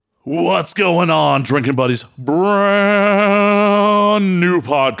What's going on, Drinking Buddies? Brand new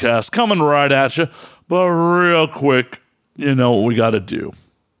podcast coming right at you. But real quick, you know what we got to do.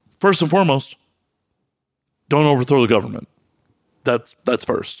 First and foremost, don't overthrow the government. That's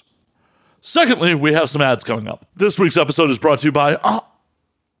first. Secondly, we have some ads coming up. This week's episode is brought to you by...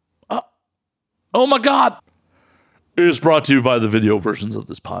 oh my God! It is brought to you by the video versions of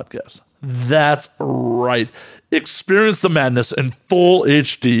this podcast. That's right. Experience the madness in full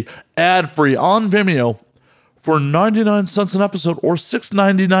HD, ad-free on Vimeo for 99 cents an episode or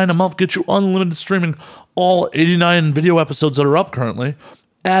 $6.99 a month. Get you unlimited streaming, all 89 video episodes that are up currently,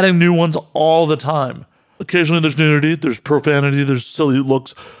 adding new ones all the time. Occasionally there's nudity, there's profanity, there's silly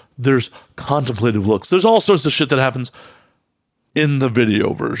looks, there's contemplative looks. There's all sorts of shit that happens in the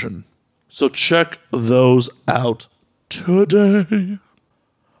video version. So check those out today.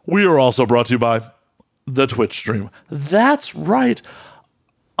 We are also brought to you by the Twitch stream. That's right.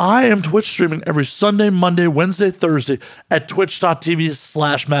 I am Twitch streaming every Sunday, Monday, Wednesday, Thursday at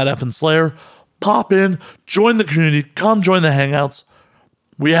twitch.tv/MattFandSlayer. Pop in, join the community, come join the hangouts.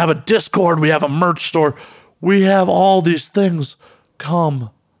 We have a Discord, we have a merch store, we have all these things. Come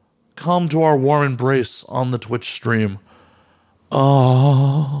to our warm embrace on the Twitch stream.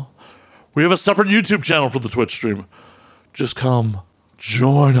 Oh, we have a separate YouTube channel for the Twitch stream. Just come,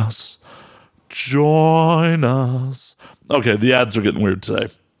 join us. Join us. Okay, the ads are getting weird today.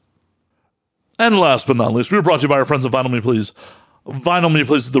 And last but not least, we were brought to you by our friends at Vinyl Me Please. Vinyl Me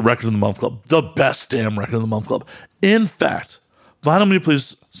Please is the Record of the Month Club. The best damn Record of the Month Club. In fact, Vinyl Me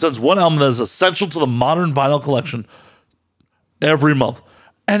Please sends one album that is essential to the modern vinyl collection every month.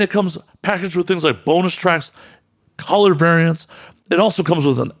 And it comes packaged with things like bonus tracks, color variants. It also comes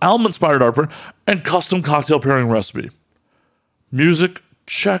with an album-inspired art print and custom cocktail pairing recipe. Music,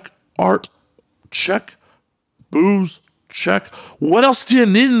 check. Art, check. Booze, check. What else do you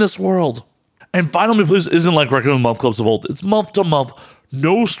need in this world? And Vinyl Me Please isn't like Record of the Month clubs of old. It's month to month,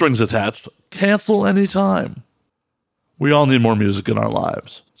 no strings attached. Cancel anytime. We all need more music in our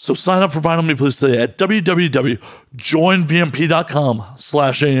lives. So sign up for Vinyl Me Please today at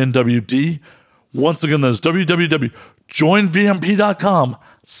www.joinvmp.com/ANWD. Once again, that's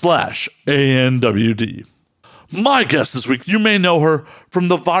www.joinvmp.com/ANWD. My guest this week, you may know her from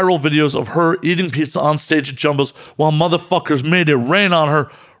the viral videos of her eating pizza on stage at Jumbo's while motherfuckers made it rain on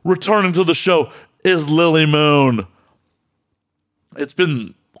her. Returning to the show is Lily Moon. It's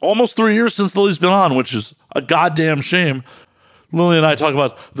been almost 3 years since Lily's been on, which is a goddamn shame. Lily and I talk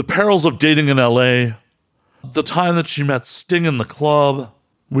about the perils of dating in LA, the time that she met Sting in the club.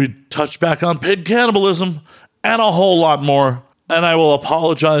 We touch back on pig cannibalism and a whole lot more. And I will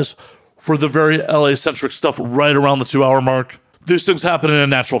apologize for the very LA-centric stuff right around the 2-hour mark. These things happen in a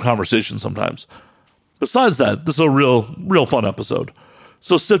natural conversation sometimes. Besides that, this is a real fun episode.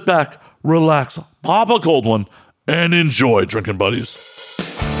 So sit back, relax, pop a cold one, and enjoy, Drinking Buddies.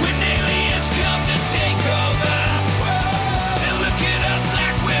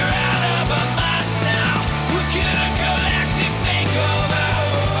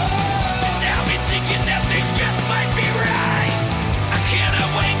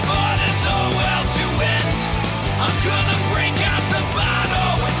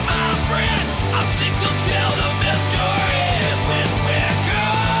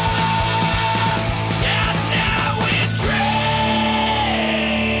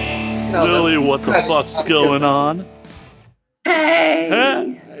 Lily, what the fuck's going on?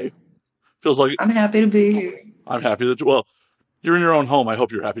 Hey. Feels like I'm happy to be here. I'm happy that well, you're in your own home. I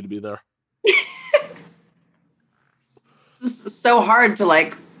hope you're happy to be there. This is so hard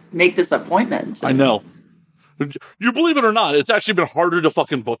to make this appointment. I know. You believe it or not, it's actually been harder to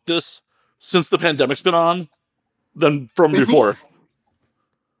fucking book this since the pandemic's been on than from before.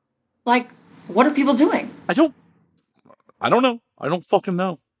 What are people doing? I don't know. I don't fucking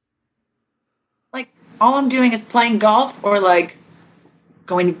know. All I'm doing is playing golf or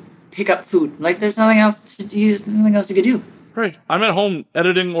going to pick up food. There's nothing else to do. Nothing else you could do. Right. I'm at home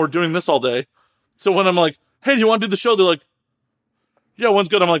editing or doing this all day. So when I'm like, hey, do you want to do the show? They're like, yeah, when's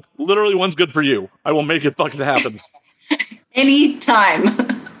good? I'm like, literally, when's good for you? I will make it fucking happen. Anytime.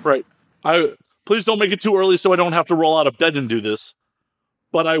 Right. Please don't make it too early so I don't have to roll out of bed and do this.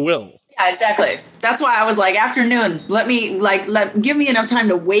 But I will. Yeah, exactly. That's why I was like, afternoon. Give me enough time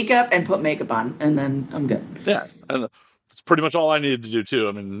to wake up and put makeup on, and then I'm good. Yeah, and that's pretty much all I needed to do too.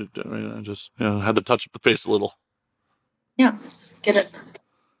 I mean I just had to touch up the face a little. Yeah, just get it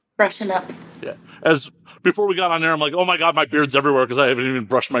freshen up. Yeah. As before we got on air, I'm like, oh my God, my beard's everywhere because I haven't even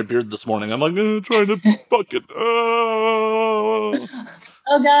brushed my beard this morning. I'm like, trying to fucking. Oh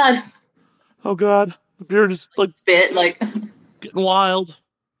God. Oh God, the beard is spit getting wild.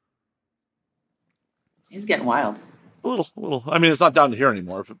 He's getting wild. A little. I mean, it's not down to here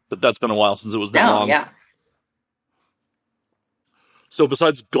anymore, but that's been a while since it was that long. Yeah. So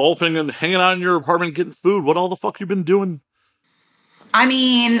besides golfing and hanging out in your apartment getting food, what all the fuck you been doing? I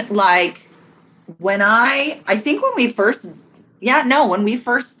mean, like, when we do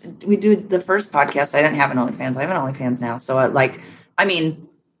the first podcast, I didn't have an OnlyFans. I have an OnlyFans now. So,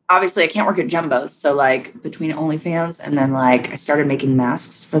 obviously I can't work at Jumbo's. So, like, between OnlyFans and then, like, I started making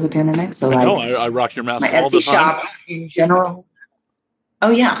masks for the pandemic. So, like, I rock your mask my all the Etsy time. shop in general. Oh,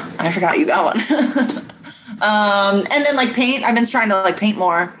 yeah. I forgot you got one. And then, like, paint. I've been trying to, like, paint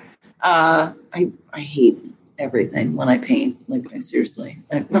more. I hate everything when I paint. Like, seriously.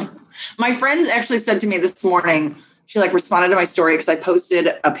 My friend actually said to me this morning, she, like, responded to my story because I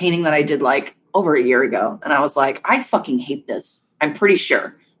posted a painting that I did, like, over a year ago. And I was like, I fucking hate this. I'm pretty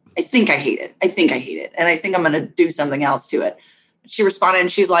sure. I think I hate it. And I think I'm going to do something else to it. She responded and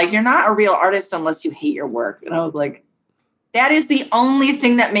she's like, you're not a real artist unless you hate your work. And I was like, that is the only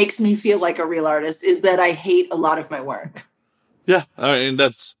thing that makes me feel like a real artist is that I hate a lot of my work. Yeah. I mean,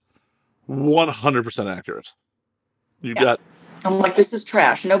 that's 100% accurate. I'm like, this is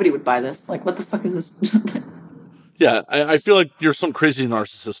trash. Nobody would buy this. Like, what the fuck is this? Yeah, I feel like you're some crazy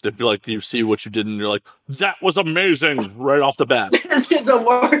narcissist if you like you see what you did and you're like, that was amazing right off the bat. This is a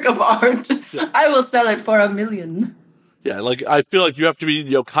work of art. Yeah. I will sell it for $1 million. Yeah, like I feel like you have to be,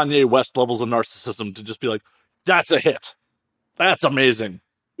 Kanye West levels of narcissism to just be like, that's a hit. That's amazing.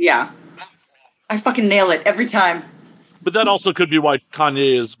 Yeah. I fucking nail it every time. But that also could be why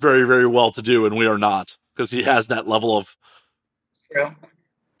Kanye is very, very well to do and we are not, because he has that level of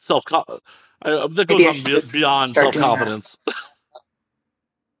self-confidence. That goes on beyond self-confidence.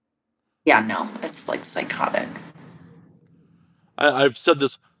 Yeah, no, it's like psychotic. I've said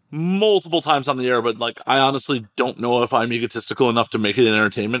this multiple times on the air, but like I honestly don't know if I'm egotistical enough to make it an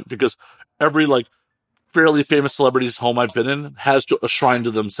entertainment because every like fairly famous celebrity's home I've been in has a shrine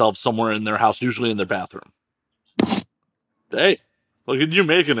to themselves somewhere in their house, usually in their bathroom. Hey, look at you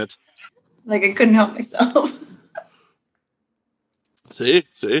making it. Like I couldn't help myself. See?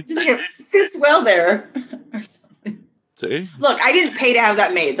 It fits well there. Or something. See? Look, I didn't pay to have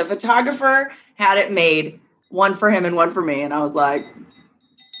that made. The photographer had it made, one for him and one for me. And I was like,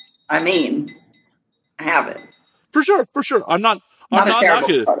 I have it. For sure. I'm not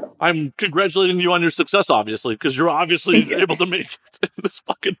knocking it. I'm congratulating you on your success, obviously, because you're obviously able to make it in this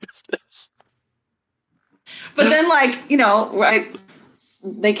fucking business. But then, like,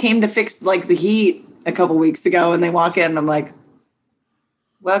 they came to fix, like, the heat a couple weeks ago, and they walk in, and I'm like,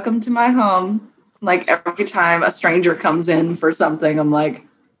 welcome to my home. Like, every time a stranger comes in for something, I'm like,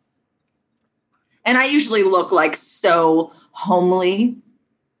 and I usually look, like, so homely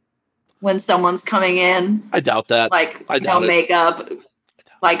when someone's coming in. I doubt that. Like, no makeup,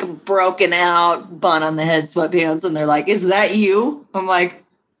 like, broken out, bun on the head, sweatpants, and they're like, is that you? I'm like,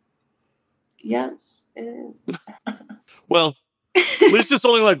 yes, it is. Well, at least it's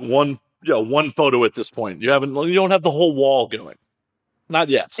only like one photo at this point. You don't have the whole wall going. Not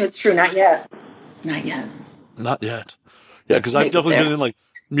yet. It's true. Not yet. Yeah, because I've definitely been in like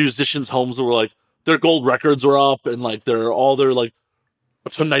musicians' homes where like their gold records are up and like their like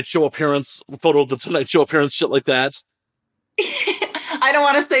Tonight Show appearance, photo of the Tonight Show appearance, shit like that. I don't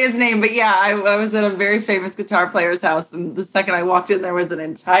want to say his name, but yeah, I was at a very famous guitar player's house, and the second I walked in, there was an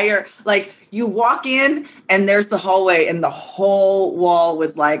entire, like, you walk in, and there's the hallway, and the whole wall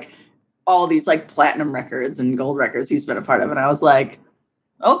was, like, all these, like, platinum records and gold records he's been a part of, and I was like,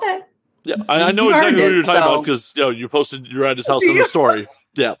 okay. Yeah, I know exactly what you're talking about, because, you posted you're at his house in the story.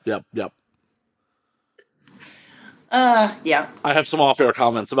 Yep. Yeah. I have some off-air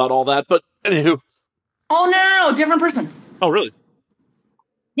comments about all that, but anywho. Oh, no, different person. Oh, really?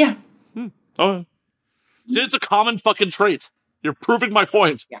 Yeah. Oh. See, it's a common fucking trait. You're proving my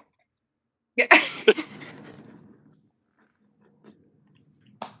point. Yeah.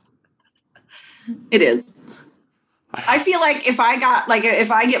 It is. I feel like if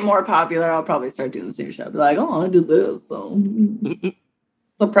I get more popular, I'll probably start doing the same shit. I'll be like, oh, I did this, so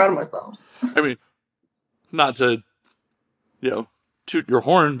proud of myself. I mean, not to, toot your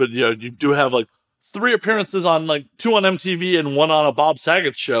horn, but you do have like 3 appearances on like 2 on MTV and 1 on a Bob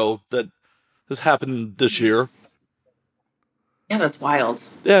Saget show that has happened this year. Yeah, that's wild.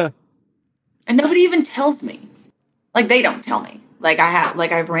 Yeah. And nobody even tells me. Like, they don't tell me. Like,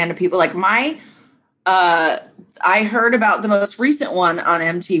 I've ran to people. Like, I heard about the most recent one on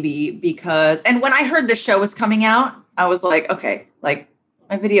MTV because, and when I heard the show was coming out, I was like, okay, like,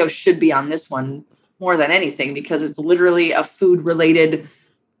 my video should be on this one more than anything because it's literally a food-related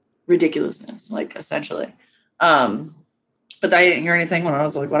ridiculousness, like, essentially. but I didn't hear anything when I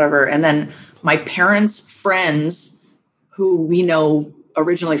was like, whatever. And then my parents' friends, who we know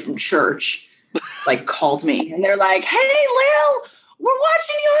originally from church, like called me and they're like, "Hey, Lil, we're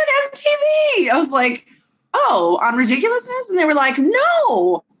watching you on MTV." I was like, "Oh, on Ridiculousness?" And they were like,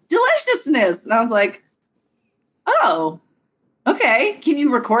 "No, Deliciousness." And I was like, "Oh, okay. Can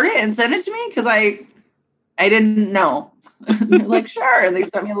you record it and send it to me? Because I didn't know." They're like, "Sure." And they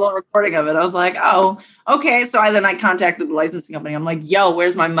sent me a little recording of it. I was like, "Oh, okay." So I contacted the licensing company. I'm like, "Yo,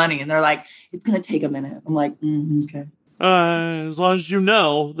 where's my money?" And they're like, "It's gonna take a minute." I'm like, "Okay." As long as you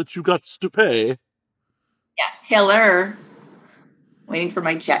know that you got to pay. Yeah, Hiller. Waiting for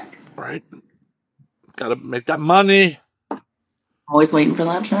my check. Right. Gotta make that money. Always waiting for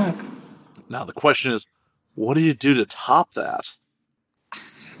that check. Now the question is, what do you do to top that?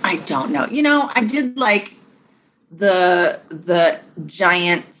 I don't know. You know, I did like the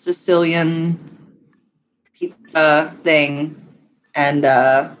giant Sicilian pizza thing, and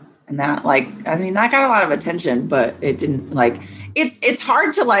that, like, I mean, that got a lot of attention, but it didn't, like, it's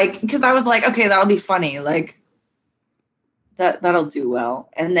hard to, like, because I was like, okay, that'll be funny, like that'll do well,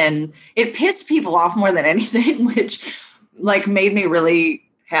 and then it pissed people off more than anything, which like made me really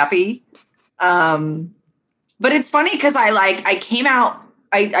happy. But it's funny because I came out,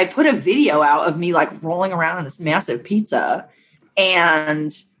 I put a video out of me like rolling around in this massive pizza,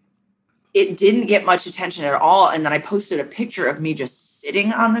 and it didn't get much attention at all. And then I posted a picture of me just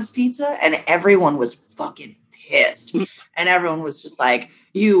sitting on this pizza, and everyone was fucking pissed. And everyone was just like,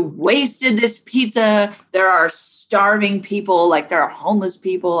 "You wasted this pizza. There are starving people. Like, there are homeless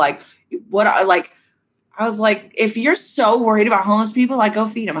people. Like, what?" I was like, if you're so worried about homeless people, like, go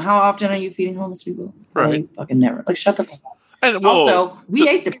feed them. How often are you feeding homeless people? Right. Fucking never. Like, shut the fuck up. And also, we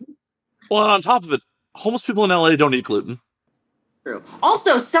ate the pizza. Well, and on top of it, homeless people in LA don't eat gluten. True.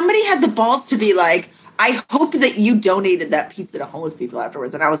 Also, somebody had the balls to be like, "I hope that you donated that pizza to homeless people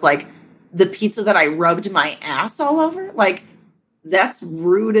afterwards." And I was like, the pizza that I rubbed my ass all over? Like, that's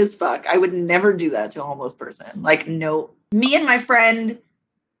rude as fuck. I would never do that to a homeless person. Like, no. Me and my friend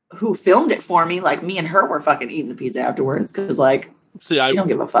who filmed it for me, like, me and her were fucking eating the pizza afterwards because, like, she don't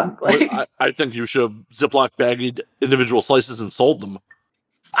give a fuck. Like, I think you should have Ziploc bagged individual slices and sold them.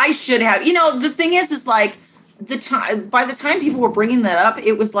 I should have. You know, the thing is like, by the time people were bringing that up,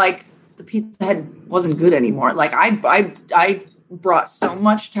 it was like the pizza wasn't good anymore. Like, I brought so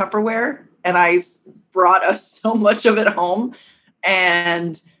much Tupperware, and I brought us so much of it home,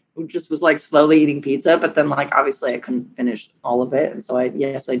 and just was like slowly eating pizza. But then, like, obviously I couldn't finish all of it, and so I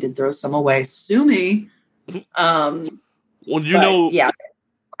did throw some away. Sue me. Well, you know, yeah.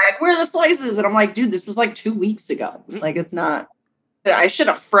 Like, where are the slices? And I'm like, dude, this was like 2 weeks ago. Like, it's not. I should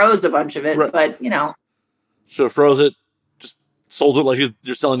have froze a bunch of it, right. But, you know. Should have froze it, just sold it like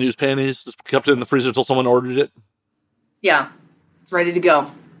you're selling used panties, just kept it in the freezer until someone ordered it. Yeah, it's ready to go.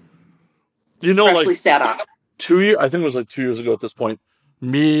 You know, freshly like, sat on. I think it was like 2 years ago at this point,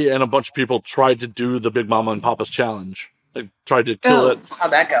 me and a bunch of people tried to do the Big Mama and Papa's challenge. Like, tried to kill it.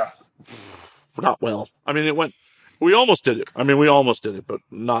 How'd that go? Not well. I mean, we almost did it, but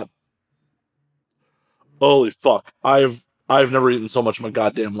not. Holy fuck. I've never eaten so much in my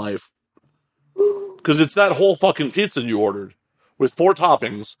goddamn life. Because it's that whole fucking pizza you ordered with 4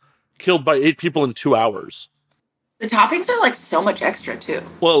 toppings, killed by 8 people in 2 hours. The toppings are like so much extra too.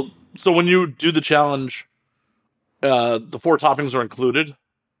 Well, so when you do the challenge, the 4 toppings are included.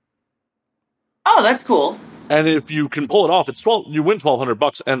 Oh, that's cool. And if you can pull it off, you win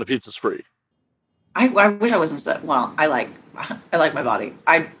 $1,200 and the pizza's free. I wish I wasn't so. Well, I like my body.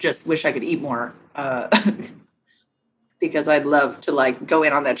 I just wish I could eat more. Because I'd love to like go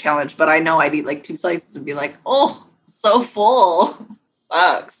in on that challenge, but I know I'd eat like 2 slices and be like, "Oh, so full."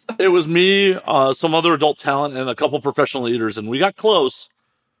 Sucks. It was me, some other adult talent, and a couple professional eaters, and we got close,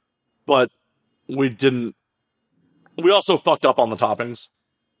 but we didn't. We also fucked up on the toppings.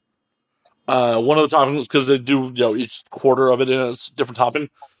 One of the toppings, because they do, each quarter of it in a different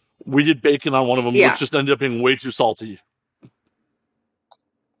topping. We did bacon on one of them, which just ended up being way too salty.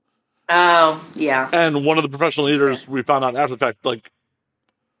 Oh, yeah. And one of the professional eaters, we found out after the fact, like,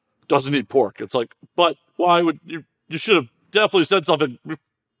 doesn't eat pork. It's like, but why would you? You should have definitely said something.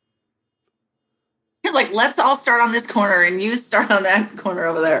 Like, let's all start on this corner and you start on that corner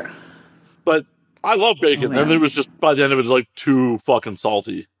over there. But I love bacon, and it was just, by the end of it, like, too fucking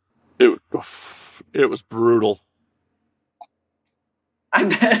salty. It was brutal. I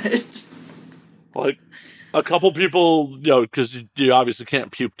bet. Like, a couple people, because you obviously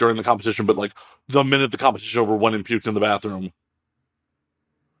can't puke during the competition, but, like, the minute the competition over, went and puked in the bathroom.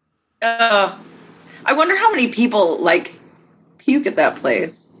 I wonder how many people, like, puke at that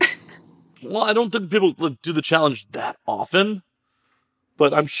place. well, I don't think people like, do the challenge that often,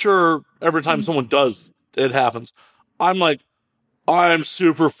 but I'm sure every time someone does, it happens. I'm like, I'm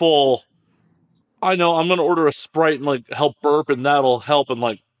super full. I know I'm going to order a Sprite and like help burp and that'll help. And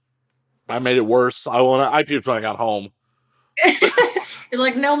like, I made it worse. I puked when I got home. You're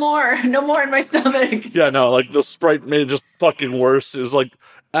like, no more in my stomach. Yeah, no, like the Sprite made it just fucking worse. It was like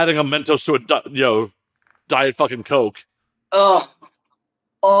adding a Mentos to a, Diet fucking Coke. Oh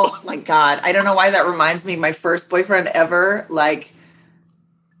my God. I don't know why that reminds me. My first boyfriend ever, like,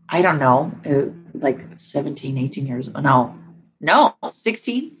 I don't know, like 17, 18 years. No,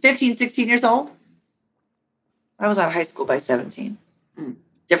 16, 15, 16 years old. I was out of high school by 17.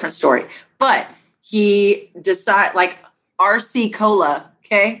 Different story. But he decided, like, RC Cola,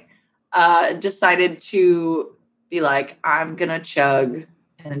 okay, decided to be like, I'm going to chug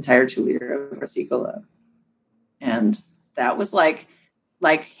an entire 2-liter of RC Cola. And that was like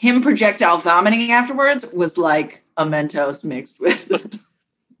him projectile vomiting afterwards was like a Mentos mixed with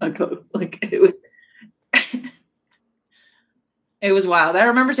a Coke. Like, it was... It was wild. I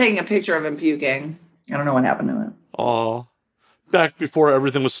remember taking a picture of him puking. I don't know what happened to it. Oh, back before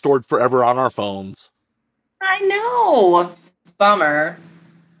everything was stored forever on our phones. I know. Bummer.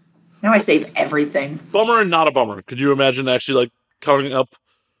 Now I save everything. Bummer and not a bummer. Could you imagine actually like coming up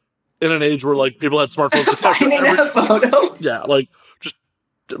in an age where like people had smartphones to capture a photo? Yeah, like just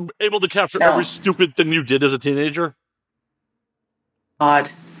able to capture every stupid thing you did as a teenager. God.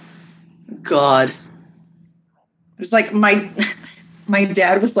 There's like my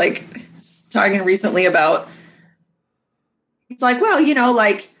dad was like talking recently about, he's like, well,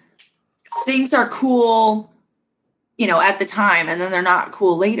 like things are cool, at the time, and then they're not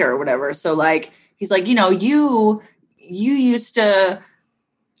cool later or whatever. So like, he's like, you used to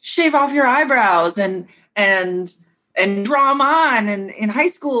shave off your eyebrows and draw them on in high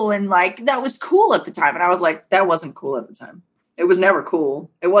school. And like, that was cool at the time. And I was like, that wasn't cool at the time. It was never cool.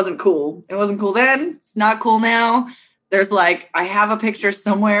 It wasn't cool. It wasn't cool then. It's not cool now. There's like, I have a picture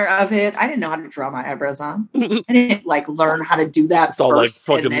somewhere of it. I didn't know how to draw my eyebrows on. I didn't like learn how to do that first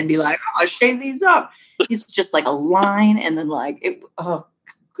and then be like, I'll shave these up. It's just like a line and then like, oh,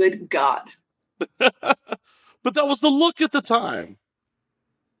 good God. But that was the look at the time.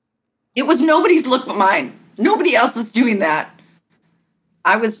 It was nobody's look but mine. Nobody else was doing that.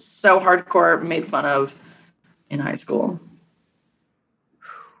 I was so hardcore made fun of in high school.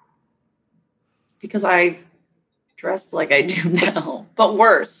 Because I dressed like I do now, but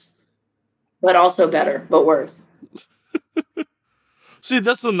worse. But also better, but worse. See,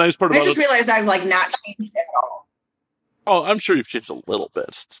 that's the nice part about it. I just realized I've like not changed at all. Oh, I'm sure you've changed a little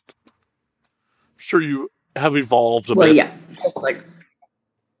bit. I'm sure you have evolved a bit. Well, yeah, just like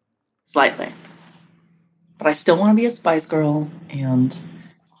slightly. But I still want to be a Spice Girl, and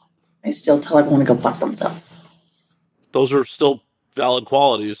I still tell everyone to go fuck themselves. Those are still valid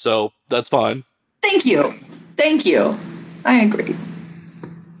qualities, so that's fine. Thank you. I agree.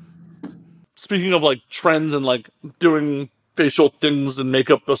 Speaking of like trends and like doing facial things and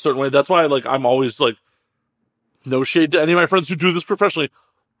makeup a certain way, that's why like I'm always like, no shade to any of my friends who do this professionally,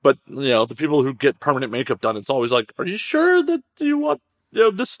 but the people who get permanent makeup done, it's always like, are you sure that you want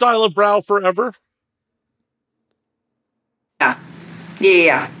this style of brow forever?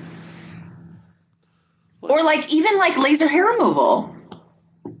 Yeah. Or like even like laser hair removal.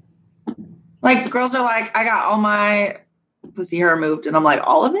 Like girls are like, I got all my pussy hair removed, and I'm like,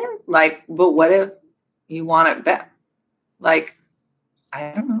 all of it? Like, but what if you want it back? Like,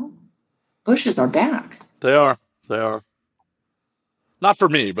 I don't know. Bushes are back. They are. Not for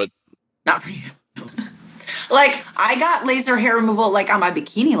me, but not for you. Like, I got laser hair removal like on my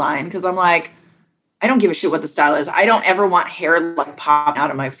bikini line because I'm like, I don't give a shit what the style is. I don't ever want hair like popping out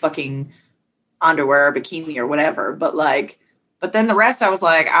of my fucking underwear or bikini or whatever. But then the rest, I was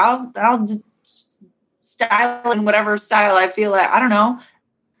like, I'll style in whatever style I feel like. I don't know.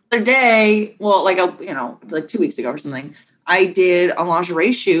 The other day, well, like 2 weeks ago or something, I did a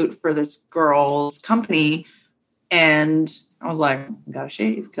lingerie shoot for this girl's company, and I was like, I gotta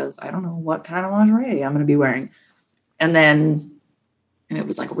shave because I don't know what kind of lingerie I'm gonna be wearing. And it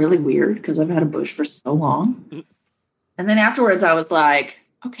was like really weird because I've had a bush for so long. And then afterwards I was like,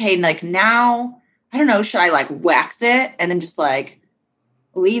 okay, like now, I don't know, should I like wax it and then just like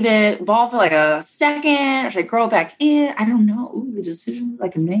leave it bald for like a second? Or should I grow it back in? I don't know. Ooh, the decisions I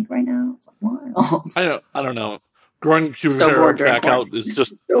can make right now. It's like wild. I don't know. Growing pubic hair back out is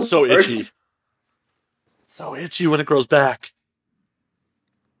just so itchy. So itchy when it grows back.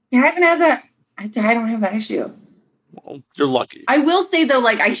 Yeah, I haven't had that. I don't have that issue. Well, you're lucky. I will say though,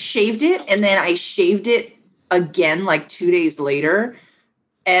 like I shaved it and then I shaved it again like 2 days later,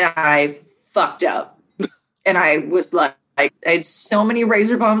 and I fucked up. And I was like, I had so many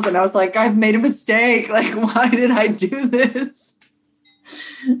razor bumps, and I was like, I've made a mistake. Like, why did I do this?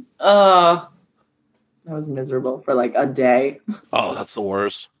 I was miserable for like a day. Oh, that's the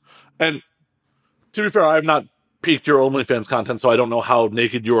worst. And to be fair, I have not peeked your OnlyFans content, so I don't know how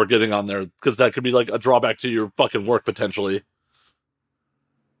naked you are getting on there, because that could be like a drawback to your fucking work potentially.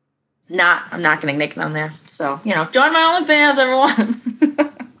 I'm not getting naked on there. So, join my OnlyFans, everyone.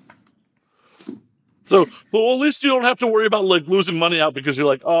 So, well, at least you don't have to worry about like losing money out because you're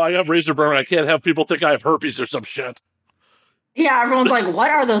like, oh, I have razor burn. I can't have people think I have herpes or some shit. Yeah, everyone's like,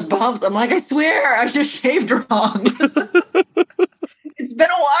 what are those bumps? I'm like, I swear, I just shaved wrong. It's been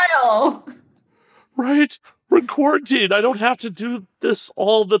a while. Right? We're in quarantine. I don't have to do this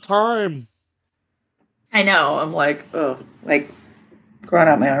all the time. I know. I'm like, like growing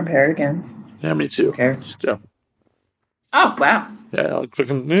out my arm hair again. Yeah, me too. Okay. Yeah. Oh, wow. Yeah, like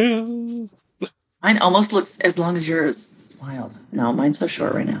fucking. Mine almost looks as long as yours. It's wild. No, mine's so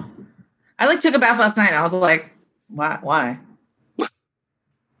short right now. I like took a bath last night. And I was like, why?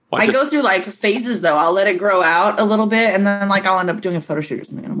 I go through like phases though. I'll let it grow out a little bit, and then like I'll end up doing a photo shoot or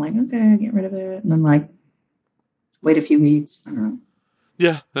something. And I'm like, okay, get rid of it, and then like wait a few weeks. I don't know.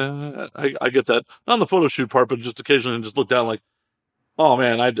 Yeah, I get that. Not on the photo shoot part, but just occasionally just look down like, oh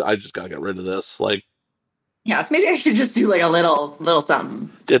man, I just gotta get rid of this. Like, yeah, maybe I should just do like a little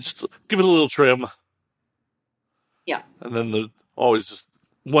something. Yeah, just give it a little trim. Yeah, and then always just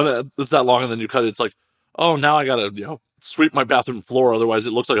when it's that long, and then you cut it. It's like, oh, now I gotta sweep my bathroom floor, otherwise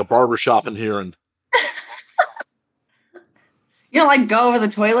it looks like a barber shop in here. And like go over the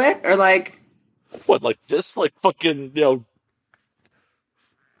toilet or like what, like this, like fucking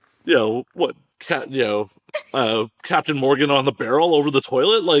what Captain Morgan on the barrel over the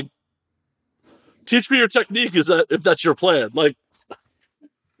toilet. Like, teach me your technique. Is that if that's your plan? Like,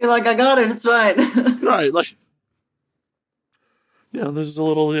 you're like, I got it. It's fine. Right. Like, there's a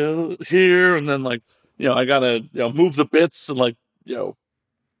little here, and then like I gotta move the bits and like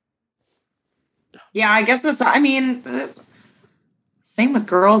Yeah, I guess that's. I mean, same with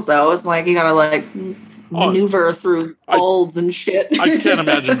girls though. It's like you gotta like maneuver through folds and shit. I can't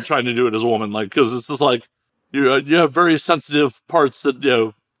imagine trying to do it as a woman, like, because it's just like you have very sensitive parts that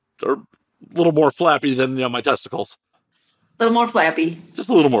are a little more flappy than my testicles. A little more flappy. Just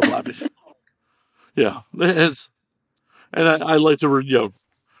a little more flappy. Yeah, and I like to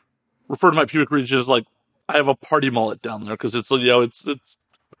refer to my pubic region as like I have a party mullet down there, because it's it's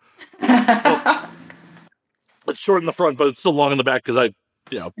it's short in the front, but it's still long in the back because I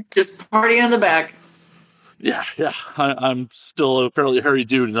just party on the back. Yeah. I'm still a fairly hairy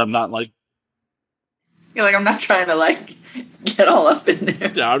dude, and I'm not like. You're like, I'm not trying to like get all up in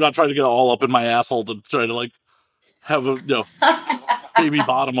there. Yeah, I'm not trying to get all up in my asshole to try to like have a baby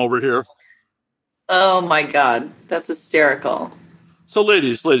bottom over here. Oh my god, that's hysterical. So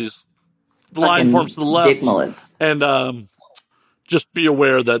ladies, the line forms to the left. Dick mullets. And just be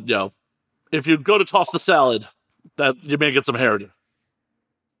aware that if you go to toss the salad, that you may get some hair.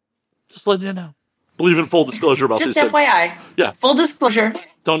 Just letting you know. Believe in full disclosure about just these FYI. things. Yeah. Full disclosure.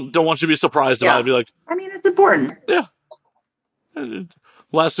 Don't want you to be surprised about it. Be like, I mean, it's important. Yeah.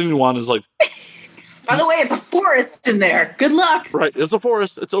 Last thing you want is like. By the way, it's a forest in there. Good luck. Right, it's a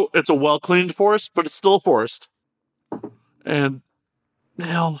forest. It's a well cleaned forest, but it's still a forest. And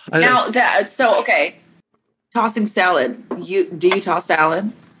okay, tossing salad. Do you toss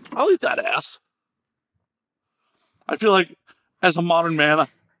salad? I'll eat that ass. I feel like as a modern man,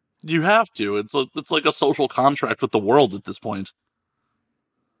 you have to. It's like a social contract with the world at this point.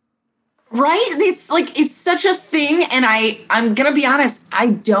 Right? It's like it's such a thing, and I'm gonna be honest, I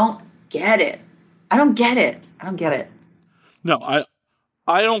don't get it. I don't get it. No,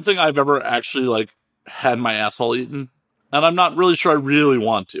 I don't think I've ever actually like had my asshole eaten, and I'm not really sure I really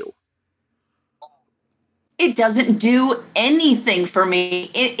want to. It doesn't do anything for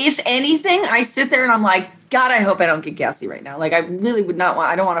me. If anything, I sit there and I'm like, God, I hope I don't get gassy right now. Like, I really would not want.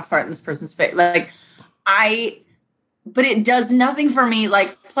 I don't want to fart in this person's face. Like, but it does nothing for me,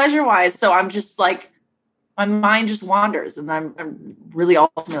 like pleasure wise. So I'm just like. My mind just wanders, and I'm really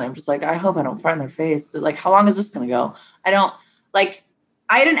ultimately, I'm just like, I hope I don't fart in their face. But like, how long is this going to go? I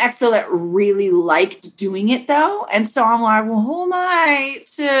had an ex that really liked doing it though. And so I'm like, well, who am I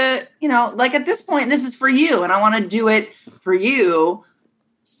to, like at this point, this is for you. And I want to do it for you.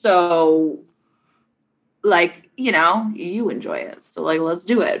 So like, you enjoy it. So like, let's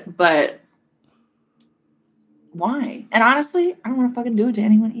do it. But why? And honestly, I don't want to fucking do it to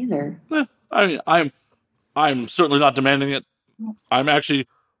anyone either. I mean, I'm certainly not demanding it. I'm actually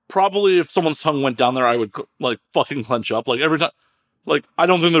probably, if someone's tongue went down there, I would like fucking clench up. Like every time Like, I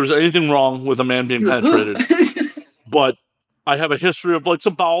don't think there's anything wrong with a man being penetrated, but I have a history of like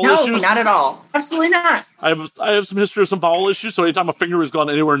some bowel issues. No, not at all. Absolutely not. I have some history of some bowel issues, so anytime a finger has gone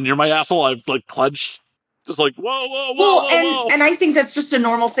anywhere near my asshole, I've like clenched. Just like, whoa. And I think that's just a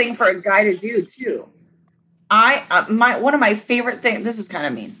normal thing for a guy to do too. One of my favorite things. This is kind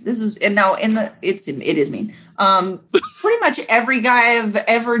of mean. This is, and now it is mean. Pretty much every guy I've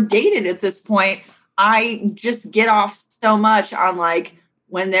ever dated at this point, I just get off so much on like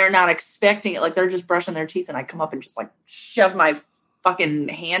when they're not expecting it, like they're just brushing their teeth, and I come up and just like shove my fucking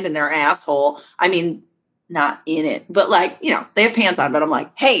hand in their asshole. I mean, not in it, but like, you know, they have pants on, but I'm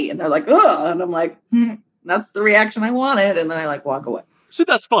like, hey, and they're like, ugh, and I'm like, that's the reaction I wanted, and then I like walk away. See,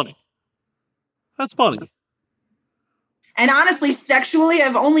 that's funny. That's funny. And honestly, sexually,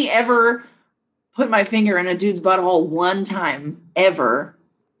 I've only ever put my finger in a dude's butthole one time ever.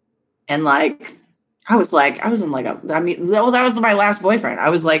 And like, that was that was my last boyfriend. I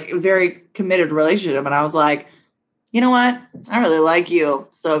was like a very committed relationship. And I was like, you know what? I really like you.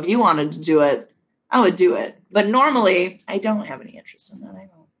 So if you wanted to do it, I would do it. But normally I don't have any interest in that. I'm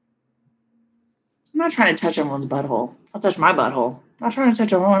not trying to touch everyone's butthole. I'll touch my butthole. I'm not trying to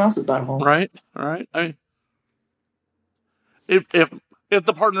touch everyone else's butthole. Right. All right. I mean, if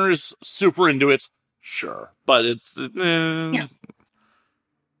the partner is super into it, sure. But it's yeah.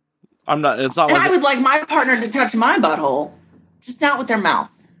 I'm not. It's not. And like I would like my partner to touch my butthole, just not with their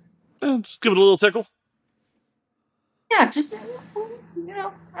mouth. Just give it a little tickle. Yeah, just I don't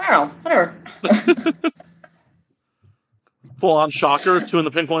know, whatever. Full on shocker, 2 in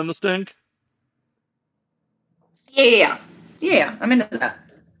the pink, 1 in the stink. Yeah. I'm into that.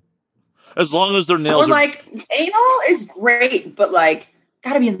 As long as their nails are like anal is great, but like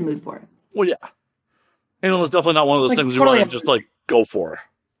gotta be in the mood for it. Well, yeah, anal is definitely not one of those things you want to just like go for.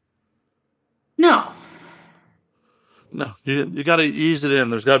 No, you got to ease it in.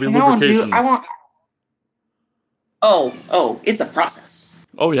 There's got to be lubrication. Oh, it's a process.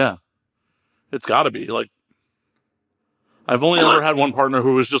 Oh yeah, it's got to be. Like, I've only ever had one partner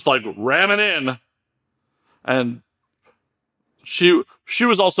who was just like ramming in, and she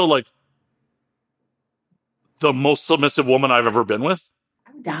was also like the most submissive woman I've ever been with.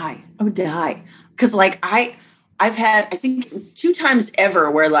 I would die. Because like I've had, I think 2 times ever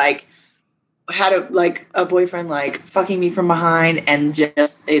where like had a boyfriend like fucking me from behind, and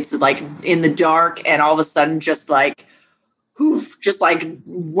just it's like in the dark, and all of a sudden just like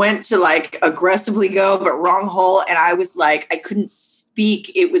went to like aggressively go, but wrong hole. And I was like, I couldn't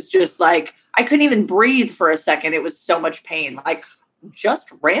speak. It was just like, I couldn't even breathe for a second. It was so much pain. Like, just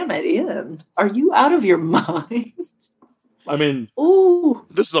ram it in. Are you out of your mind? I mean, ooh,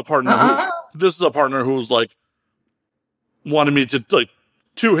 this is a partner who's like wanted me to like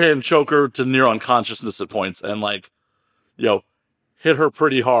 2-hand choke her to near unconsciousness at points, and like, hit her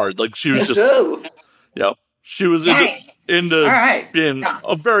pretty hard. Like, she was just, she was into being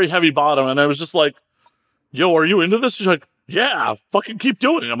a very heavy bottom, and I was just like, are you into this? She's like, yeah, fucking keep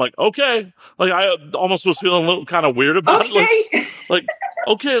doing it. I'm like, okay. Like, I almost was feeling a little kind of weird about it. Like,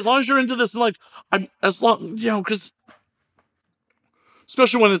 okay, as long as you're into this, and like, because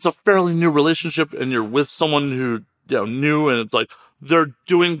especially when it's a fairly new relationship and you're with someone who, new, and it's like, they're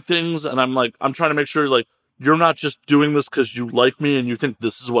doing things, and I'm like, I'm trying to make sure, like, you're not just doing this because you like me and you think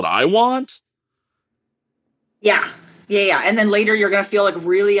this is what I want. Yeah. And then later you're going to feel like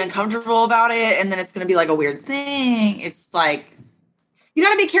really uncomfortable about it. And then it's going to be like a weird thing. It's like, you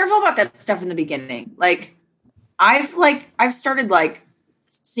got to be careful about that stuff in the beginning. Like I've started like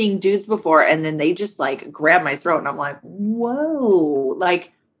seeing dudes before, and then they just like grab my throat, and I'm like, whoa,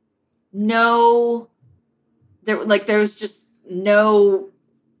 like, no, there's just no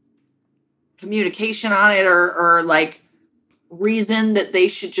communication on it or like reason that they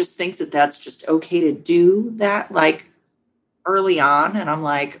should just think that that's just okay to do that. Like, early on. And I'm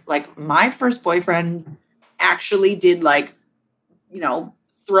like my first boyfriend actually did like,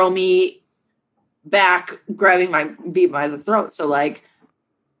 throw me back, beat by the throat. So like,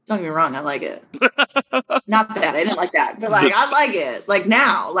 don't get me wrong, I like it. Not that I didn't like that, but like, I like it. Like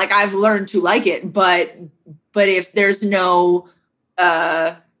now, like I've learned to like it, but if there's no,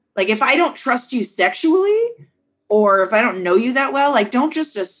 like if I don't trust you sexually, or if I don't know you that well, like don't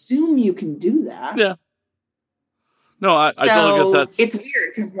just assume you can do that. Yeah. No, I totally get that. It's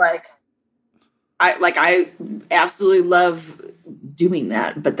weird because I absolutely love doing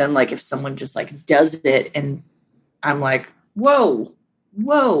that, but then like if someone just like does it, and I'm like, whoa,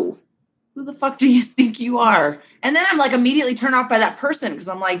 who the fuck do you think you are? And then I'm like immediately turned off by that person, because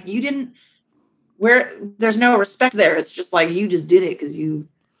I'm like, there's no respect there. It's just like you just did it because you.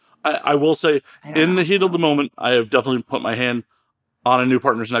 I will say, in the heat of the moment, I have definitely put my hand on a new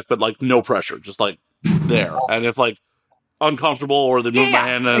partner's neck, but like no pressure, just like there. And if like uncomfortable or they move my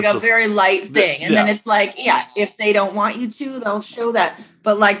hand, and like it's a very light thing. And then it's like, if they don't want you to, they'll show that.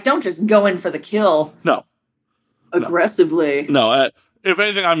 But like, don't just go in for the kill. No. Aggressively. No. If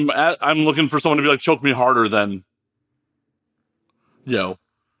anything, I'm looking for someone to be like, choke me harder than,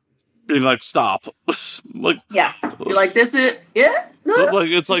 being like, stop. Like, yeah. You're like, this is it? Like,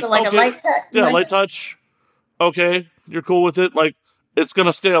 it's like, okay, a light touch. Yeah, light touch. Okay. You're cool with it. Like, it's going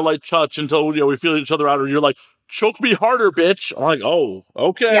to stay a light touch until, we feel each other out, or you're like, choke me harder, bitch. I'm like, oh,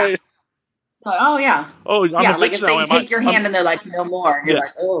 okay. Yeah. Oh, yeah. Oh, I'm a bitch like if now, they take your hand and they're like, no more. And you're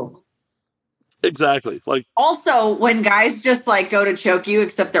like, oh. Exactly. Like, also, when guys just like go to choke you,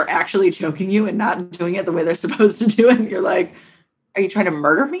 except they're actually choking you and not doing it the way they're supposed to do it, and you're like, are you trying to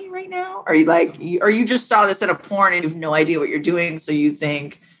murder me right now? Are you like, or you just saw this in a porn and you have no idea what you're doing, so you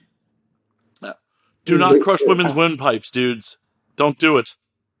think. Do not crush women's windpipes, dudes. Don't do it.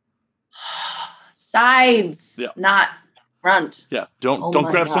 Sides, not front. Yeah, don't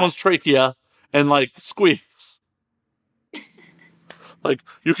grab someone's trachea and like squeeze. Like,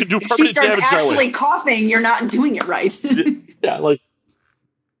 you can do permanent damage that way. If she starts actually coughing, you're not doing it right. Yeah, like,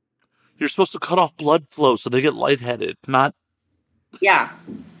 you're supposed to cut off blood flow so they get lightheaded, not. Yeah,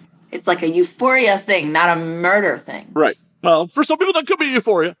 it's like a euphoria thing, not a murder thing. Right. Well, for some people that could be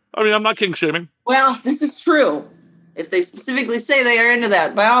euphoria. I mean, I'm not king shaming. Well, this is true. If they specifically say they are into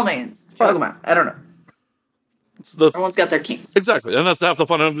that, by all means, choke them out. I don't know. Everyone's got their kinks. Exactly. And that's half the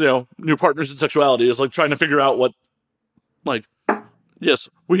fun of, new partners in sexuality is like trying to figure out what, like, yes,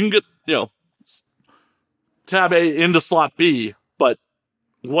 we can get, tab A into slot B, but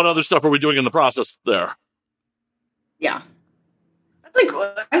what other stuff are we doing in the process there? Yeah. That's like,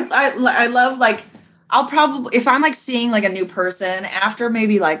 I love, like, I'll probably, if I'm like seeing like a new person after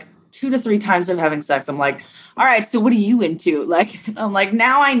maybe like 2 to 3 times of having sex, I'm like, all right, so what are you into? Like, I'm like,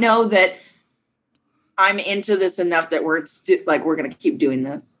 now I know that I'm into this enough that we're going to keep doing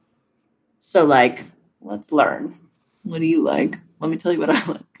this. So like, let's learn. What do you like? Let me tell you what I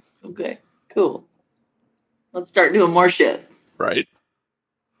like. Okay, cool. Let's start doing more shit. Right.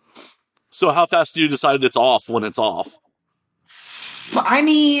 So how fast do you decide it's off when it's off? I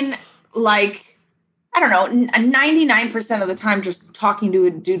mean, like, I don't know, 99% of the time just talking to a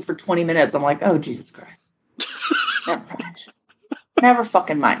dude for 20 minutes, I'm like, oh, Jesus Christ. Never mind. Never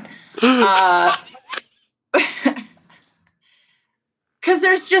fucking mind. Because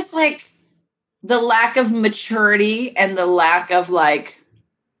there's just, like, the lack of maturity and the lack of, like,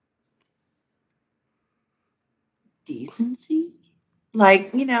 decency.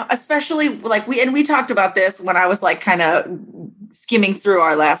 Like, especially, like, we talked about this when I was, like, kind of skimming through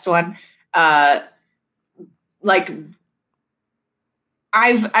our last one. Like,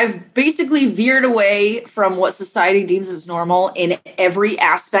 I've basically veered away from what society deems as normal in every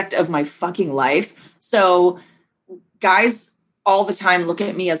aspect of my fucking life. So guys all the time look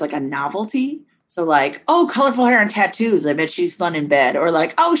at me as like a novelty. So like, oh, colorful hair and tattoos, I bet she's fun in bed. Or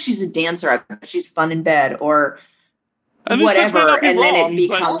like, oh, she's a dancer, I bet she's fun in bed. Or whatever. And then it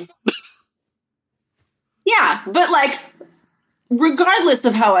becomes... Yeah, but like, regardless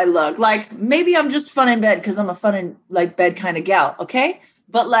of how I look, like, maybe I'm just fun in bed because I'm a fun in like bed kind of gal, okay?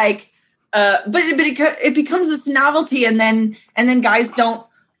 But like, but it becomes this novelty, and then guys don't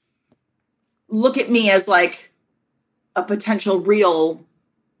look at me as like a potential real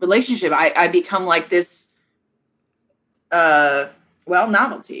relationship. I become like this,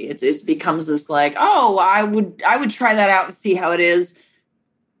 novelty. It becomes this like, oh, I would try that out and see how it is,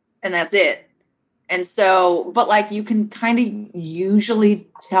 and that's it. And so, but like, you can kind of usually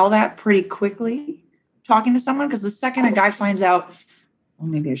tell that pretty quickly talking to someone, because the second a guy finds out, well,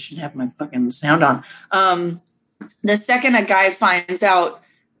 maybe I shouldn't have my fucking sound on. The second a guy finds out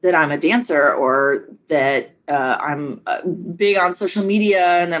that I'm a dancer, or that I'm big on social media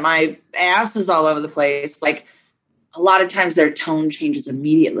and that my ass is all over the place, like, a lot of times their tone changes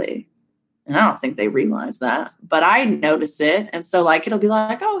immediately. And I don't think they realize that, but I notice it. And so like, it'll be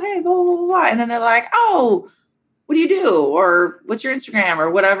like, oh, hey, blah, blah, blah, blah. And then they're like, oh, what do you do? Or what's your Instagram or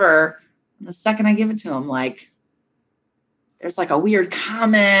whatever. And the second I give it to them, like, there's like a weird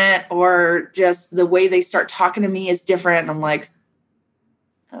comment, or just the way they start talking to me is different. And I'm like,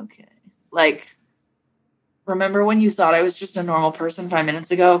 okay, like, remember when you thought I was just a normal person 5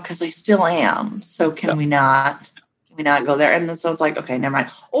 minutes ago? Because I still am. So can we not go there? And then so it's like, okay, never mind.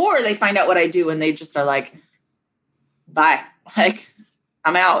 Or they find out what I do and they just are like, bye, like,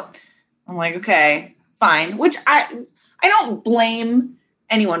 I'm out. I'm like, okay, fine. Which I don't blame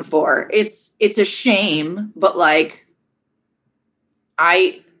anyone for. It's a shame, but like,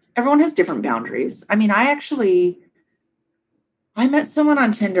 everyone has different boundaries. I mean, I I met someone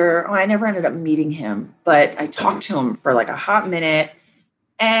on Tinder. Oh, I never ended up meeting him, but I talked to him for like a hot minute.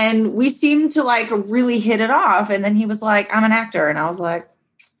 And we seemed to like really hit it off. And then he was like, I'm an actor. And I was like,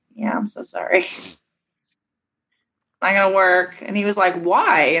 yeah, I'm so sorry. It's not going to work. And he was like,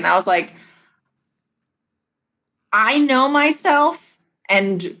 why? And I was like, I know myself.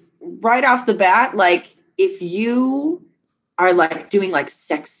 And right off the bat, like if you are like doing like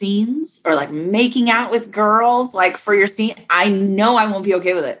sex scenes or like making out with girls, like for your scene, I know I won't be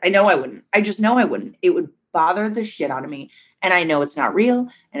okay with it. I know I wouldn't. I just know I wouldn't. It would bother the shit out of me. And I know it's not real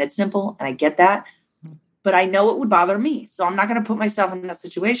and it's simple and I get that, but I know it would bother me. So I'm not going to put myself in that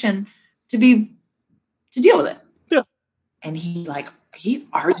situation to deal with it. Yeah. And he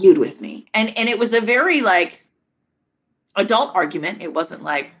argued with me and it was a very like adult argument. It wasn't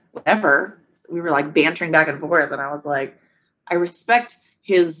like whatever. We were like bantering back and forth. And I was like, I respect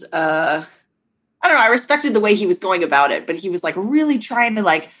his, I don't know. I respected the way he was going about it, but he was like really trying to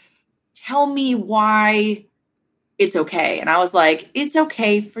like tell me why it's okay. And I was like, it's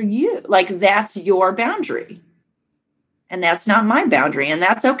okay for you. Like, that's your boundary. And that's not my boundary. And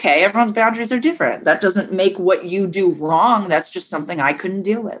that's okay. Everyone's boundaries are different. That doesn't make what you do wrong. That's just something I couldn't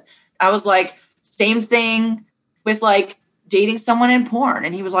deal with. I was like, same thing with like dating someone in porn.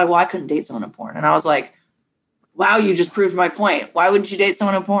 And he was like, well, I couldn't date someone in porn. And I was like, wow, you just proved my point. Why wouldn't you date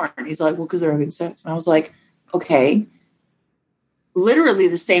someone in porn? And he's like, well, because they're having sex. And I was like, okay. Literally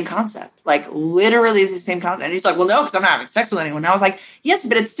the same concept, like literally the same concept. And he's like, well, no, because I'm not having sex with anyone. And I was like, yes,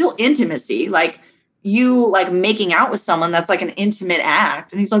 but it's still intimacy. Like you like making out with someone, that's like an intimate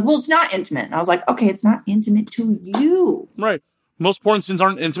act. And he's like, well, it's not intimate. And I was like, okay, it's not intimate to you. Right. Most porn scenes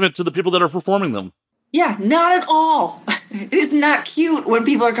aren't intimate to the people that are performing them. Yeah, not at all. It is not cute when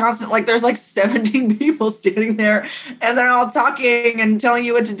people are constant. Like there's like 17 people standing there and they're all talking and telling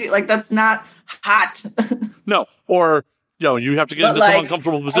you what to do. Like that's not hot. No. Or, you have to get into like, some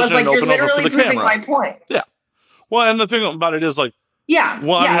uncomfortable position and open over for the camera. My point. Yeah. Well, and the thing about it is like, we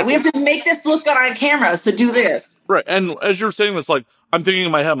have to make this look good on camera. So do this. Right. And as you're saying this, like, I'm thinking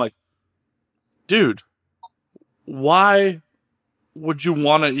in my head, I'm like, dude, why would you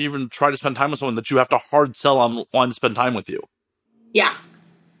want to even try to spend time with someone that you have to hard sell on wanting to spend time with you? Yeah.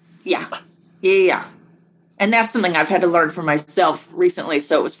 And that's something I've had to learn for myself recently.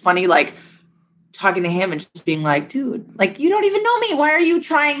 So it was funny, like, talking to him and just being like, dude, like, you don't even know me. Why are you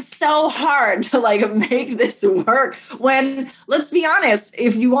trying so hard to like make this work? When, let's be honest,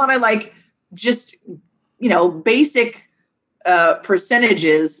 if you want to like just, basic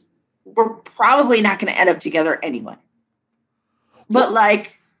percentages, we're probably not going to end up together anyway. But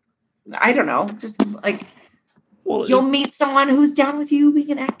like, I don't know, just like, you'll meet someone who's down with you being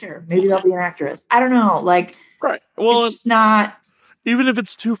an actor. Maybe they'll be an actress. I don't know. Like, right. Well, it's not. Even if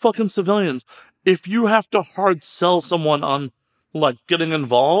it's two fucking civilians, if you have to hard sell someone on like getting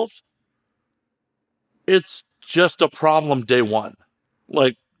involved, it's just a problem day one.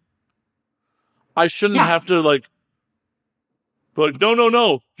 Like, I shouldn't have to like,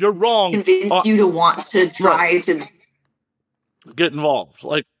 no, you're wrong. Convince you to want to try to get involved.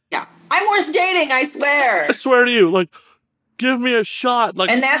 Like, yeah, I'm worth dating. I swear. I swear to you. Like, give me a shot.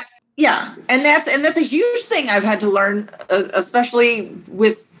 Like, and that's a huge thing I've had to learn, especially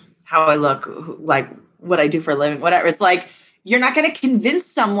with how I look, like what I do for a living, whatever. It's like, you're not going to convince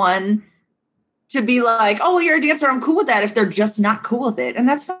someone to be like, oh, you're a dancer, I'm cool with that, if they're just not cool with it. And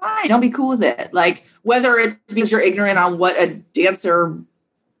that's fine. Don't be cool with it. Like, whether it's because you're ignorant on what a dancer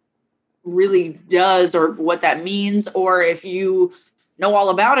really does or what that means, or if you know all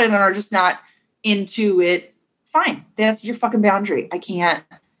about it and are just not into it, fine. That's your fucking boundary. I can't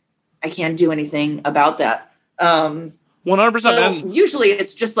do anything about that. 100%. So usually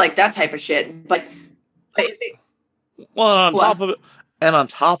it's just like that type of shit. But on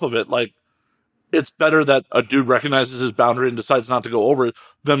top of it, like, it's better that a dude recognizes his boundary and decides not to go over it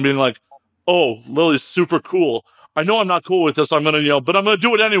than being like, oh, Lily's super cool. I know I'm not cool with this. I'm going to, but I'm going to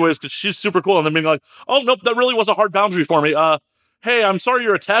do it anyways because she's super cool. And then being like, oh, nope, that really was a hard boundary for me. Hey, I'm sorry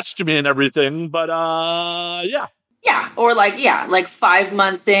you're attached to me and everything, but yeah. Yeah. Or like 5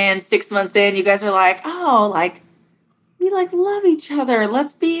 months in, 6 months in, you guys are like, oh, like, we like love each other.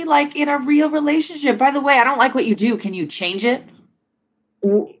 Let's be like in a real relationship. By the way, I don't like what you do. Can you change it?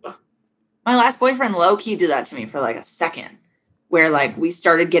 My last boyfriend low-key did that to me for like a second, where like we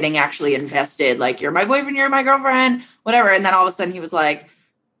started getting actually invested. Like, you're my boyfriend, you're my girlfriend, whatever. And then all of a sudden he was like,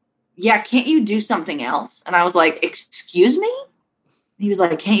 yeah, can't you do something else? And I was like, excuse me? And he was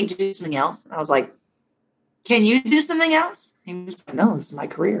like, can't you do something else? And I was like, can you do something else? And he was like, no, this is my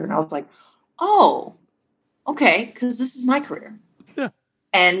career. And I was like, oh, okay, because this is my career. Yeah.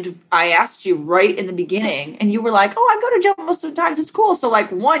 And I asked you right in the beginning, and you were like, oh, I go to jail most of the times. It's cool. So, like,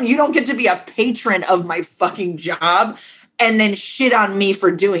 one, you don't get to be a patron of my fucking job and then shit on me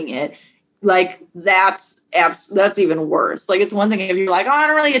for doing it. Like, that's even worse. Like, it's one thing if you're like, oh, I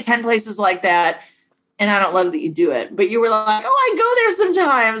don't really attend places like that, and I don't love that you do it. But you were like, oh, I go there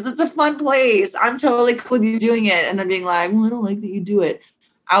sometimes. It's a fun place. I'm totally cool with you doing it. And then being like, well, I don't like that you do it.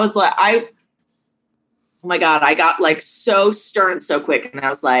 I was like, oh my God, I got like so stern so quick. And I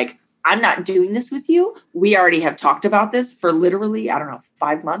was like, I'm not doing this with you. We already have talked about this for literally, I don't know,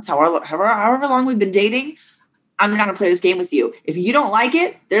 5 months, however long we've been dating. I'm not going to play this game with you. If you don't like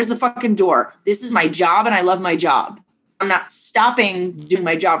it, there's the fucking door. This is my job and I love my job. I'm not stopping doing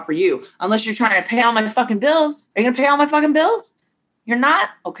my job for you unless you're trying to pay all my fucking bills. Are you going to pay all my fucking bills? You're not?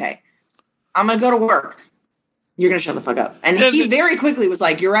 Okay. I'm going to go to work. You're going to shut the fuck up. And he very quickly was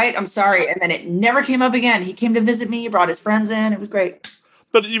like, you're right. I'm sorry. And then it never came up again. He came to visit me, brought his friends in. It was great.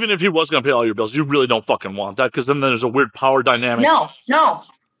 But even if he was going to pay all your bills, you really don't fucking want that because then there's a weird power dynamic. No.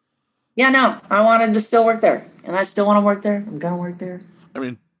 Yeah, no. I wanted to still work there. And I still want to work there. I'm going to work there. I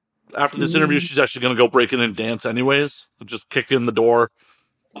mean, after this interview, she's actually going to go break in and dance anyways. Just kick in the door.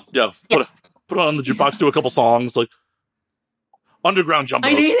 Yeah. Put on the jukebox, do a couple songs. Like, underground jumbos.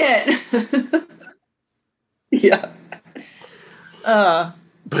 I need it. Yeah.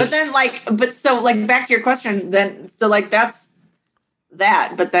 But then back to your question, then, so like, that's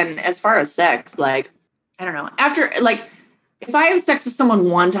that. But then as far as sex, like, I don't know, after, like, if I have sex with someone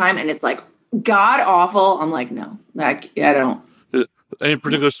one time and it's like god awful, I'm like, no, like, I don't. Any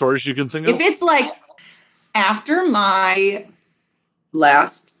particular stories you can think of? If it's like after my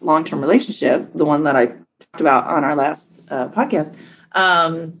last long-term relationship, the one that I talked about on our last podcast,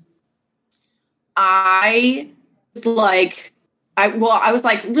 I was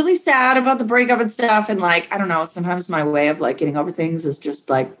like really sad about the breakup and stuff. And like, I don't know, sometimes my way of like getting over things is just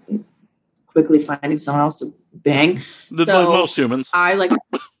like quickly finding someone else to bang. Like most humans. I like,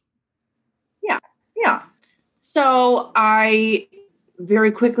 yeah. So I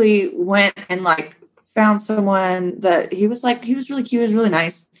very quickly went and like found someone that he was really cute. He was really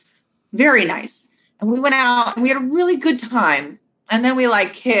nice, very nice. And we went out and we had a really good time. And then we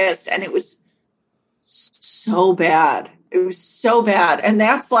like kissed and it was so bad. It was so bad. And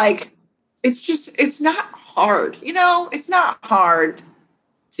that's like, it's not hard, it's not hard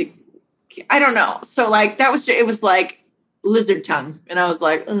to, I don't know. So like, it was like lizard tongue. And I was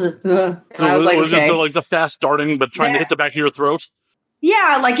like, ugh. And I was like, was okay. it like the fast darting, but trying to hit the back of your throat?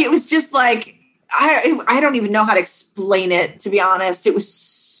 Yeah. Like it was just like, I don't even know how to explain it, to be honest. It was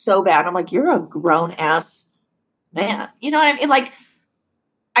so bad. I'm like, you're a grown ass man. You know what I mean? Like,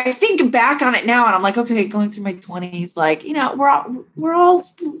 I think back on it now and I'm like, okay, going through my 20s, like, we're all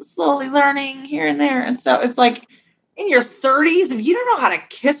slowly learning here and there and stuff. It's like in your 30s, if you don't know how to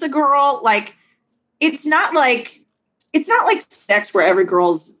kiss a girl, like, it's not like sex where every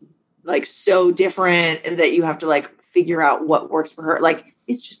girl's like so different and that you have to like figure out what works for her. Like,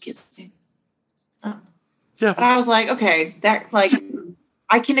 it's just kissing. Yeah. But I was like, okay, that like,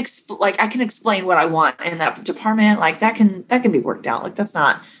 I can explain what I want in that department. Like that can be worked out. Like that's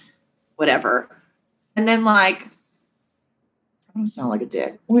not whatever. And then like, I'm gonna sound like a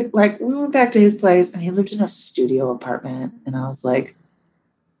dick. We went back to his place and he lived in a studio apartment. And I was like,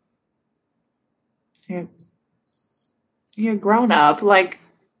 you're grown up. Like,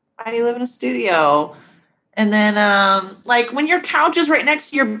 why do you live in a studio? And then like when your couch is right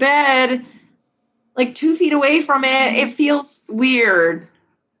next to your bed, like 2 feet away from it, it feels weird.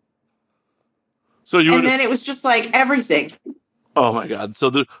 And then it was just like everything. Oh my God. So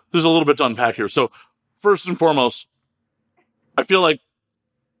there's a little bit to unpack here. So first and foremost, I feel like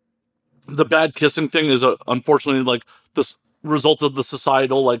the bad kissing thing is unfortunately like this result of the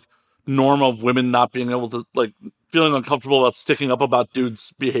societal like norm of women not being able to like feeling uncomfortable about sticking up about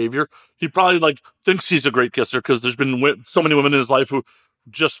dudes' behavior. He probably like thinks he's a great kisser because there's been so many women in his life who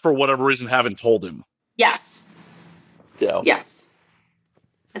just for whatever reason haven't told him. Yes. Yeah. Yes.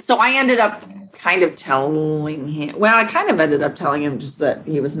 And so I ended up kind of telling him, just that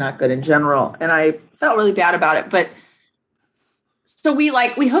he was not good in general. And I felt really bad about it. But so we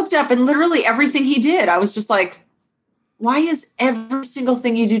hooked up and literally everything he did, I was just like, why is every single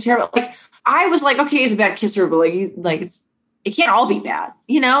thing you do terrible? Like, I was like, okay, he's a bad kisser, but it can't all be bad.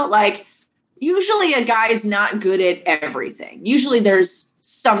 Like usually a guy is not good at everything. Usually there's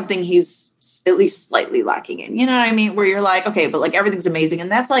something he's at least slightly lacking in, you know what I mean? Where you're like, okay, but like everything's amazing.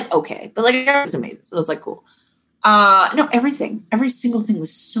 And that's like, okay, but like everything's amazing. So it's like, cool. No, every single thing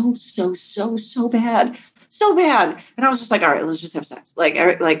was so bad. So bad. And I was just like, all right, let's just have sex. Like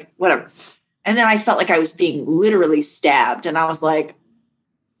whatever. And then I felt like I was being literally stabbed. And I was like,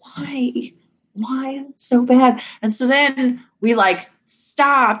 why is it so bad? And so then we like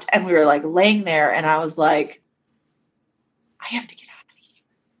stopped and we were like laying there and I was like, I have to get out of here.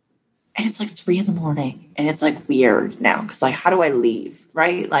 And it's like 3 a.m. and it's like weird now. Cause like, how do I leave?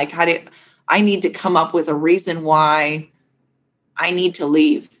 Right? Like I need to come up with a reason why I need to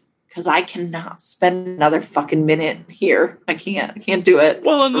leave. Cause I cannot spend another fucking minute here. I can't do it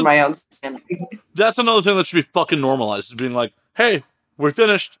Well, and for my own sanity. that's another thing that should be fucking normalized, is being like, hey, we're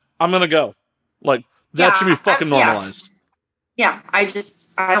finished. I'm going to go. Like, that should be fucking normalized. Yeah, I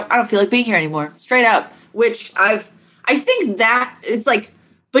don't feel like being here anymore. Straight up. Which I think that it's like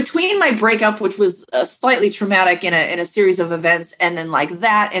between my breakup, which was slightly traumatic in a series of events, and then like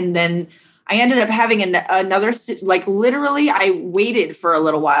that, and then I ended up having another, like literally I waited for a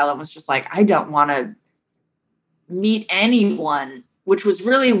little while and was just like, I don't want to meet anyone, which was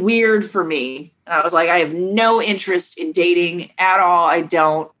really weird for me. And I was like, I have no interest in dating at all. I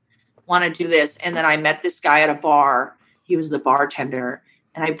don't want to do this. And then I met this guy at a bar. He was the bartender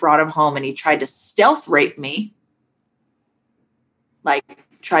and I brought him home and he tried to stealth rape me. Like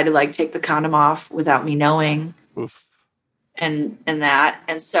tried to like take the condom off without me knowing. Oof. And that.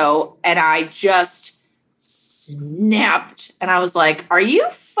 And so, and I just snapped and I was like, are you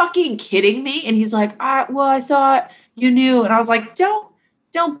fucking kidding me? And he's like, well, I thought you knew. And I was like,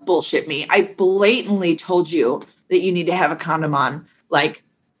 don't bullshit me. I blatantly told you that you need to have a condom on like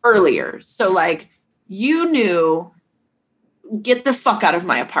earlier. So like you knew, get the fuck out of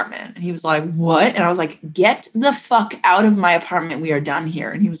my apartment. And he was like, what? And I was like, get the fuck out of my apartment. We are done here.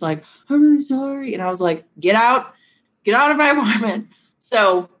 And he was like, I'm really sorry. And I was like, get out of my apartment.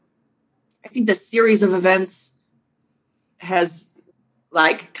 So I think the series of events has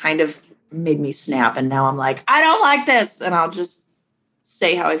like kind of made me snap. And now I'm like, I don't like this. And I'll just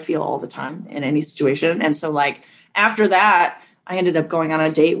say how I feel all the time in any situation. And so like after that, I ended up going on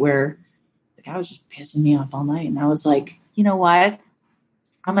a date where the guy was just pissing me off all night. And I was like, you know what?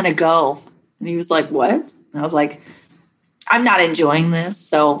 I'm going to go. And he was like, what? And I was like, I'm not enjoying this.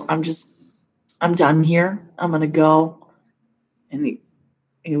 So I'm done here. I'm going to go. And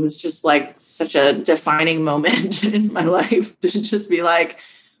it was just like such a defining moment in my life to just be like,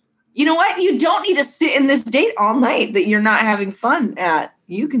 you know what? You don't need to sit in this date all night that you're not having fun at.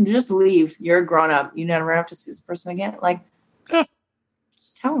 You can just leave. You're a grown up. You never have to see this person again. Like,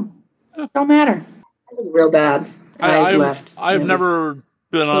 just tell them. Don't matter. It was real bad. I left. I've never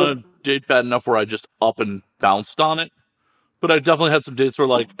been on a date bad enough where I just up and bounced on it. But I definitely had some dates where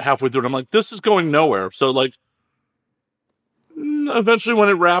like halfway through it, I'm like, this is going nowhere. So like, eventually when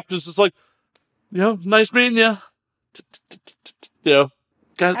it wrapped, it's just like, nice meeting you. Have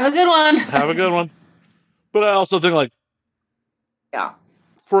a good one. Have a good one. But I also think like, yeah,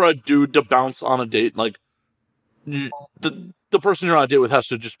 for a dude to bounce on a date, like the person you're on a date with has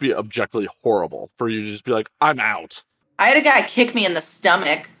to just be objectively horrible for you to just be like, I'm out. I had a guy kick me in the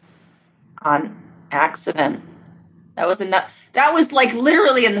stomach on accident. That was like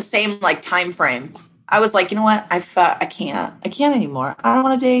literally in the same like time frame. I was like, you know what? I can't anymore. I don't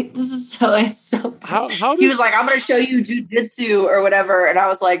want to date. This is it's so how he was like, I'm going to show you jujitsu or whatever. And I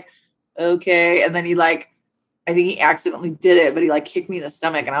was like, okay. And then he like, I think he accidentally did it, but he like kicked me in the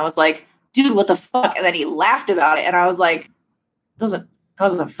stomach. And I was like, dude, what the fuck? And then he laughed about it. And I was like, it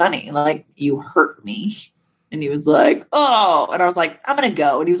wasn't funny. Like, you hurt me. And he was like, oh. And I was like, I'm going to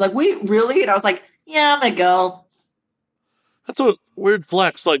go. And he was like, wait, really? And I was like, yeah, I'm going to go. That's a weird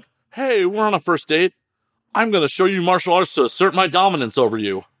flex. Like, hey, we're on a first date. I'm going to show you martial arts to assert my dominance over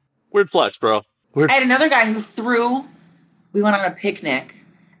you. Weird flex, bro. Weird. I had another guy who we went on a picnic.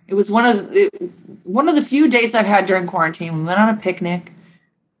 It was one of the few dates I've had during quarantine. We went on a picnic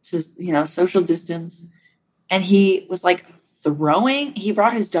to, social distance. And he was like he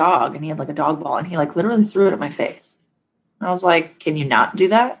brought his dog and he had like a dog ball and he like literally threw it at my face. And I was like, can you not do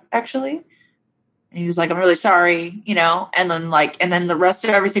that actually? And he was like, I'm really sorry, and then the rest of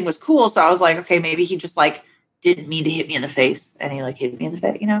everything was cool. So I was like, okay, maybe he just like didn't mean to hit me in the face and he like hit me in the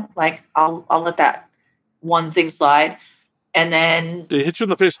face, like I'll let that one thing slide. And then did he hit you in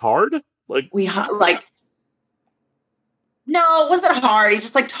the face hard? Like no, it wasn't hard. He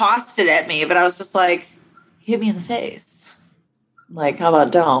just like tossed it at me, but I was just like, hit me in the face. Like, how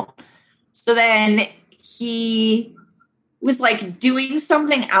about don't? So then he was like doing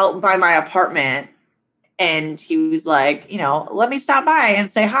something out by my apartment. And he was like, let me stop by and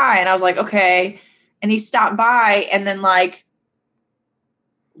say hi. And I was like, okay. And he stopped by. And then like,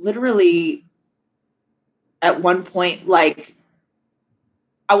 literally at one point, like,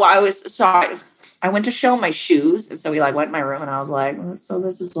 I went to show my shoes. And so we like went in my room and I was like, so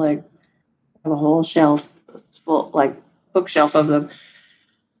this is like a whole shelf full, like bookshelf of them.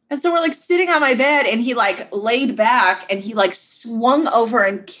 And so we're like sitting on my bed and he like laid back and he like swung over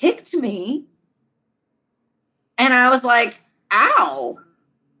and kicked me. And I was like, ow,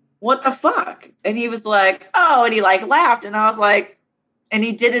 what the fuck? And he was like, oh, and he like laughed. And I was like, and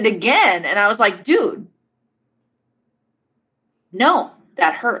he did it again. And I was like, dude, no,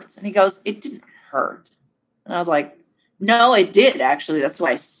 that hurts. And he goes, it didn't hurt. And I was like, no, it did, actually. That's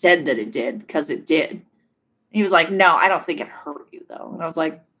why I said that it did, because it did. And he was like, no, I don't think it hurt you, though. And I was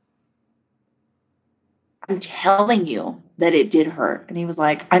like, I'm telling you that it did hurt. And he was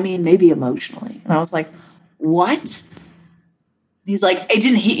like, I mean, maybe emotionally. And I was like, what? And he's like, it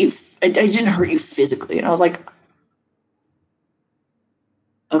didn't hit you. It didn't hurt you physically. And I was like,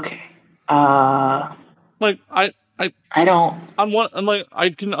 okay. Like, I don't. I'm like, I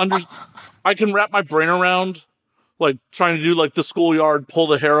can wrap my brain around, like, trying to do, like, the schoolyard, pull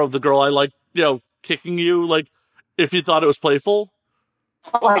the hair of the girl I like, kicking you, like, if you thought it was playful.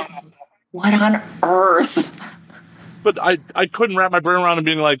 Like, what on earth? But I couldn't wrap my brain around it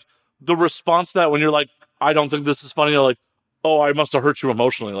being like, the response to that when you're like, I don't think this is funny, you're like, oh, I must have hurt you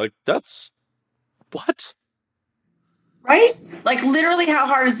emotionally. Like, that's, what? Right? Like, literally, how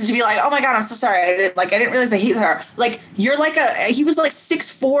hard is it to be like, oh my God, I'm so sorry. I didn't realize I hate her. Like, you're like he was like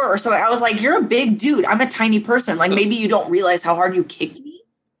 6'4" or something. I was like, you're a big dude. I'm a tiny person. Like, maybe you don't realize how hard you kicked me,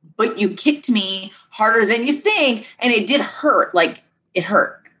 but you kicked me harder than you think. And it did hurt. Like, it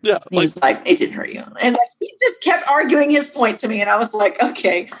hurt. Yeah. He was like, it didn't hurt you. And like, he just kept arguing his point to me. And I was like,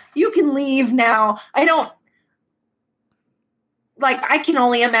 okay, you can leave now. I can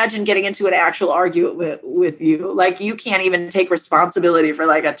only imagine getting into an actual argument with you. Like, you can't even take responsibility for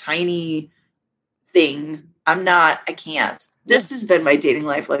like a tiny thing. I can't. This has been my dating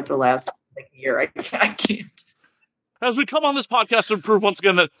life like the last year. I can't. As we come on this podcast to prove once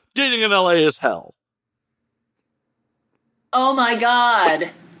again that dating in LA is hell. Oh my God.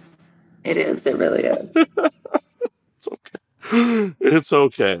 It is. It really is. It's okay. It's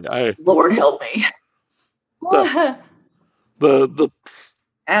okay. Lord help me. The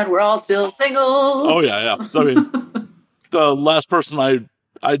and we're all still single. Oh yeah. I mean, the last person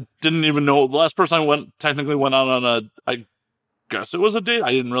I didn't even know. The last person I technically went out on I guess it was a date.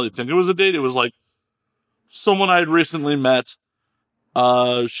 I didn't really think it was a date. It was like someone I had recently met.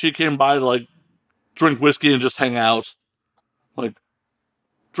 She came by to like drink whiskey and just hang out. Like,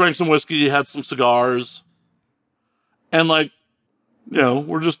 drank some whiskey, had some cigars, and like,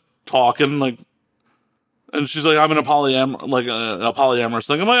 we're just talking, like, and she's like, I'm in a polyamorous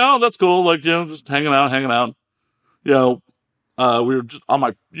thing. I'm like, oh, that's cool. Like, just hanging out. We were just on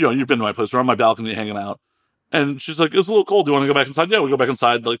my, you've been to my place. We're on my balcony hanging out. And she's like, it's a little cold. Do you want to go back inside? Yeah, we go back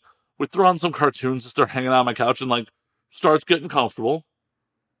inside. Like, we throw on some cartoons and start hanging out on my couch and like, starts getting comfortable.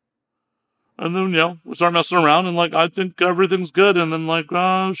 And then, we start messing around and like, I think everything's good. And then like,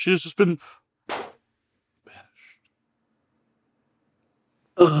 she's just been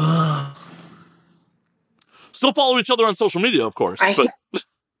banished. Still follow each other on social media, of course.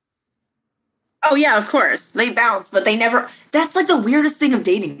 Oh yeah, of course. They bounce, but they never, that's like the weirdest thing of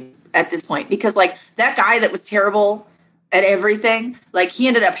dating at this point, because like that guy that was terrible at everything, like he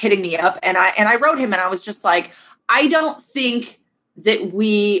ended up hitting me up and I wrote him and I was just like, I don't think that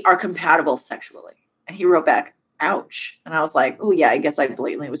we are compatible sexually. And he wrote back, ouch. And I was like, oh yeah, I guess I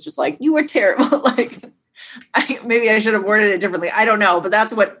blatantly was just like, you were terrible. Like, maybe I should have worded it differently. I don't know, but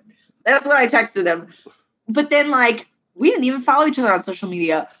that's what I texted him. But then like, we didn't even follow each other on social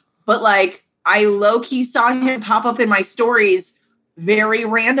media, but like, I low-key saw him pop up in my stories very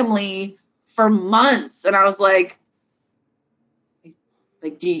randomly for months. And I was like,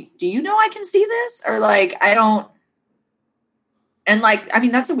 do you know I can see this? Or like, I don't. And like, I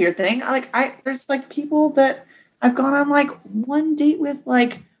mean, that's a weird thing. There's like people that I've gone on like one date with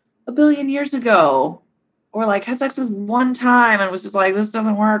like a billion years ago, or like had sex with one time and was just like, this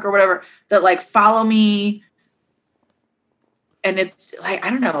doesn't work or whatever, that like follow me. And it's like, I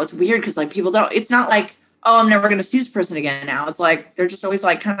don't know, it's weird because like people don't, it's not like, oh, I'm never going to see this person again now. It's like, they're just always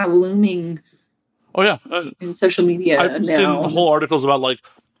like kind of looming. Oh yeah. In social media. I've seen whole articles about like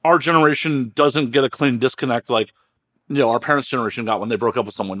our generation doesn't get a clean disconnect like, our parents' generation got when they broke up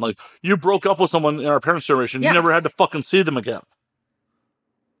with someone. Like, you broke up with someone in our parents' generation, you never had to fucking see them again.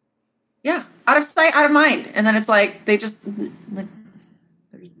 Yeah, out of sight, out of mind. And then it's like, they just, like,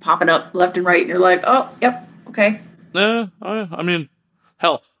 they're just popping up left and right, and you're like, oh, yep, okay. I mean,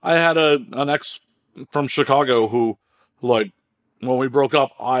 hell, I had an ex from Chicago who, like, when we broke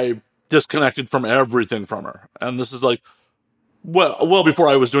up, I disconnected from everything from her. And this is like, well before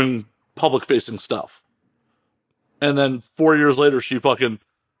I was doing public-facing stuff. And then 4 years later, she fucking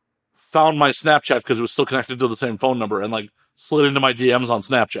found my Snapchat because it was still connected to the same phone number and like slid into my DMs on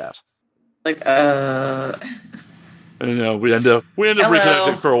Snapchat. Like, And, we ended up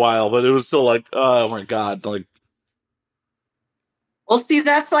reconnecting for a while, but it was still like, oh my God. Like, well, see,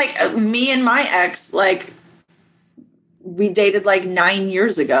 that's like me and my ex, like, we dated like 9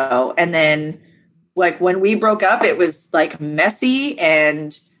 years ago. And then, like, when we broke up, it was like messy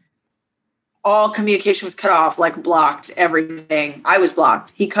and all communication was cut off, like blocked everything. I was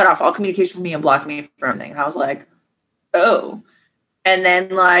blocked. He cut off all communication from me and blocked me from everything. And I was like, oh. And then,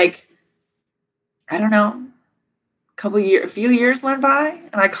 like, I don't know, a few years went by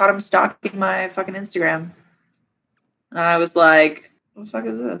and I caught him stalking my fucking Instagram. And I was like, what the fuck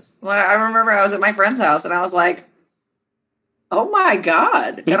is this? Well, I remember I was at my friend's house and I was like, oh my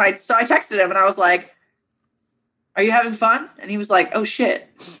God. And I texted him and I was like, are you having fun? And he was like, oh shit.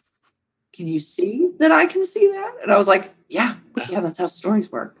 Can you see that I can see that? And I was like, yeah, that's how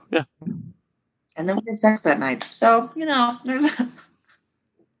stories work. Yeah. And then we had sex that night. So, there's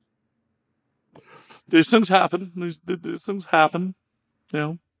these things happen. These things happen,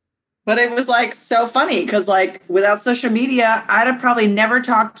 But it was like so funny because, like, without social media, I'd have probably never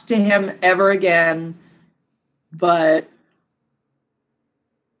talked to him ever again. But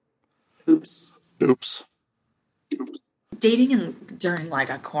oops. Dating during like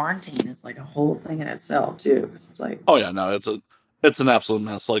a quarantine is like a whole thing in itself too. It's like, oh yeah, no, it's an absolute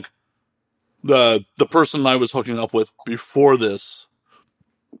mess. Like the person I was hooking up with before this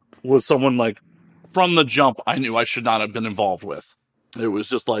was someone like from the jump I knew I should not have been involved with. It was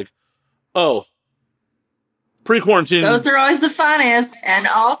just like, oh, pre-quarantine. Those are always the funnest. And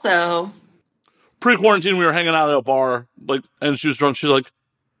also, pre-quarantine, we were hanging out at a bar, like, and she was drunk. She's like,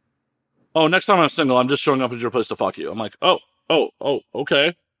 oh, next time I'm single, I'm just showing up at your place to fuck you. I'm like, oh,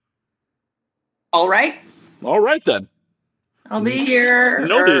 okay. All right then. I'll be here.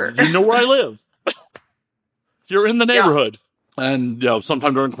 Noted. You know where I live. You're in the neighborhood. Yeah. And,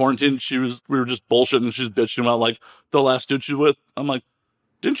 sometime during quarantine, we were just bullshitting. She's bitching about, like, the last dude she's with. I'm like,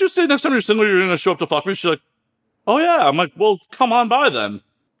 didn't you say next time you're single, you're going to show up to fuck me? She's like, oh, yeah. I'm like, well, come on by then.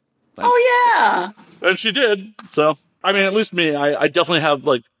 Thanks. Oh, yeah. And she did. So, I mean, at least me, I definitely have,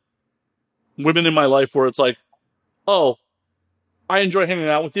 like, women in my life where it's like, oh, I enjoy hanging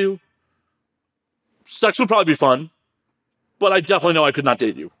out with you. Sex would probably be fun, but I definitely know I could not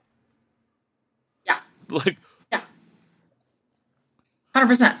date you. Yeah. Like, yeah.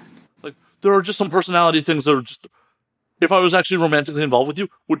 100%. Like, there are just some personality things that are just, if I was actually romantically involved with you,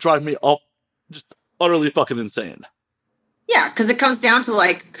 would drive me up just utterly fucking insane. Yeah, because it comes down to,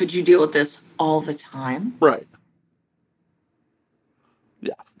 like, could you deal with this all the time? Right.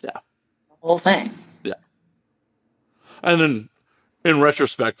 Yeah. The whole thing. Yeah. And then, in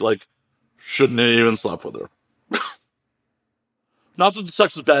retrospect, like, shouldn't have even slept with her. Not that the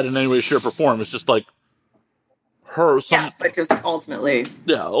sex is bad in any way, shape, or form. It's just, like, yeah, but just ultimately.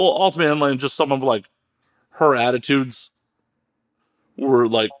 Yeah, ultimately, like, just some of, like, her attitudes were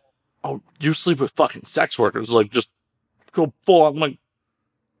like, oh, you sleep with fucking sex workers. Like, just go full on. I'm like,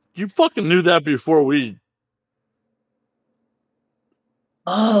 you fucking knew that before we.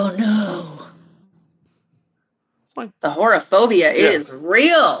 Oh, no. It's like, the horophobia is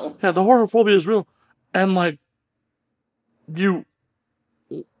real. Yeah, the horophobia is real. And, like, you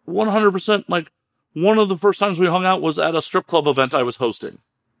 100%, like, one of the first times we hung out was at a strip club event I was hosting.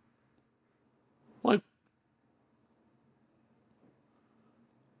 Like,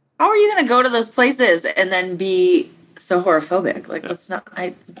 how are you going to go to those places and then be so horophobic? Like,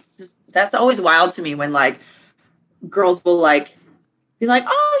 that's always wild to me when, like, girls will, like, be like,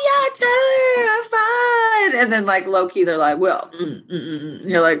 oh, yeah, totally, I'm fine. And then, like, low-key, they're like, well,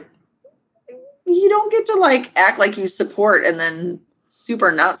 You're like, you don't get to, like, act like you support and then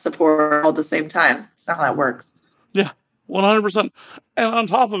super not support all at the same time. It's not how that works. Yeah, 100%. And on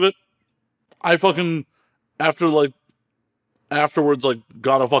top of it, I fucking, afterwards, like,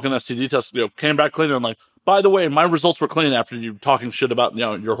 got a fucking STD test, came back clean, and like, by the way, my results were clean after you talking shit about,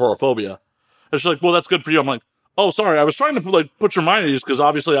 your horophobia. And she's like, well, that's good for you. I'm like, oh, sorry, I was trying to, like, put your mind at ease, because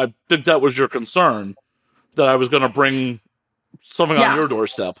obviously I think that was your concern, that I was going to bring something on your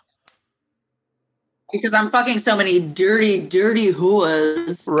doorstep. Because I'm fucking so many dirty, dirty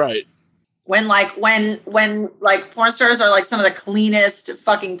whores. Right. When porn stars are like some of the cleanest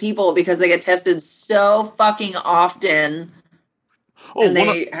fucking people because they get tested so fucking often. And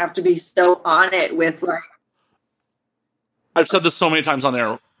they have to be so on it with, like. I've said this so many times on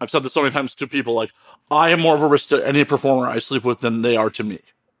air. I've said this so many times to people, like, I am more of a risk to any performer I sleep with than they are to me.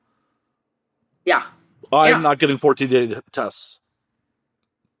 Yeah. I'm not getting 14-day tests.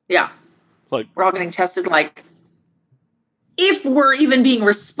 Yeah. Like, we're all getting tested, like, if we're even being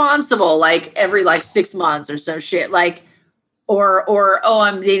responsible, like, every, like, 6 months or some shit. Like, or oh,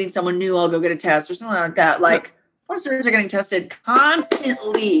 I'm dating someone new, I'll go get a test or something like that. Like porn stars are getting tested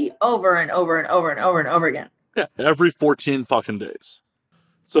constantly over and over and over and over and over again. Yeah, every 14 fucking days.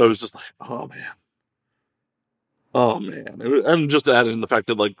 So it was just like, oh man. And just adding the fact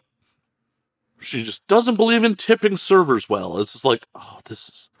that like she just doesn't believe in tipping servers well. It's just like, oh,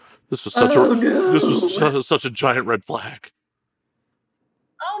 this was such a giant red flag.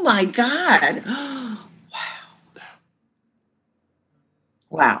 Oh my God.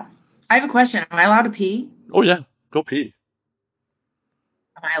 Wow. I have a question. Am I allowed to pee? Oh yeah, go pee.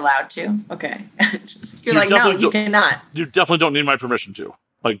 Am I allowed to? Okay. You're like, no, you cannot. You definitely don't need my permission to.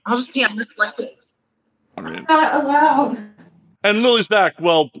 Like, I'll just pee on this blanket. I mean, Not allowed. And Lily's back.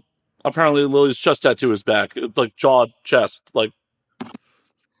 Well, apparently Lily's chest tattoo is back. It's like jaw, chest, like.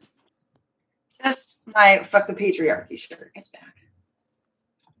 Just my fuck the patriarchy shirt is back.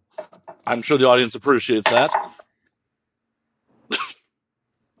 I'm sure the audience appreciates that.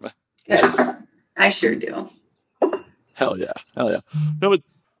 Good. I sure do. Hell yeah. No, but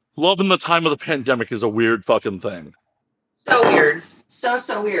loving the time of the pandemic is a weird fucking thing. So weird.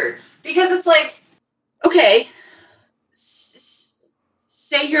 So weird. Because it's like, okay,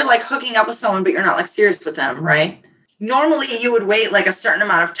 say you're like hooking up with someone, but you're not like serious with them, right? Normally you would wait like a certain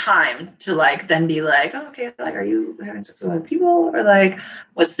amount of time to like then be like, oh, okay, like, are you having sex with other people? Or like,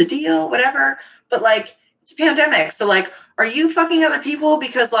 what's the deal? Whatever. But like, it's a pandemic. So like, are you fucking other people?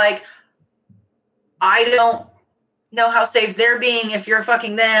 Because like, I don't know how safe they're being if you're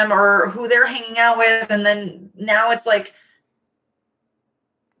fucking them or who they're hanging out with. And then now it's like,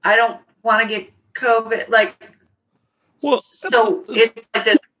 I don't want to get COVID. Like, well, so it's like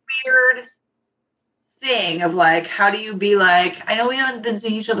this weird thing of like, how do you be like, I know we haven't been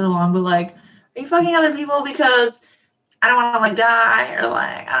seeing each other long, but like, are you fucking other people because I don't want to like die or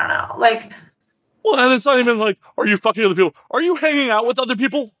like, I don't know. Like, well, and it's not even like, are you fucking other people? Are you hanging out with other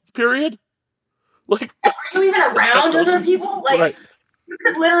people? Period. Like, are you even around other people? Like, right. You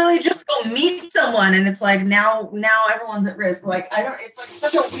could literally just go meet someone, and it's like now everyone's at risk. Like, it's like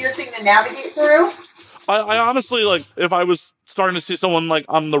such a weird thing to navigate through. I honestly, like, if I was starting to see someone like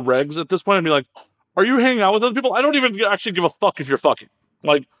on the regs at this point, I'd be like, are you hanging out with other people? I don't even actually give a fuck if you're fucking.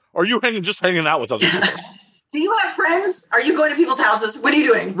 Like, are you just hanging out with other people? Do you have friends? Are you going to people's houses? What are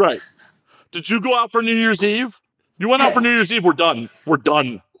you doing? Right. Did you go out for New Year's Eve? You went out for New Year's Eve. We're done.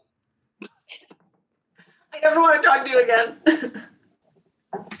 I never want to talk to you again.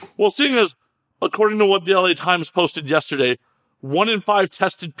 Well, seeing as, according to what the LA Times posted yesterday, 1 in 5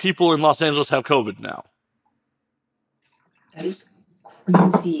 tested people in Los Angeles have COVID now. That is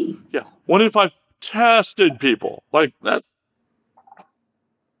crazy. Yeah. 1 in 5 tested people. Like that.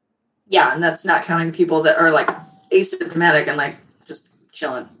 Yeah, and that's not counting people that are like asymptomatic and like just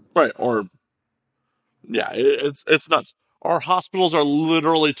chilling. Right. Or, yeah, it's nuts. Our hospitals are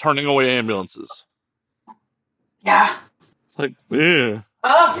literally turning away ambulances. Yeah. It's like, yeah.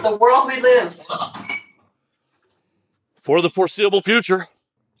 Oh, the world we live. For the foreseeable future.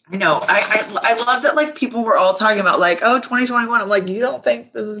 I know. I love that, like, people were all talking about, like, oh, 2021. I'm like, you don't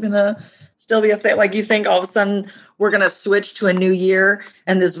think this is going to still be a thing? Like, you think all of a sudden we're going to switch to a new year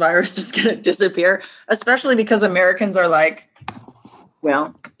and this virus is going to disappear? Especially because Americans are like,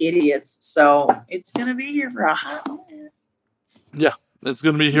 well, idiots. So it's going to be here for a hot minute. Yeah, it's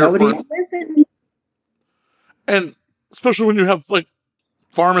going to be here And especially when you have, like,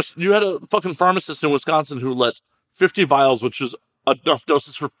 you had a fucking pharmacist in Wisconsin who let 50 vials, which is enough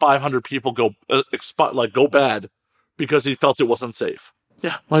doses for 500 people, go bad because he felt it wasn't safe.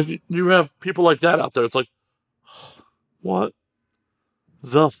 Yeah, like, you have people like that out there. It's like, what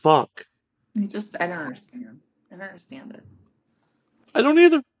the fuck? I don't understand. I don't understand it. I don't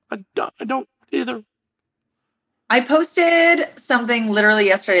either. I don't either. I posted something literally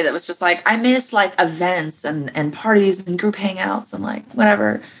yesterday that was just like, I miss like events and parties and group hangouts and like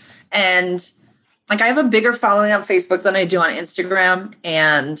whatever. And like, I have a bigger following on Facebook than I do on Instagram.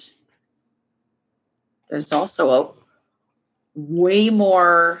 And there's also a way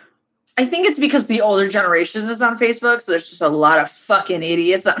more, I think it's because the older generation is on Facebook. So there's just a lot of fucking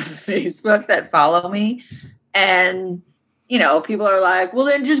idiots on Facebook that follow me. And, you know, people are like, well,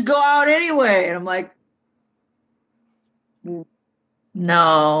 then just go out anyway. And I'm like,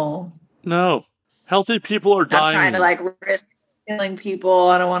 no. Healthy people are dying. I'm trying to like risk killing people.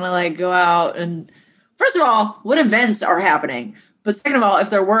 I don't want to like go out and, first of all, what events are happening? But second of all, if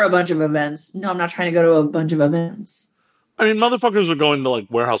there were a bunch of events, no, I'm not trying to go to a bunch of events. I mean, motherfuckers are going to like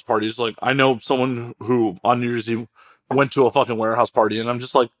warehouse parties. Like, I know someone who on New Year's Eve went to a fucking warehouse party, and I'm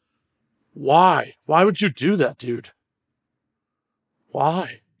just like, why? Why would you do that, dude?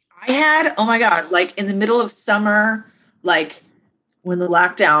 Why? I had, oh my God, like in the middle of summer, like when the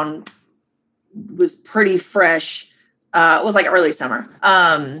lockdown was pretty fresh. It was like early summer.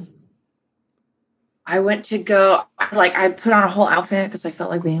 I went to go, like, I put on a whole outfit because I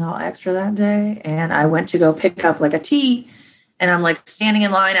felt like being all extra that day. And I went to go pick up like a tea. And I'm like standing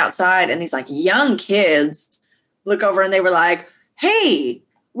in line outside. And these like young kids look over and they were like, hey,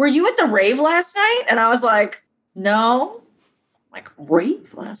 were you at the rave last night? And I was like, no. Like,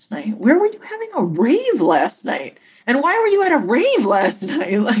 rave last night? Where were you having a rave last night? And why were you at a rave last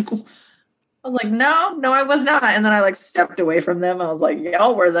night? Like, I was like, no, I was not. And then I like stepped away from them. I was like,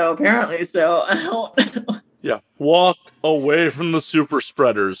 y'all were though, apparently. So I don't. Yeah. Walk away from the super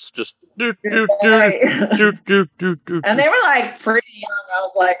spreaders. Just do. And they were like pretty young. I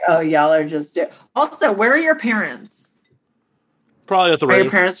was like, oh, y'all are just. Also, where are your parents? Probably at the rave. Are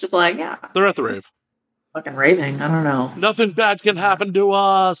your parents just like, yeah. They're at the rave. Fucking raving. I don't know. Nothing bad can happen to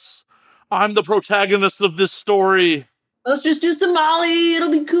us. I'm the protagonist of this story. Let's just do some Molly.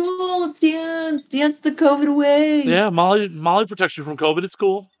 It'll be cool. Let's dance. Dance the COVID away. Yeah, Molly protects you from COVID. It's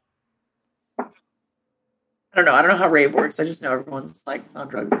cool. I don't know how rave works. I just know everyone's like on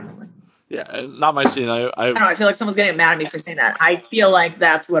drugs. Yeah, not my scene. I don't know. I feel like someone's getting mad at me for saying that. I feel like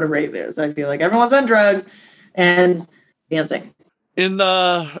that's what a rave is. I feel like everyone's on drugs and dancing. In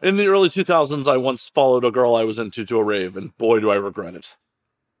the early 2000s, I once followed a girl I was into to a rave, and boy, do I regret it.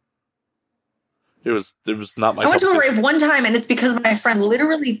 It was not my. I went to a rave one time, and it's because my friend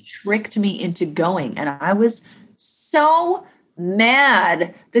literally tricked me into going, and I was so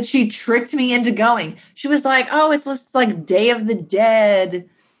mad that she tricked me into going. She was like, "Oh, it's this like Day of the Dead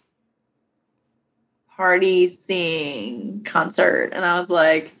party thing concert," and I was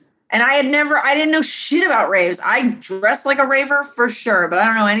like, and I didn't know shit about raves. I dress like a raver for sure, but I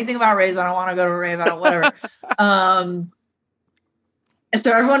don't know anything about raves. I don't want to go to a rave. I don't whatever. And so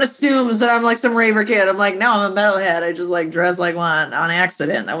everyone assumes that I'm like some raver kid. I'm like, no, I'm a metalhead. I just like dress like one on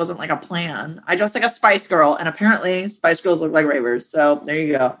accident. That wasn't like a plan. I dressed like a Spice Girl, and apparently Spice Girls look like ravers. So there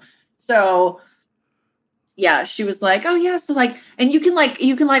you go. So yeah, she was like, oh yeah, so like, and you can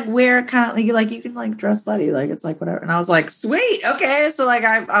wear kind of like you can like dress slutty, like it's like whatever. And I was like, sweet, okay. So like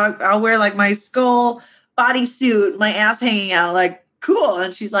I'll wear like my skull bodysuit, my ass hanging out, like cool.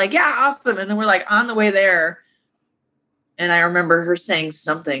 And she's like, yeah, awesome. And then we're like on the way there. And I remember her saying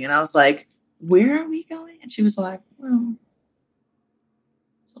something, and I was like, where are we going? And she was like, well,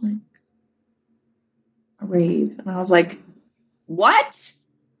 it's like a rave. And I was like, what?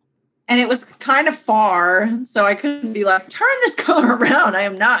 And it was kind of far, so I couldn't be like, turn this car around. I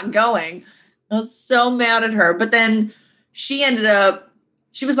am not going. I was so mad at her. But then she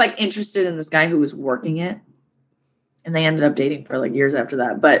was like interested in this guy who was working it. And they ended up dating for like years after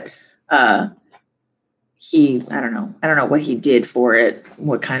that. But, I don't know what he did for it,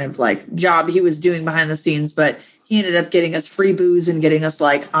 what kind of like job he was doing behind the scenes, but he ended up getting us free booze and getting us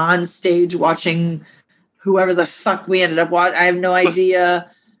like on stage watching whoever the fuck we ended up watching. I have no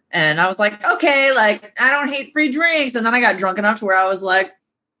idea. And I was like, okay, like I don't hate free drinks. And then I got drunk enough to where I was like,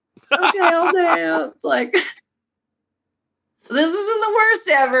 okay, I'll dance. Like, this isn't the worst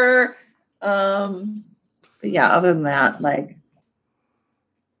ever. But yeah, other than that, like,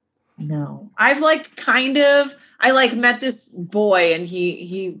 no, I've like I like met this boy and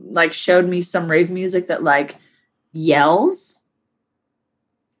he like showed me some rave music that like yells.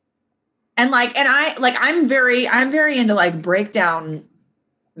 And I'm very into like breakdown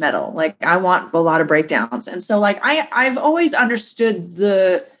metal. Like I want a lot of breakdowns. And so like I've always understood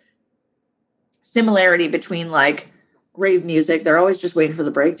the similarity between like rave music. They're always just waiting for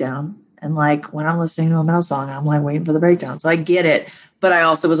the breakdown. And like when I'm listening to a metal song, I'm like waiting for the breakdown. So I get it. But I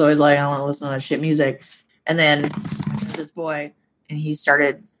also was always like, I don't want to listen to that shit music. And then this boy, and he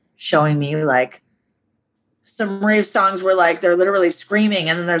started showing me like some rave songs where like they're literally screaming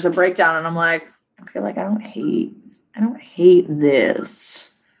and then there's a breakdown. And I'm like, okay, like I don't hate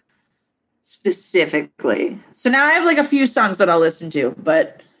this specifically. So now I have like a few songs that I'll listen to,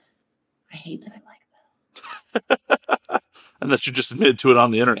 but I hate that I like that. And that you just admitted to it on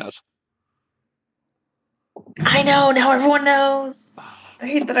the internet. I know. Now everyone knows. I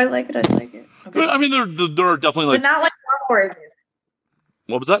hate that I like it. I like it. Okay. But I mean, there are definitely like... But not like horror.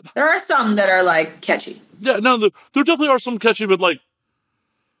 What was that? There are some that are like catchy. Yeah, no, there definitely are some catchy, but like...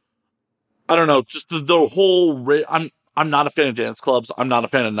 I don't know, just the whole... I'm not a fan of dance clubs. I'm not a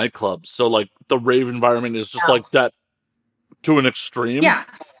fan of nightclubs. So like the rave environment is just like that to an extreme. Yeah.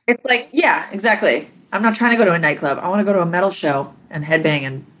 It's like, yeah, exactly. I'm not trying to go to a nightclub. I want to go to a metal show and headbang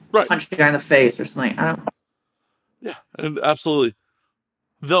and punch a guy in the face or something. Yeah, and absolutely.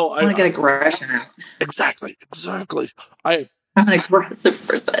 Though I want to get aggression out. Exactly. I'm an aggressive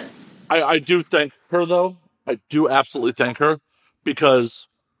person. I do thank her though I do absolutely thank her, because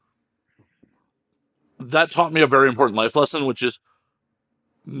that taught me a very important life lesson, which is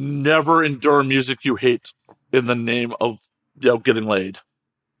never endure music you hate in the name of, getting laid.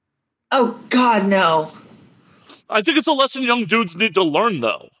 Oh, God, no. I think it's a lesson young dudes need to learn,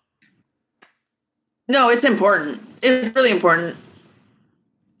 though. No, it's important. It's really important.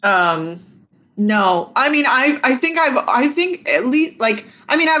 No, I mean, I think at least, like,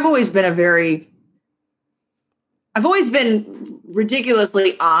 I mean, I've always been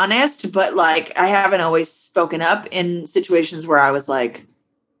ridiculously honest, but like, I haven't always spoken up in situations where I was like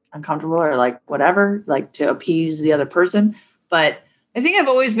uncomfortable or like whatever, like to appease the other person. But I think I've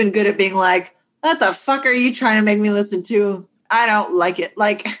always been good at being like, what the fuck are you trying to make me listen to? I don't like it.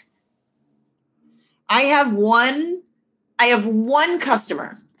 Like, I have one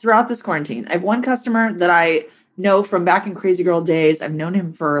customer throughout this quarantine. I have one customer that I know from back in Crazy Girl days. I've known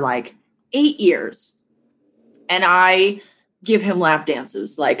him for like 8 years. And I give him lap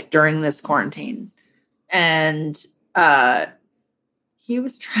dances like during this quarantine. And he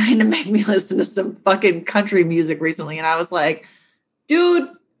was trying to make me listen to some fucking country music recently. And I was like, dude,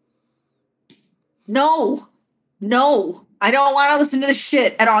 no, I don't want to listen to this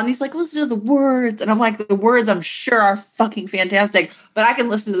shit at all. And he's like, listen to the words. And I'm like, the words I'm sure are fucking fantastic, but I can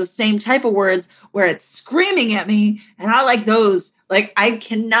listen to the same type of words where it's screaming at me. And I like those. Like, I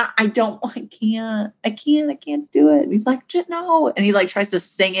can't do it. And he's like, no. And he like tries to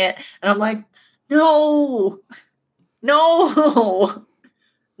sing it. And I'm like, no.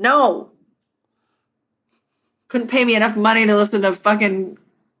 Couldn't pay me enough money to listen to fucking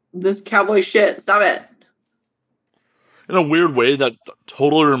this cowboy shit. Stop it. In a weird way, that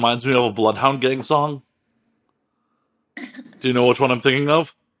totally reminds me of a Bloodhound Gang song. Do you know which one I'm thinking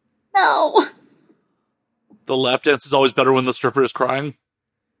of? No. The lap dance is always better when the stripper is crying.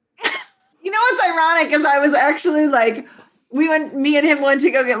 You know what's ironic is I was actually like, me and him went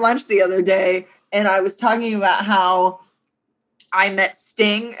to go get lunch the other day, and I was talking about how I met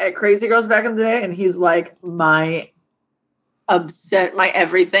Sting at Crazy Girls back in the day, and he's like my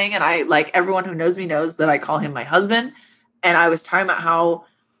everything. And I, like, everyone who knows me knows that I call him my husband. And I was talking about how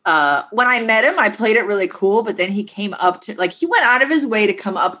when I met him, I played it really cool, but then he came up to, like, he went out of his way to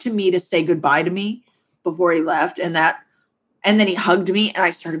come up to me to say goodbye to me before he left. And then he hugged me, and I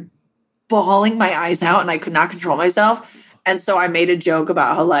started bawling my eyes out, and I could not control myself. And so I made a joke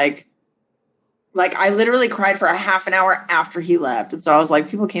about how like I literally cried for a half an hour after he left. And so I was like,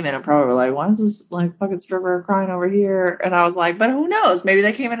 people came in and probably were like, why is this like fucking stripper crying over here? And I was like, but who knows? Maybe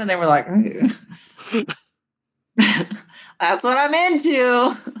they came in and they were like, hey. That's what I'm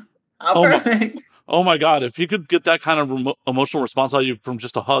into. Oh my God. If he could get that kind of emotional response out of you from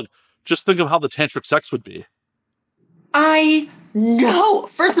just a hug, just think of how the tantric sex would be. I know.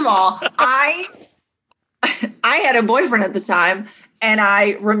 First of all, I had a boyfriend at the time, and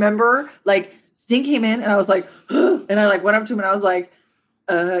I remember like Sting came in, and I was like, and I like went up to him, and I was like,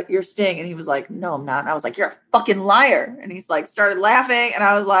 you're Sting. And he was like, no, I'm not. And I was like, you're a fucking liar. And he's like, started laughing. And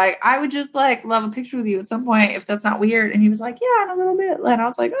I was like, I would just like love a picture with you at some point, if that's not weird. And he was like, yeah, in a little bit. And I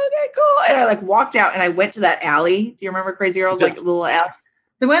was like, okay, cool. And I like walked out, and I went to that alley. Do you remember Crazy Girls? Like a little alley.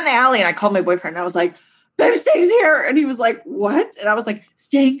 So I went in the alley, and I called my boyfriend, and I was like, babe, Sting's here. And he was like, what? And I was like,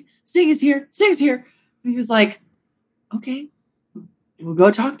 Sting is here. Sting's here. And he was like, okay, we'll go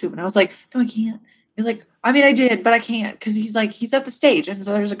talk to him. And I was like, no, I can't. You're like, I mean, I did, but I can't, because he's like, he's at the stage, and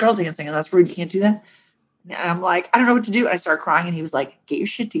so there's a girl dancing, and that's rude. You can't do that. And I'm like, I don't know what to do. And I started crying, and he was like, get your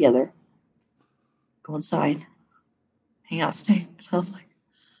shit together. Go inside. Hang out, Sting. And I was like,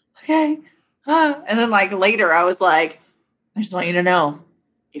 okay. And then like later, I was like, I just want you to know,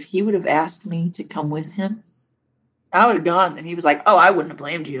 if he would have asked me to come with him, I would have gone. And he was like, oh, I wouldn't have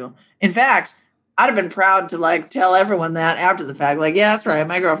blamed you. In fact, I'd have been proud to like tell everyone that after the fact. Like, yeah, that's right.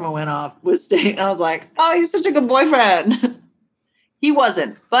 My girlfriend went off with Sting. I was like, oh, he's such a good boyfriend. He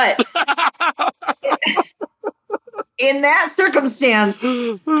wasn't, but in that circumstance,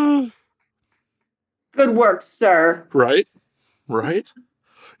 good work, sir. Right.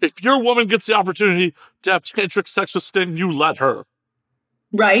 If your woman gets the opportunity to have tantric sex with Sting, you let her.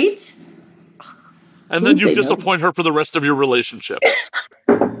 Right. And then you disappoint her for the rest of your relationship.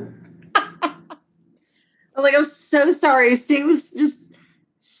 I'm like, I'm so sorry. Sting was just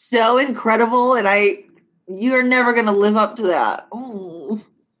so incredible, and you're never gonna live up to that. Oh.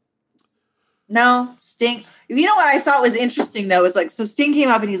 No, Sting. You know what I thought was interesting though? Is like, so Sting came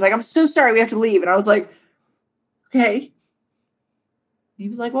up and he's like, I'm so sorry, we have to leave. And I was like, okay. He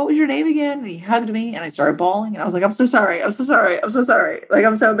was like, what was your name again? And he hugged me, and I started bawling, and I was like, I'm so sorry. Like,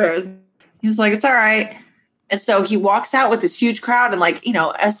 I'm so embarrassed. He was like, it's all right. And so he walks out with this huge crowd, and like, you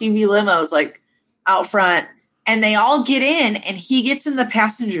know, SUV limos, like out front, and they all get in, and he gets in the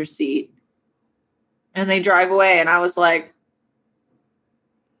passenger seat, and they drive away. And I was like,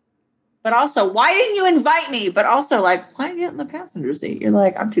 but also, why didn't you invite me? But also, like, why get in the passenger seat? You're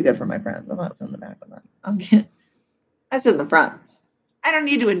like, I'm too good for my friends. I'm not sitting in the back of them. I sit in the front. I don't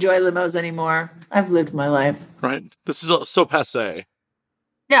need to enjoy limos anymore. I've lived my life. Right. This is so passe.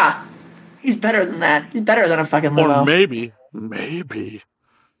 Yeah. He's better than that. He's better than a fucking limo. Or maybe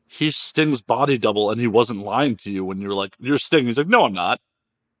he's Sting's body double and he wasn't lying to you when you're like, you're Sting. He's like, no, I'm not.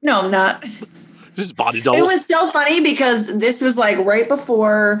 No, I'm not. This is body double. It was so funny because this was like right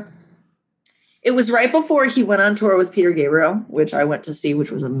before he went on tour with Peter Gabriel, which I went to see, which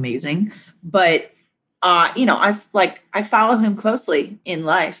was amazing. But, I follow him closely in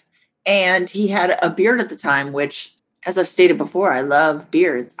life, and he had a beard at the time, which, as I've stated before, I love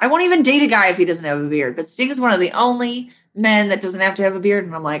beards. I won't even date a guy if he doesn't have a beard, but Sting is one of the only men that doesn't have to have a beard.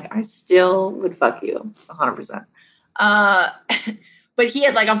 And I'm like, I still would fuck you 100%. But he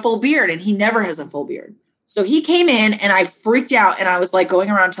had like a full beard, and he never has a full beard. So he came in, and I freaked out, and I was like going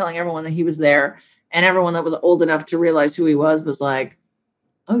around telling everyone that he was there, and everyone that was old enough to realize who he was like,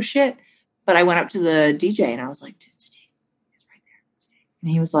 oh shit. But I went up to the DJ, and I was like, dude, Sting, he's right there. Sting.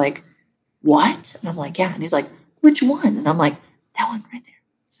 And he was like, what? And I'm like, yeah. And he's like, which one? And I'm like, that one right there.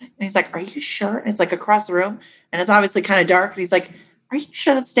 And he's like, are you sure? And it's like across the room, and it's obviously kind of dark. And he's like, are you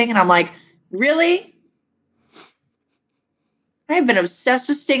sure that's Sting? And I'm like, really? I've been obsessed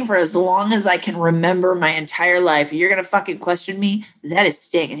with Sting for as long as I can remember my entire life. You're going to fucking question me? That is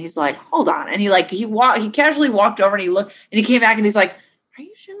Sting. And he's like, hold on. And he casually walked over, and he looked, and he came back, and he's like, are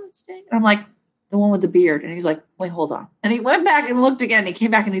you sure that's Sting? And I'm like, the one with the beard. And he's like, wait, hold on. And he went back and looked again, and he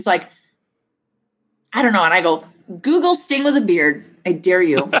came back, and he's like, I don't know. And I go, Google Sting with a beard. I dare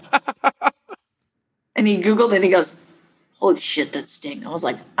you. And he Googled it, and he goes, holy shit, that's Sting. I was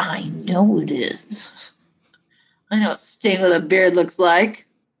like, I know it is. I know what Sting with a beard looks like.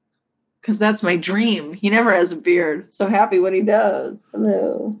 Because that's my dream. He never has a beard. So happy when he does.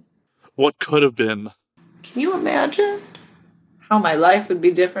 Hello. What could have been? Can you imagine how my life would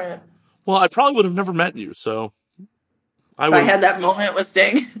be different? Well, I probably would have never met you, so... If I had that moment with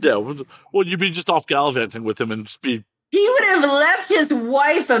Sting. Yeah, well, you'd be just off gallivanting with him and just be... He would have left his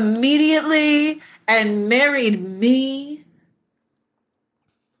wife immediately and married me.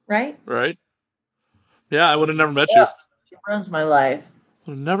 Right? Right? Yeah, I would have never met you. She ruins my life. I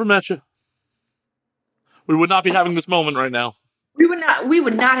would have never met you. We would not be having this moment right now. We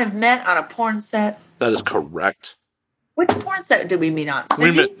would not have met on a porn set. That is correct. Which porn set did we meet on?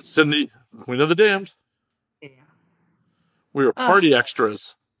 Cindy? We met Cindy, Queen of the Damned. Yeah. We were party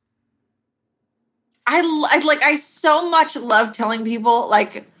extras. I so much love telling people,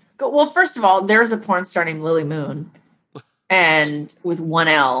 like, well, first of all, there's a porn star named Lily Moon, and with one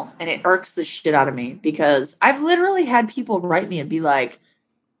L, and it irks the shit out of me because I've literally had people write me and be like,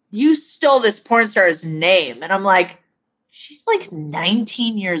 you stole this porn star's name. And I'm like, she's like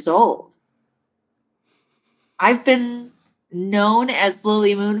 19 years old. I've been known as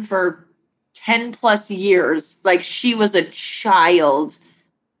Lily Moon for 10 plus years. Like, she was a child.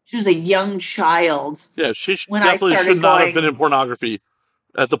 She was a young child. Yeah, she definitely should not have been in pornography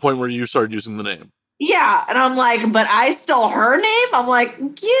at the point where you started using the name. Yeah, and I'm like, but I stole her name? I'm like,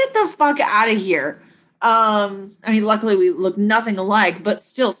 get the fuck out of here. I mean, luckily we look nothing alike, but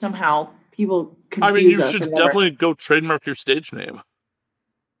still somehow people confuse us. I mean, you should definitely go trademark your stage name.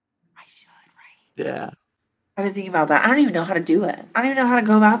 I should, right? Yeah. I've been thinking about that. I don't even know how to do it. I don't even know how to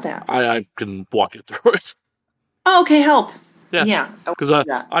go about that. I can walk you through it. Oh, okay, help. Yeah. Because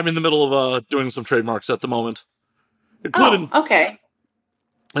I'm in the middle of doing some trademarks at the moment. Including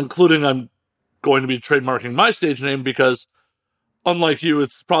I'm going to be trademarking my stage name because, unlike you,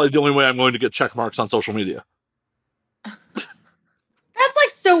 it's probably the only way I'm going to get check marks on social media. That's like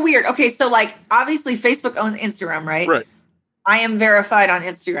so weird. Okay, so like obviously Facebook owns Instagram, right? Right. I am verified on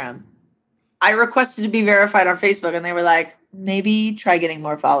Instagram. I requested to be verified on Facebook, and they were like, maybe try getting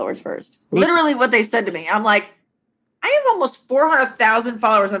more followers first. Literally what they said to me. I'm like, I have almost 400,000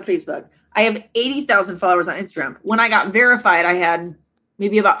 followers on Facebook. I have 80,000 followers on Instagram. When I got verified, I had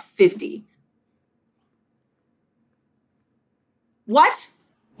maybe about 50. What?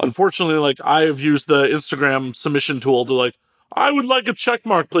 Unfortunately, like, I've used the Instagram submission tool to, like, I would like a check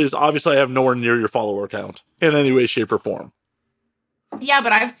mark, please. Obviously, I have nowhere near your follower count in any way, shape, or form. Yeah,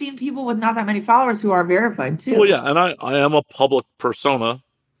 but I've seen people with not that many followers who are verified, too. Well, yeah, and I am a public persona,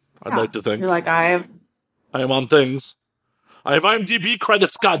 I'd like to think. You're like, I am on things. I have IMDb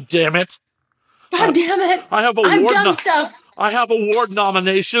credits, God damn it. God damn it. I've done stuff. I have award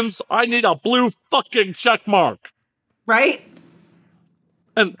nominations. I need a blue fucking check mark. Right?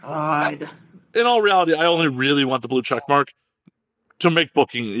 And God. in all reality, I only really want the blue check mark to make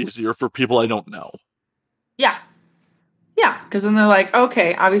booking easier for people I don't know. Yeah. Yeah, because then they're like,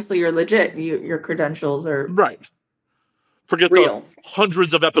 okay, obviously you're legit. Your credentials are right. Forget real. the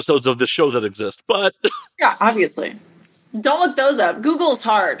hundreds of episodes of this show that exist, but yeah, obviously. Don't look those up. Google's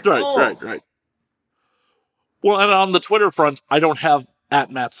hard. Right. Well, and on the Twitter front, I don't have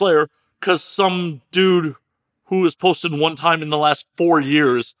 @Matt Slayer because some dude who has posted one time in the last 4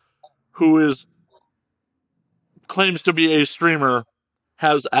 years, who claims to be a streamer,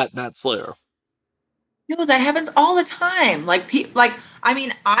 has @Matt Slayer. No, that happens all the time. I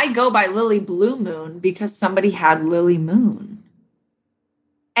go by Lily Blue Moon because somebody had Lily Moon.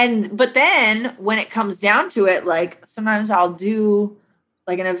 But then when it comes down to it, like sometimes I'll do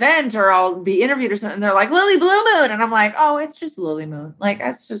like an event or I'll be interviewed or something. And they're like Lily Blue Moon. And I'm like, oh, it's just Lily Moon. Like,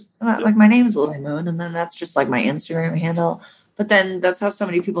 that's just like my name is Lily Moon. And then that's just like my Instagram handle. But then that's how so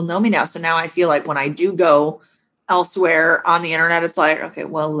many people know me now. So now I feel like when I do go elsewhere on the internet, it's like, okay,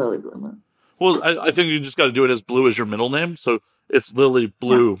 well, Lily Blue Moon. Well, I think you just got to do it as Blue as your middle name. So it's Lily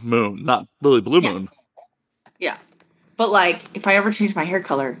Blue Moon, not Lily Blue Moon. Yeah. But like, if I ever change my hair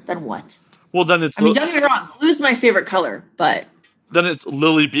color, then what? Well, then it's... don't get me wrong. Blue's my favorite color, but... Then it's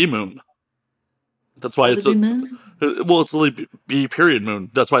Lily B Moon. That's why it's... Moon? Well, it's Lily B period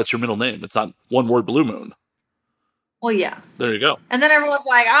Moon. That's why it's your middle name. It's not one word Blue Moon. Well, yeah. There you go. And then everyone's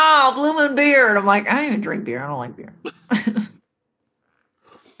like, oh, Blue Moon beer. And I'm like, I don't even drink beer. I don't like beer.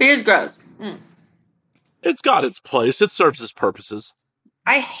 Beer's gross. It's got its place. It serves its purposes.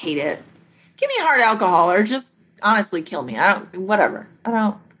 I hate it. Give me hard alcohol or just honestly kill me. Whatever.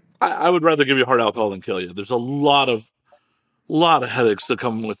 I would rather give you hard alcohol than kill you. There's a lot of headaches that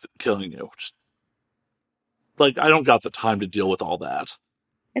come with killing you. Just, like, I don't got the time to deal with all that.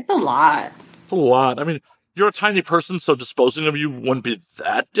 It's a lot. It's a lot. I mean, you're a tiny person, so disposing of you wouldn't be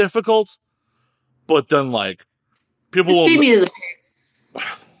that difficult. But then, like, people will... feed me to the pigs.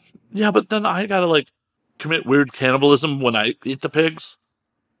 Yeah, but then I gotta, like, commit weird cannibalism when I eat the pigs.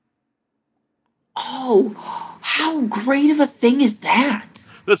 Oh, how great of a thing is that?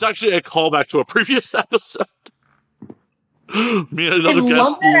 That's actually a callback to a previous episode. Me and another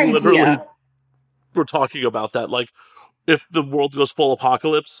guest literally were talking about that. Like, if the world goes full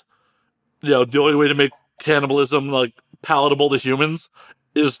apocalypse, the only way to make cannibalism, like, palatable to humans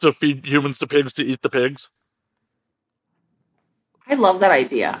is to feed humans to pigs to eat the pigs. I love that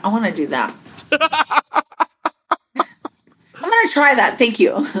idea. I want to do that. I'm going to try that. Thank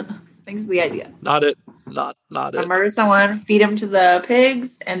you. Thanks for the idea. Not it. Not it. I murder someone, feed them to the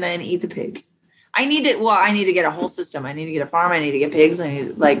pigs, and then eat the pigs. I need to get a whole system. I need to get a farm. I need to get pigs. I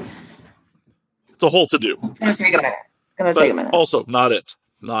need, like... It's a whole to-do. It's going to take a minute. Also, not it.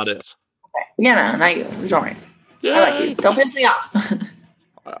 Okay. Yeah, no, not you. Don't worry. Yay. I like you. Don't piss me off.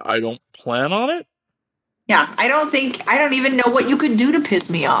 I don't plan on it? Yeah, I don't even know what you could do to piss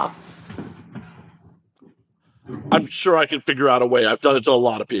me off. I'm sure I can figure out a way. I've done it to a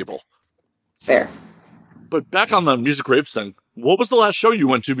lot of people. Fair. But back on the music raves thing, what was the last show you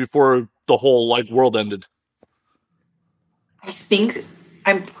went to before the whole, like, world ended?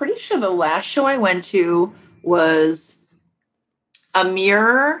 I'm pretty sure the last show I went to was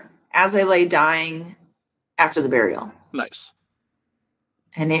Amir As I Lay Dying After the Burial. Nice.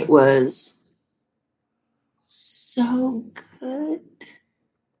 And it was so good.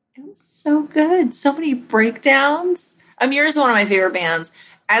 It was so good. So many breakdowns. Amir is one of my favorite bands.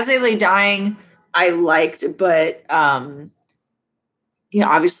 As They Lay Dying, I liked, but obviously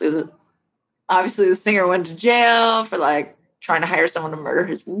the singer went to jail for like trying to hire someone to murder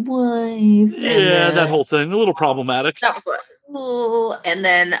his wife. Yeah, that whole thing, a little problematic. That was like, ooh. And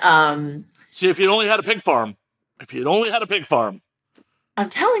then see, if you'd only had a pig farm. I'm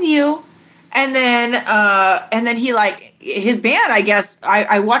telling you. And then he, like, his band, I guess,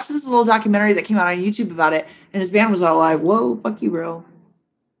 I watched this little documentary that came out on YouTube about it, and his band was all like, whoa, fuck you, bro.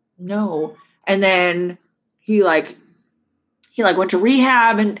 No. And then he went to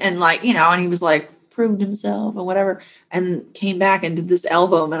rehab and like, and he was like, proved himself and whatever, and came back and did this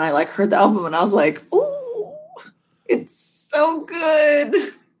album, and I like heard the album, and I was like, ooh, it's so good.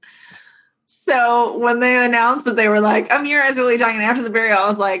 So when they announced that they were like, Amir As I Lay Dying After the Burial, I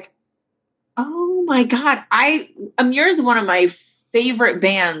was like, oh my God. Amir is one of my favorite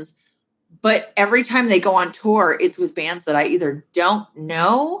bands, but every time they go on tour, it's with bands that I either don't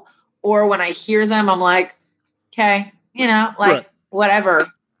know, or when I hear them, I'm like, okay, right.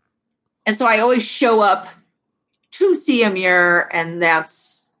 Whatever. And so I always show up to see Amir, and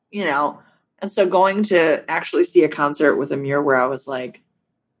that's, and so going to actually see a concert with Amir where I was like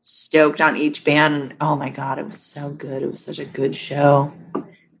stoked on each band, and oh my God, it was so good. It was such a good show.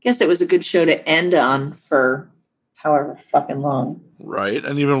 guess it was a good show to end on for however fucking long. Right.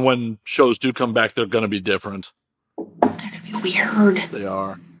 And even when shows do come back, they're going to be different. They're going to be weird. They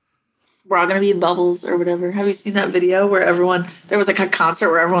are. We're all going to be in bubbles or whatever. Have you seen that video where there was like a concert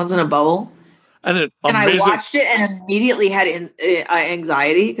where everyone's in a bubble? And I watched it and immediately had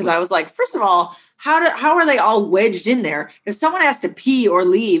anxiety because I was like, first of all, how are they all wedged in there? If someone has to pee or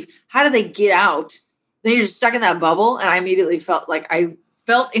leave, how do they get out? Then you're just stuck in that bubble. And I immediately felt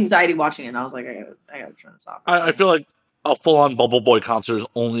anxiety watching it. And I was like, I gotta turn this off. I feel like a full-on Bubble Boy concert is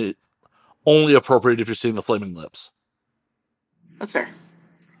only appropriate if you're seeing the Flaming Lips. That's fair.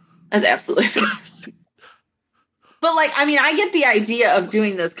 That's absolutely fair. But I get the idea of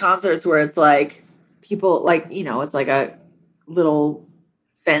doing those concerts where it's like people it's like a little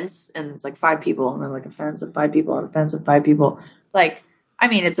fence and it's like 5 people and then like a fence of 5 people and a fence of 5 people.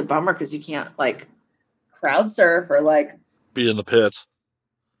 It's a bummer because you can't crowd surf or be in the pits.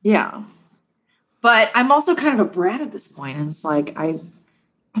 Yeah. But I'm also kind of a brat at this point. And it's like, I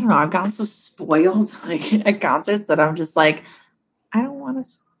don't know, I've gotten so spoiled at concerts that I'm just like, I don't want to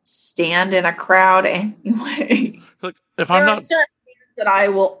stand in a crowd anyway. If there are certain bands that I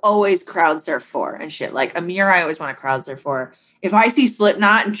will always crowd surf for and shit. Like Amir, I always want to crowd surf for. If I see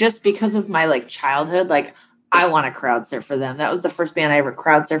Slipknot, just because of my childhood, I want to crowd surf for them. That was the first band I ever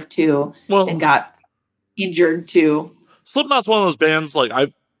crowd surfed to and got injured to. Slipknot's one of those bands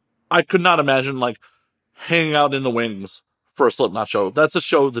I could not imagine hanging out in the wings for a Slipknot show. That's a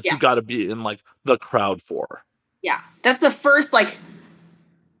show that you got to be in the crowd for. Yeah, that's the first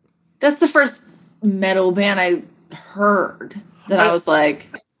metal band I heard that I was like,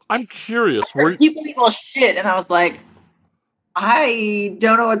 I'm curious. People equal shit, and I was like, I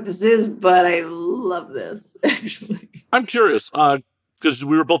don't know what this is, but I love this. Actually, I'm curious because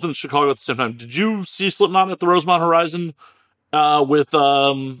we were both in Chicago at the same time. Did you see Slipknot at the Rosemont Horizon with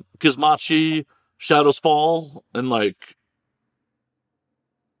Gizmachi, Shadows Fall, and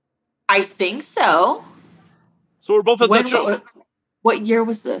I think so. So we're both at that show. What year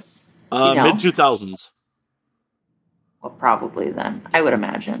was this? Mid 2000s. Well, probably then, I would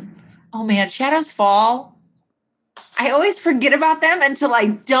imagine. Oh man, Shadows Fall. I always forget about them until I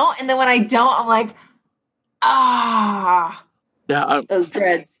don't. And then when I don't, I'm like, Yeah. Those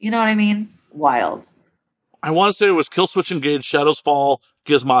dreads. You know what I mean? Wild. I want to say it was Killswitch Engage, Shadows Fall,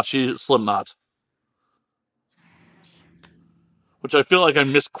 Gizmachi, Slipknot. Which I feel like I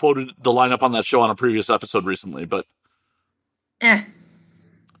misquoted the lineup on that show on a previous episode recently, but...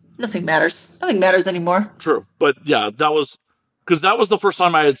 Nothing matters. Nothing matters anymore. True. But yeah, that was the first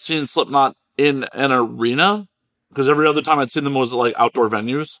time I had seen Slipknot in an arena. Because every other time I'd seen them was at outdoor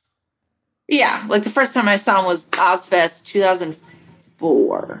venues. Yeah, the first time I saw them was Ozfest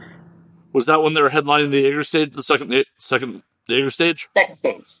 2004. Was that when they were headlining the Jaeger stage, the second Jaeger stage? Second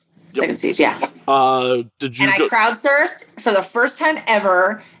stage. Yep. Second stage, yeah. Did you? I crowd surfed for the first time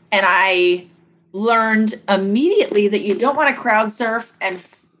ever, and I learned immediately that you don't want to crowd surf and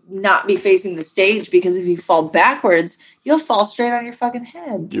not be facing the stage because if you fall backwards, you'll fall straight on your fucking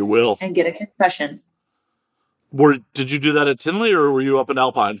head. You will. And get a concussion. Did you do that at Tinley or were you up in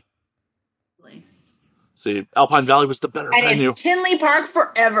Alpine? See, Alpine Valley was the better venue. It's Tinley Park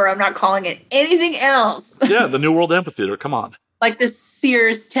forever. I'm not calling it anything else. Yeah, the New World Amphitheater. Come on. Like the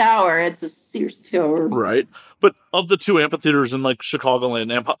Sears Tower. It's a Sears Tower. Right. But of the two amphitheaters in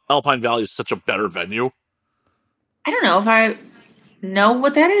Chicagoland, Alpine Valley is such a better venue. I don't know if I know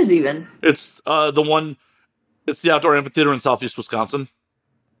what that is even. It's it's the outdoor amphitheater in Southeast Wisconsin.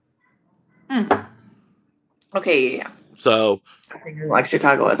 Okay, yeah. So I think like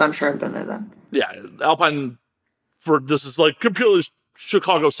Chicago is. I'm sure I've been there then. Yeah, Alpine this is completely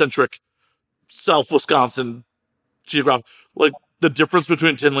Chicago-centric, South Wisconsin geographic. The difference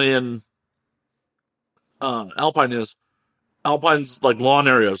between Tinley and Alpine is Alpine's lawn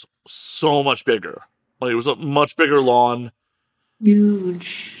area is so much bigger. It was a much bigger lawn.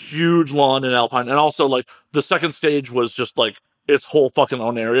 Huge lawn in Alpine. And also the second stage was just its whole fucking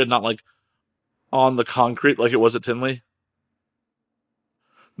own area, not on the concrete like it was at Tinley.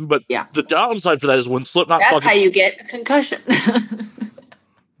 But yeah, the downside for that is when Slipknot... That's how you get a concussion.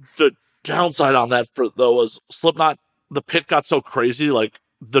 The downside on that, though, was Slipknot, the pit got so crazy,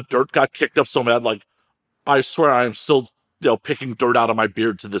 the dirt got kicked up so bad, I swear I'm still, picking dirt out of my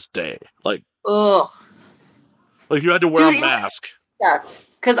beard to this day. Ugh. You had to wear a mask. Yeah,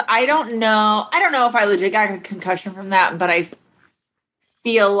 because I don't know if I legit got a concussion from that, but I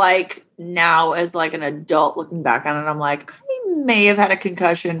feel like now as an adult looking back on it, I'm I may have had a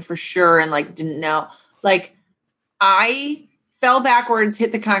concussion for sure and didn't know. I fell backwards,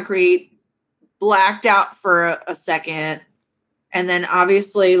 hit the concrete, blacked out for a second, And then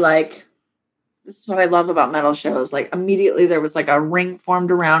obviously, like, this is what I love about metal shows. Like, immediately there was like a ring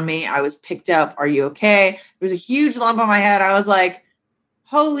formed around me. I was picked up. Are you okay? There was a huge lump on my head. I was like,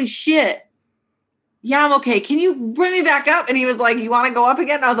 holy shit. Yeah, I'm okay. Can you bring me back up? And he was like, you want to go up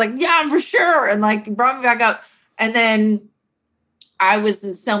again? And I was like, yeah, for sure. And like, brought me back up. And then I was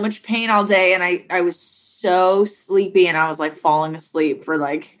in so much pain all day, and I was so sleepy, and I was like falling asleep for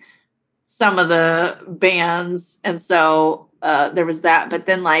like some of the bands. And so there was that. But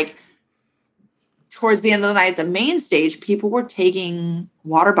then like towards the end of the night, the main stage, people were taking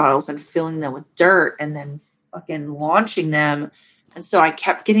water bottles and filling them with dirt and then fucking launching them. And so I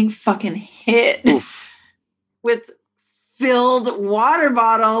kept getting fucking hit with filled water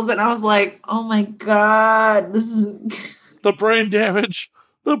bottles. And I was like, oh my God, this is... The brain damage.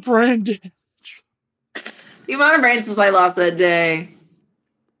 The brain damage. The amount of brain cells I lost that day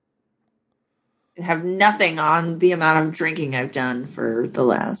have nothing on the amount of drinking I've done for the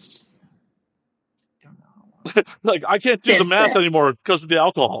last... Like, I can't do the math anymore because of the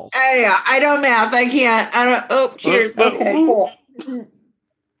alcohol. Yeah, I don't math. I can't. I don't... Oh, cheers. Okay, cool.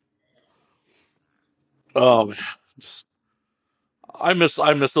 Oh man, I miss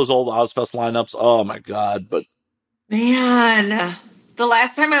those old Ozfest lineups. Oh my God! But man, the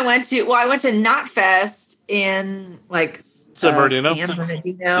last time I went to Knotfest in like San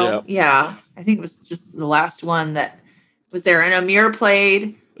Bernardino. Yeah, I think it was just the last one that was there, and Amir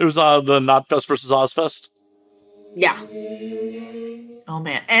played. It was the Knotfest versus Ozfest. Yeah. Oh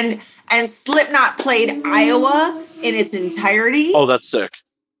man, and Slipknot played Iowa in its entirety. Oh, that's sick.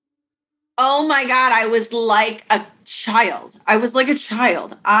 Oh my God, I was like a child. I was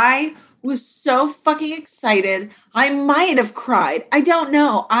was so fucking excited. I might have cried. I don't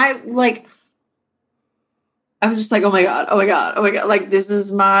know. I was just like, oh my God. Like, this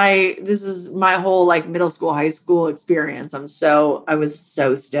is my whole like middle school, high school experience. I was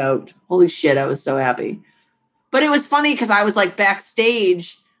so stoked. Holy shit. I was so happy. But it was funny because I was like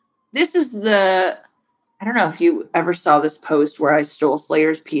backstage. I don't know if you ever saw this post where I stole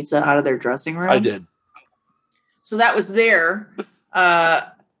Slayer's pizza out of their dressing room. I did. So that was there.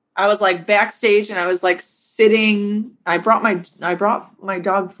 I was like backstage, and I was like sitting. I brought my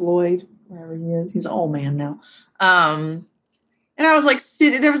dog Floyd, wherever he is. He's an old man now. And I was like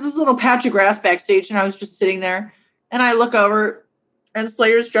sitting. There was this little patch of grass backstage, and I was just sitting there. And I look over, and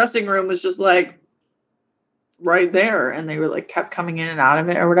Slayer's dressing room was just like right there, and they were like kept coming in and out of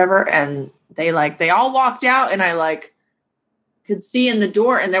it or whatever, and they all walked out, and I like could see in the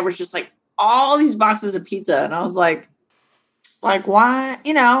door, and there was just like all these boxes of pizza, and I was like why, like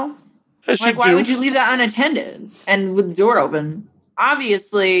why would you leave that unattended and with the door open?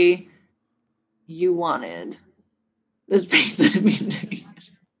 Obviously you wanted this pizza to be taken.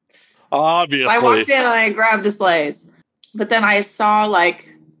 Obviously. I walked in and I grabbed a slice, but then I saw like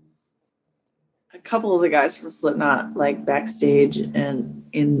a couple of the guys from Slipknot like backstage and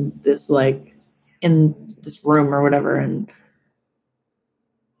in this room or whatever, and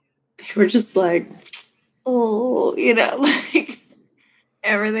they were just like, oh, like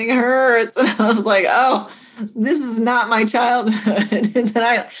everything hurts. And I was like, oh, this is not my childhood. And then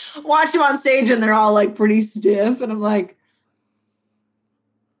I watched them on stage, and they're all like pretty stiff, and I'm like,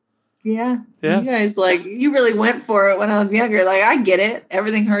 yeah. You guys, like, you really went for it when I was younger. Like, I get it.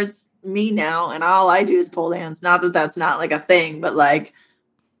 Everything hurts me now, and all I do is pole dance. Not that that's not like a thing, but like,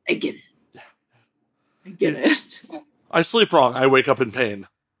 I get it. I get it. I sleep wrong. I wake up in pain.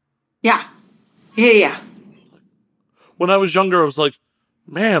 Yeah. When I was younger, I was like,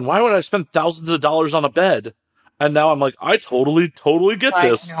 man, why would I spend thousands of dollars on a bed? And now I'm like, I totally get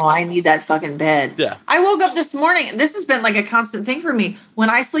this. No, I need that fucking bed. Yeah. I woke up this morning. This has been like a constant thing for me.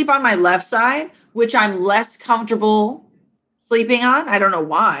 When I sleep on my left side, which I'm less comfortable sleeping on. I don't know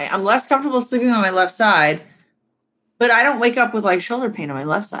why. I'm less comfortable sleeping on my left side, but I don't wake up with like shoulder pain on my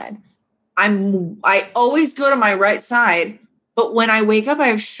left side. I always go to my right side, but when I wake up, I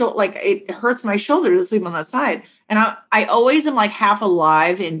have it hurts my shoulder to sleep on that side. And I always am like half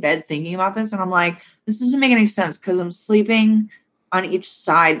alive in bed thinking about this. And I'm like, this doesn't make any sense because I'm sleeping on each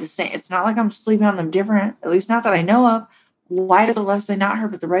side the same. It's not like I'm sleeping on them different, at least not that I know of. Why does the left side not hurt,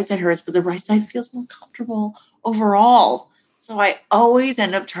 but the right side hurts, but the right side feels more comfortable overall? So I always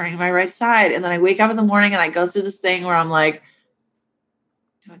end up turning my right side. And then I wake up in the morning and I go through this thing where I'm like,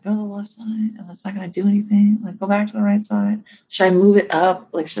 do I go to the left side? And that's not going to do anything. Like, go back to the right side. Should I move it up?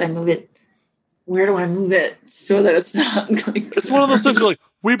 Like, should I move it? Where do I move it so that it's not like... It's one of those things where, like,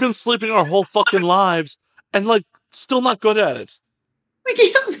 we've been sleeping our whole fucking lives and, like, still not good at it. We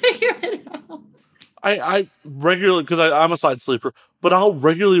can't figure it out. I regularly, because I'm a side sleeper, but I'll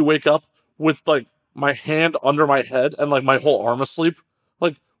regularly wake up with, like, my hand under my head and like my whole arm asleep.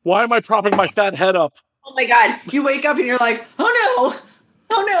 Like, why am I propping my fat head up? Oh my God. You wake up and you're like, oh no.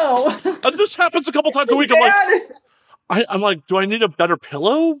 Oh no. And this happens a couple times a week. I'm like, do I need a better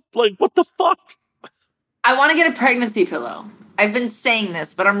pillow? Like, what the fuck? I want to get a pregnancy pillow. I've been saying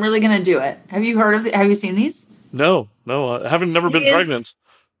this, but I'm really going to do it. Have you heard of it? Have you seen these? No, I haven't never been pregnant.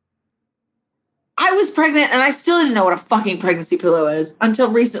 I was pregnant and I still didn't know what a fucking pregnancy pillow is until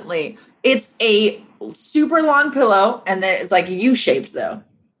recently. It's a super long pillow and then it's like U-shaped though.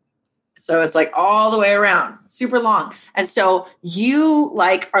 So it's like all the way around, super long. And so you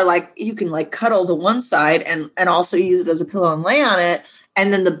you can cuddle the one side and also use it as a pillow and lay on it.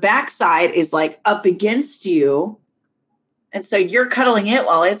 And then the back side is like up against you. And so you're cuddling it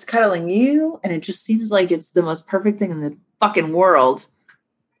while it's cuddling you. And it just seems like it's the most perfect thing in the fucking world.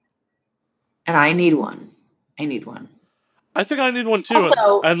 And I need one. I I think I need one too.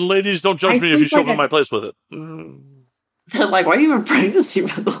 Also, and ladies, don't judge me if you show up at my place with it. They're like, why do you have a pregnancy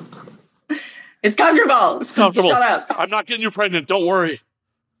pillow? It's comfortable. Shut up. I'm not getting you pregnant. Don't worry.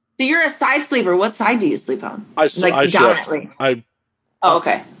 So you're a side sleeper. What side do you sleep on? I shift.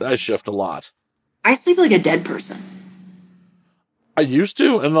 Okay. I shift a lot. I sleep like a dead person. I used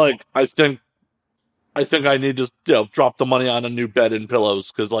to, and like I think I need to drop the money on a new bed and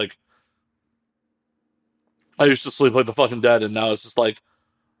pillows because like I used to sleep like the fucking dead, and now it's just like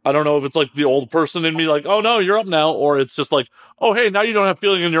I don't know if it's like the old person in me, like, oh no, you're up now, or it's just like, oh hey, now you don't have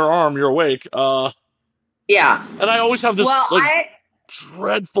feeling in your arm, you're awake. Yeah. And I always have this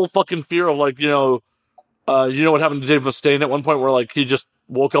dreadful fucking fear of like, you know what happened to Dave Mustaine at one point where like he just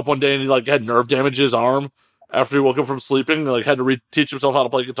woke up one day and he like had nerve damage in his arm after he woke up from sleeping and like had to teach himself how to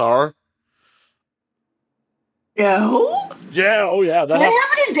play guitar. No. Yeah, oh yeah. That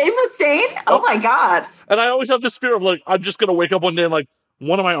happened to Dave Mustaine? Oh my God. And I always have this fear of like, I'm just going to wake up one day and like,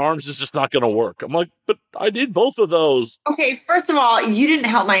 one of my arms is just not going to work. I'm like, but I need both of those. Okay, first of all, you didn't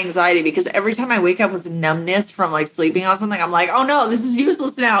help my anxiety because every time I wake up with numbness from like sleeping on something, I'm like, oh no, this is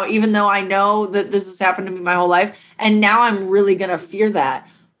useless now, even though I know that this has happened to me my whole life. And now I'm really going to fear that.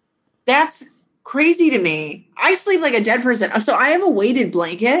 That's crazy to me. I sleep like a dead person. So I have a weighted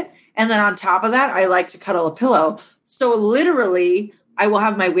blanket. And then on top of that, I like to cuddle a pillow. So literally, I will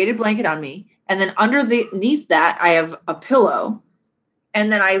have my weighted blanket on me. And then underneath that, I have a pillow. And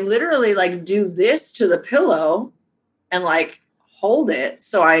then I literally like do this to the pillow and like hold it.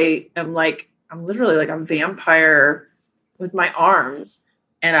 So I'm literally like a vampire with my arms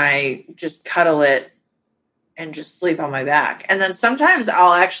and I just cuddle it and just sleep on my back. And then sometimes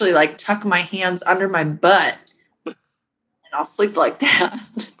I'll actually like tuck my hands under my butt and I'll sleep like that.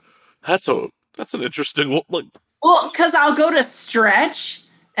 That's an interesting one. Well, because I'll go to stretch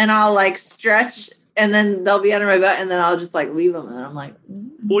and I'll like stretch and then they'll be under my butt, and then I'll just like leave them, and I'm like,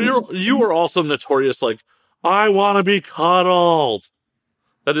 Well, you are also notorious. Like, I want to be cuddled.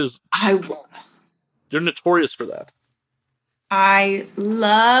 That is, you're notorious for that. I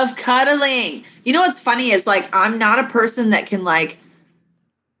love cuddling. You know what's funny is like I'm not a person that can like.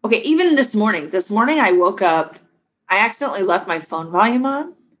 Okay, even this morning I woke up. I accidentally left my phone volume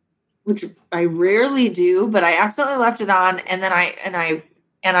on, which I rarely do, but I accidentally left it on, and then I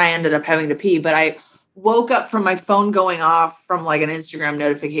ended up having to pee, but I woke up from my phone going off from like an Instagram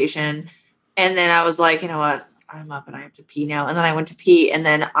notification. And then I was like, you know what? I'm up and I have to pee now. And then I went to pee, and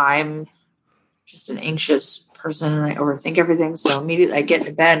then I'm just an anxious person and I overthink everything. So immediately I get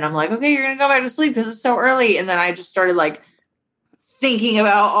into bed and I'm like, okay, you're going to go back to sleep because it's so early. And then I just started like thinking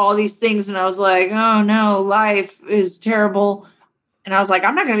about all these things. And I was like, oh no, life is terrible. And I was like,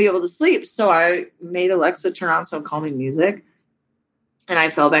 I'm not going to be able to sleep. So I made Alexa turn on some calming music. And I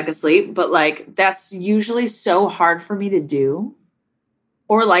fell back asleep, but like, that's usually so hard for me to do.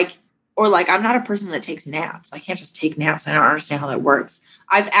 Or like, I'm not a person that takes naps. I can't just take naps. I don't understand how that works.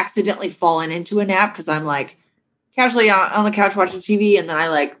 I've accidentally fallen into a nap because I'm like casually on the couch watching TV. And then I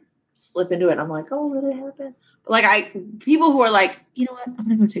like slip into it. And I'm like, oh, what did it happen? But like people who are like, you know what? I'm going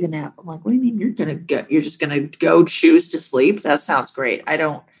to go take a nap. I'm like, what do you mean you're just going to go choose to sleep? That sounds great. I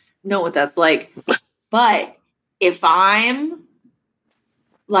don't know what that's like. But if I'm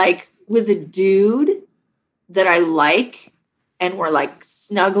like with a dude that I like and we're like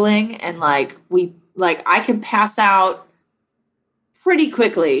snuggling and like I can pass out pretty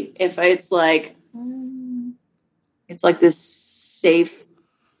quickly if it's like this safe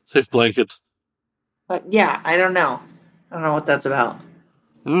blanket. But yeah, I don't know what that's about.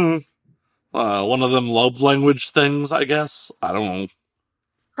 One of them love language things, I guess. I don't know.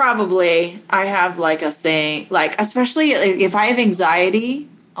 Probably. I have like a thing, like especially like, if I have anxiety.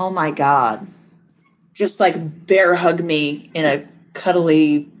 Oh my God. Just like bear hug me in a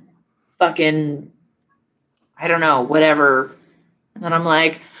cuddly fucking I don't know, whatever. And then I'm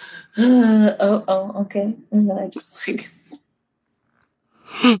like, okay. And then I just like,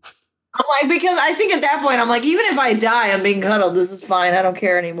 I'm like, because I think at that point, I'm like, even if I die, I'm being cuddled. This is fine. I don't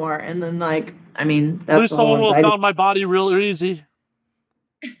care anymore. And then like, I mean, At that's least the whole someone will have anxiety. found my body real easy.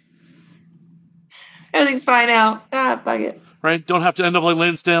 Everything's fine now. Fuck it. Right? Don't have to end up like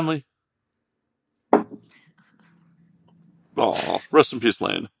Lane Stanley. Oh, rest in peace,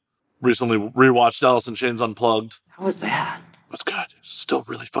 Lane. Recently rewatched Alice in Chains Unplugged. How was that? It's good. It's still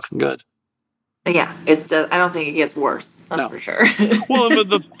really fucking good. Yeah, it does. I don't think it gets worse. That's for sure. Well, but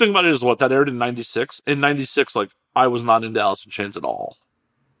the thing about it is that aired in 96. In 96, like, I was not into Alice in Chains at all.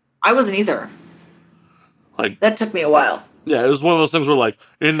 I wasn't either. Like, that took me a while. Yeah, it was one of those things where, like,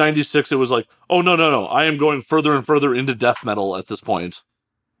 in 96, it was like, oh, no. I am going further and further into death metal at this point.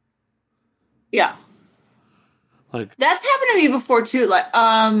 Yeah. Like, that's happened to me before too. Like,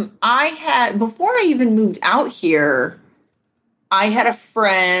 before I even moved out here, I had a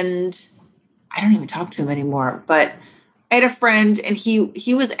friend. I don't even talk to him anymore, but I had a friend, and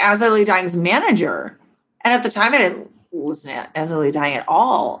he was As I Lay Dying's manager, and at the time I didn't listen to As I Lay Dying at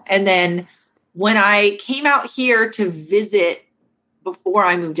all. And then when I came out here to visit before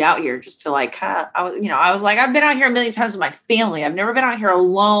I moved out here, just to like kind of, I was like, I've been out here a million times with my family. I've never been out here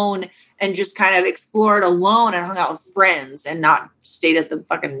alone and just kind of explored alone and hung out with friends and not stayed at the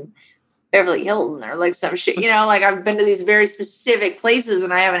fucking Beverly Hilton or like some shit, like I've been to these very specific places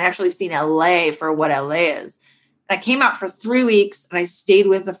and I haven't actually seen LA for what LA is. And I came out for 3 weeks and I stayed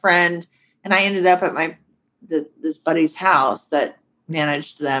with a friend, and I ended up at this buddy's house that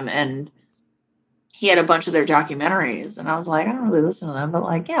managed them, and he had a bunch of their documentaries, and I was like, I don't really listen to them, but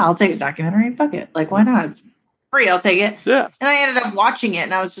like, yeah, I'll take a documentary. Fuck it. Like, why not? It's free. I'll take it. Yeah. And I ended up watching it,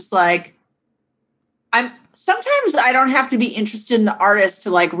 and I was just like, sometimes I don't have to be interested in the artist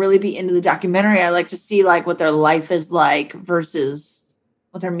to like really be into the documentary. I like to see like what their life is like versus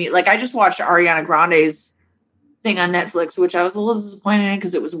what their like. I just watched Ariana Grande's thing on Netflix, which I was a little disappointed in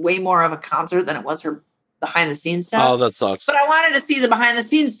because it was way more of a concert than it was her behind the scenes stuff. Oh, that sucks. But I wanted to see the behind the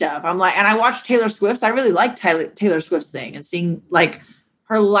scenes stuff. I'm like, and I watched Taylor Swift's. I really liked Taylor Swift's thing and seeing like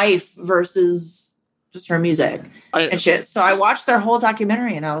her life versus just her music and shit. So I watched their whole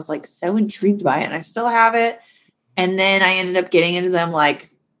documentary and I was like so intrigued by it, and I still have it. And then I ended up getting into them like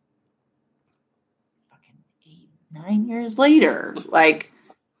fucking 8-9 years later. Like,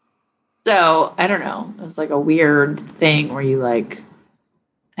 so I don't know. It was like a weird thing where you like,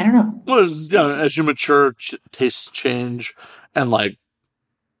 I don't know. Well, as you mature, tastes change, and like,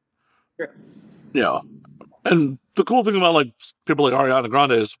 yeah. And the cool thing about like people like Ariana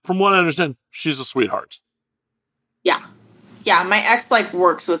Grande is, from what I understand, she's a sweetheart. Yeah. Yeah. My ex like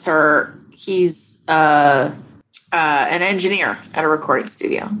works with her. He's an engineer at a recording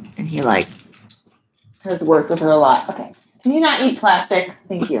studio, and he like has worked with her a lot. Okay. Can you not eat plastic?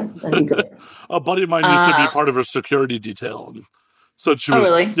 Thank you. That'd be good. A buddy of mine used to be part of her security detail. And so she was,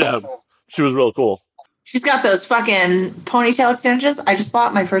 really? Yeah, she was real cool. She's got those fucking ponytail extensions. I just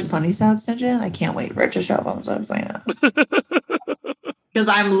bought my first ponytail extension. I can't wait for it to show up on the website. Because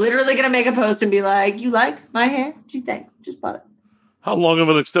I'm literally going to make a post and be like, you like my hair? Gee, thanks. Just bought it. How long of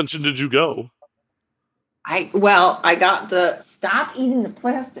an extension did you go? I got the stop eating the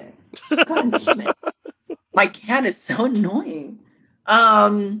plastic. God damn it. My cat is so annoying.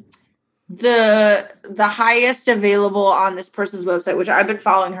 The highest available on this person's website, which I've been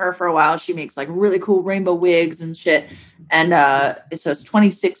following her for a while. She makes like really cool rainbow wigs and shit. And it says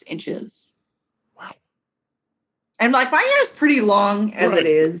 26 inches. Wow. And like my hair is pretty long as it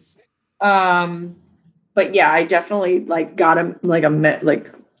is. But yeah, I definitely like got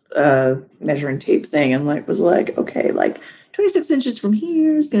a measuring tape thing and like was like, okay, like 26 inches from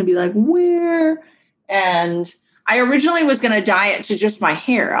here is going to be like where? And I originally was going to dye it to just my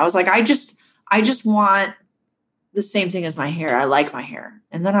hair. I was like, I just want the same thing as my hair. I like my hair.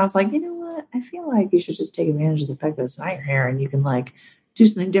 And then I was like, you know what? I feel like you should just take advantage of the fact that it's not your hair and you can like do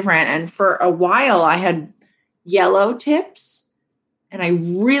something different. And for a while I had yellow tips and I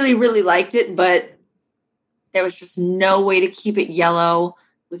really, really liked it, but there was just no way to keep it yellow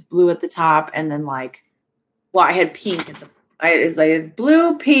with blue at the top. And then like, well, I had pink at I had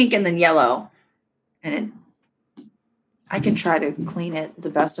blue, pink, and then yellow. And I can try to clean it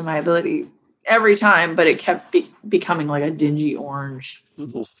the best of my ability every time, but it kept becoming like a dingy orange.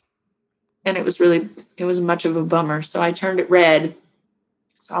 And it was much of a bummer. So I turned it red.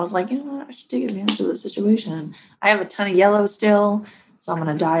 So I was like, you know what? I should take advantage of the situation. I have a ton of yellow still. So I'm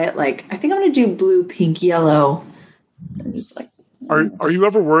going to dye it like, I think I'm going to do blue, pink, yellow. And just like. Are you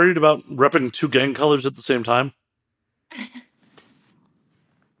ever worried about repping two gang colors at the same time?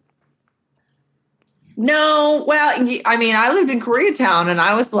 No, well, I mean, I lived in Koreatown and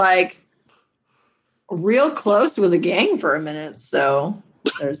I was like real close with a gang for a minute. So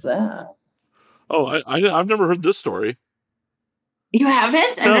there's that. Oh, I've never heard this story. You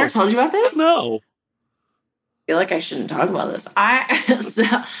haven't? I've No. never told you about this? No. I feel like I shouldn't talk about this.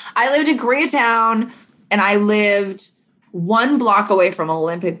 I lived in Koreatown and I lived 1 block away from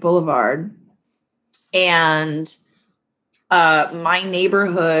Olympic Boulevard. And my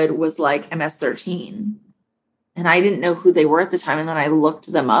neighborhood was like MS-13. And I didn't know who they were at the time. And then I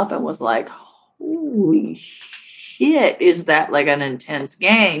looked them up and was like, holy shit, is that like an intense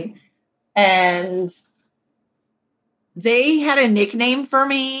gang? And they had a nickname for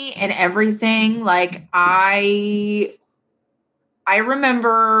me and everything. Like I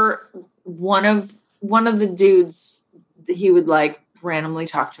remember one of the dudes, he would like randomly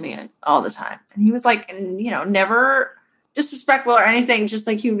talk to me all the time. And he was like, never disrespectful or anything. Just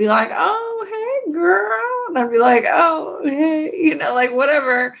like, he would be like, oh, hey girl. And I'd be like, oh, hey, like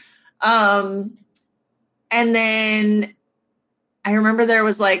whatever. And then I remember there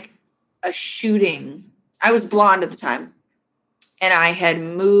was like a shooting. I was blonde at the time and I had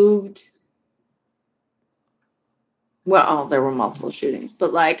moved. Well, there were multiple shootings,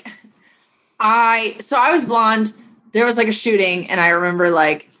 but like I was blonde. There was like a shooting and I remember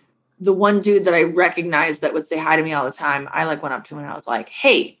like the one dude that I recognized that would say hi to me all the time. I like went up to him and I was like,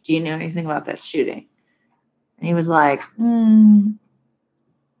 hey, do you know anything about that shooting? And he was like, I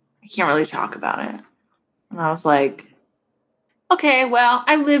can't really talk about it. And I was like, okay, well,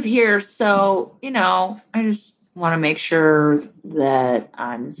 I live here. So, I just want to make sure that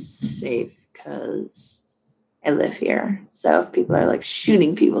I'm safe because I live here. So if people are like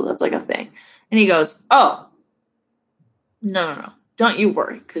shooting people, that's like a thing. And he goes, oh, no. Don't you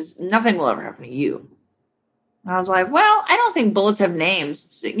worry because nothing will ever happen to you. And I was like, well, I don't think bullets have names,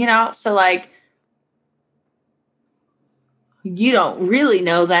 so like, you don't really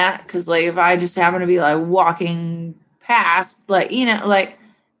know that because like if I just happen to be like walking past, like, like,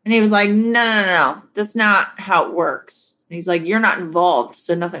 and he was like, no, that's not how it works. And he's like, you're not involved,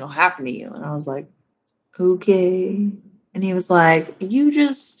 so nothing will happen to you. And I was like, okay. And he was like, you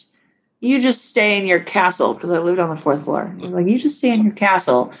just stay in your castle because I lived on the 4th floor. He was like, you just stay in your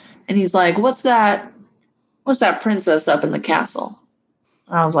castle. And he's like, what's that princess up in the castle?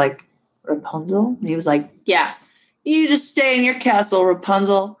 And I was like, Rapunzel? And he was like, yeah, you just stay in your castle,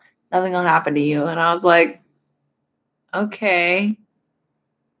 Rapunzel. Nothing will happen to you. And I was like, okay.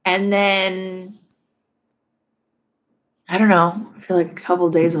 And then, I don't know, I feel like a couple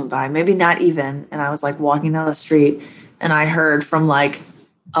of days went by, maybe not even. And I was like walking down the street and I heard from like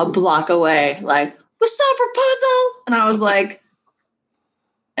a block away, like, what's up, Rapunzel? And I was like,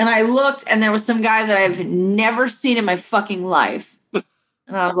 and I looked and there was some guy that I've never seen in my fucking life. And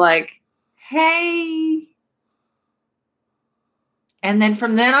I was like, hey. And then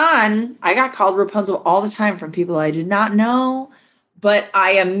from then on, I got called Rapunzel all the time from people I did not know, but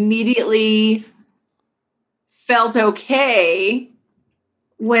I immediately felt okay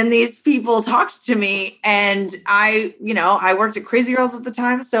when these people talked to me. And I worked at Crazy Girls at the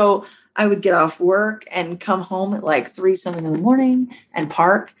time. So I would get off work and come home at like 3 something in the morning and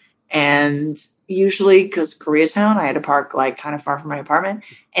park. And usually, because Koreatown, I had to park like kind of far from my apartment.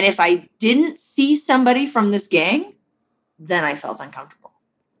 And if I didn't see somebody from this gang, then I felt uncomfortable.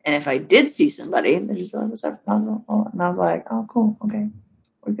 And if I did see somebody, they just like, what's up? And I was like, oh, cool. Okay,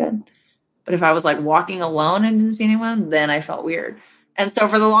 we're good. But if I was like walking alone and didn't see anyone, then I felt weird. And so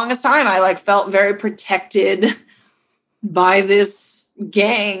for the longest time, I like felt very protected by this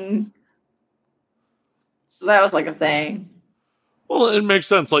gang. So that was like a thing. Well, it makes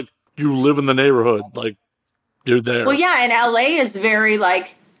sense. Like, you live in the neighborhood. Like, you're there. Well, yeah, and LA is very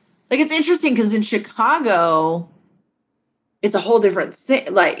like it's interesting because in Chicago, it's a whole different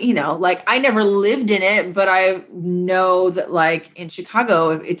thing. Like, like I never lived in it, but I know that like in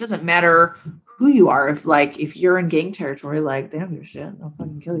Chicago, it doesn't matter who you are. If you're in gang territory, like they don't give a shit. They'll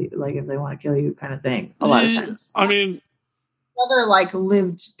fucking kill you. Like if they want to kill you kind of thing. A lot of times. I mean, brother like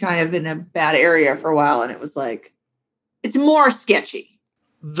lived kind of in a bad area for a while. And it was like, it's more sketchy.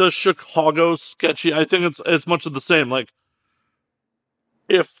 The Chicago sketchy, I think it's much of the same. Like,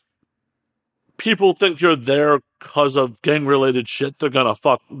 if people think you're there because of gang-related shit,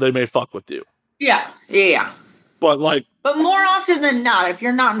 they may fuck with you. Yeah. But more often than not, if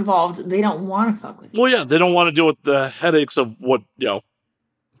you're not involved, they don't want to fuck with you. Well, yeah, they don't want to deal with the headaches of what,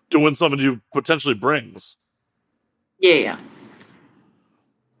 doing something to you potentially brings. Yeah.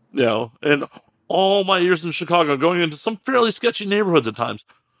 And all my years in Chicago, going into some fairly sketchy neighborhoods at times,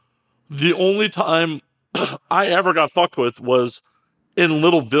 the only time I ever got fucked with was in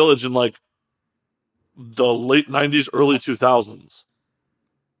Little Village in like the late 90s, early 2000s.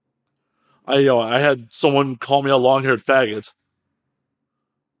 I had someone call me a long-haired faggot.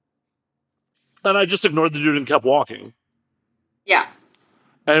 And I just ignored the dude and kept walking. Yeah.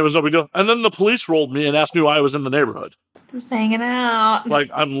 And it was no big deal. And then the police rolled me and asked me why I was in the neighborhood. Just hanging out. Like,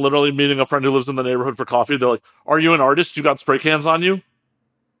 I'm literally meeting a friend who lives in the neighborhood for coffee. They're like, are you an artist? You got spray cans on you?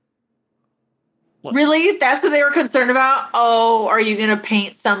 Really? That's what they were concerned about? Oh, are you going to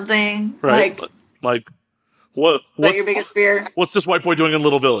paint something? Right. Like what's your biggest fear? What's this white boy doing in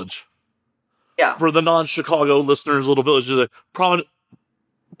Little Village? Yeah. For the non-Chicago listeners, Little Village is a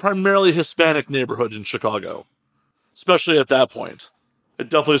primarily Hispanic neighborhood in Chicago. Especially at that point. It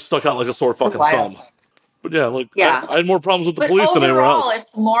definitely stuck out like a sore fucking thumb. But yeah, I had more problems with the police than anywhere else.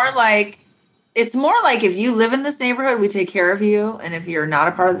 It's more like if you live in this neighborhood, we take care of you. And if you're not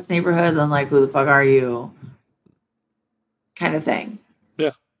a part of this neighborhood, then like, who the fuck are you? Kind of thing.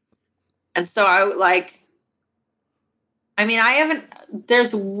 Yeah. And so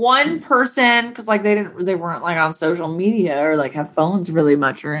there's one person, because like they weren't like on social media or like have phones really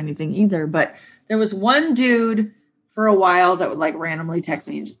much or anything either. But there was one dude for a while that would like randomly text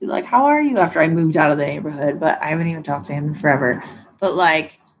me and just be like, how are you, after I moved out of the neighborhood? But I haven't even talked to him in forever. But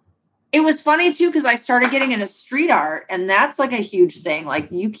like, it was funny too, because I started getting into street art, and that's like a huge thing. Like,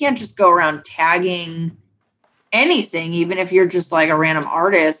 you can't just go around tagging anything, even if you're just like a random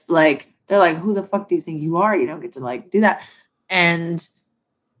artist. Like, they're like, who the fuck do you think you are? You don't get to like do that. And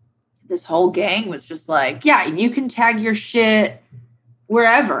this whole gang was just like, yeah, you can tag your shit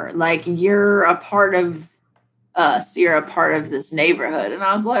wherever. Like, you're a part of us. You're a part of this neighborhood. And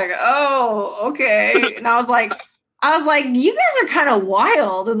I was like, oh, okay. And I was like, you guys are kind of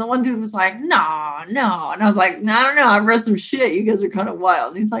wild. And the one dude was like, no. And I was like, no, I don't know. I've read some shit. You guys are kind of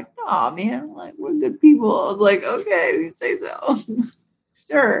wild. And he's like, no, man. I'm like, we're good people. I was like, okay, you say so.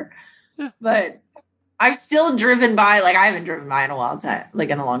 Sure. Yeah. But I've still driven by, like, I haven't driven by in a long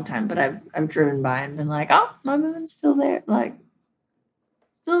time, but I've driven by and been like, oh, my moon's still there. Like,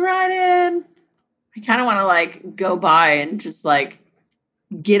 still riding. I kind of want to like go by and just like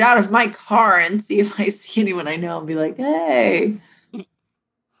get out of my car and see if I see anyone I know and be like, hey.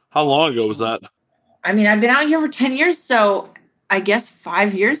 How long ago was that? I mean, I've been out here for 10 years, so I guess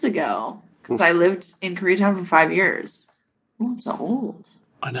 5 years ago, because I lived in Koreatown for 5 years. Oh, I'm so old.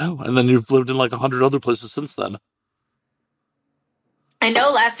 I know. And then you've lived in like 100 other places since then. I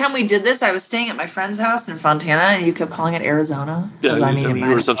know last time we did this, I was staying at my friend's house in Fontana, and you kept calling it Arizona. Yeah, you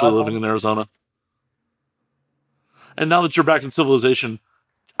were essentially living in Arizona. And now that you're back in civilization,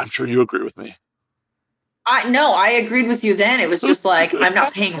 I'm sure you agree with me. I agreed with you then. It was just like, I'm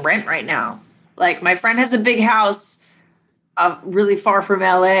not paying rent right now. Like, my friend has a big house really far from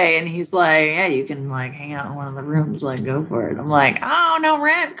LA, and he's like, yeah, you can like hang out in one of the rooms, like go for it. I'm like, oh, no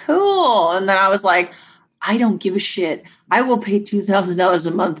rent, cool. And then I was like, I don't give a shit. I will pay $2,000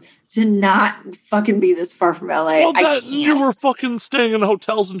 a month to not fucking be this far from LA. Well, you were fucking staying in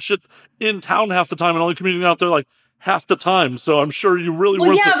hotels and shit in town half the time and only commuting out there like half the time. So I'm sure you really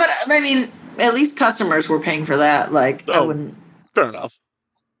were. Yeah, but I mean, at least customers were paying for that. Like, I wouldn't. Fair enough.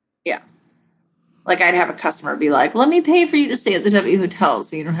 Yeah. Like, I'd have a customer be like, let me pay for you to stay at the W Hotel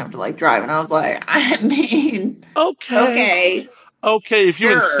so you don't have to like drive. And I was like, I mean, okay. If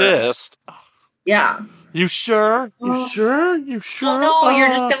you insist. Yeah. You sure? You sure? Well, no, you're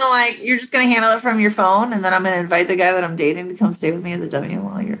just gonna handle it from your phone, and then I'm gonna invite the guy that I'm dating to come stay with me at the W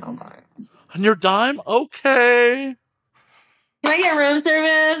while you're on mine. On your dime? Okay. Can I get room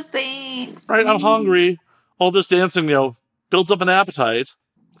service? Thanks. Right, I'm hungry. All this dancing, builds up an appetite.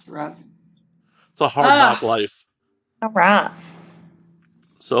 It's rough. It's a hard knock life. So rough.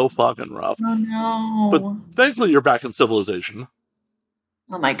 So fucking rough. Oh no. But thankfully you're back in civilization.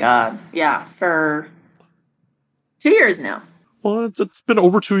 Oh my God. Yeah, for 2 years now. Well, it's been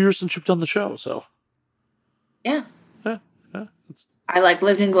over 2 years since you've done the show, so. Yeah. Yeah. I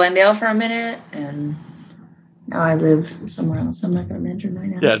lived in Glendale for a minute, and now I live somewhere else. I'm not going to mention right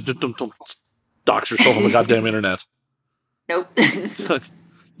now. Yeah, don't dox yourself on the goddamn internet. Nope.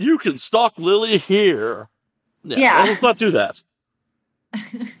 You can stalk Lily here. Yeah. Well, let's not do that.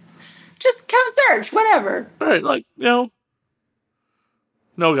 Just come search, whatever. All right, No,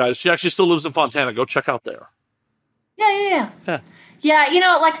 guys, she actually still lives in Fontana. Go check out there. Yeah. Yeah,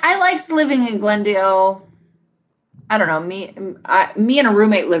 I liked living in Glendale. I don't know, me and a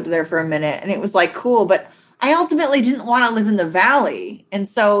roommate lived there for a minute, and it was cool, but I ultimately didn't want to live in the valley. And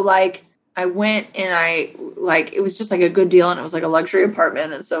so I went and it was just a good deal, and it was a luxury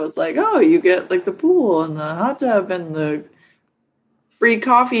apartment. And so it's you get the pool and the hot tub and the free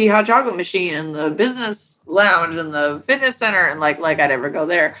coffee, hot chocolate machine and the business lounge and the fitness center. And I'd ever go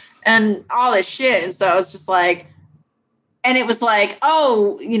there. and all this shit. And so I was just like, and it was like,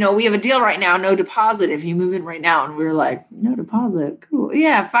 oh, we have a deal right now, no deposit if you move in right now. And we were like, no deposit, cool,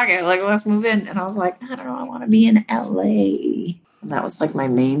 yeah, fuck it, like let's move in. And I was like, I don't know, I want to be in LA. And that was like my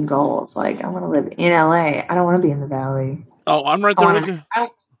main goal. It's like I want to live in LA. I don't want to be in the Valley. Oh, I'm right there with you.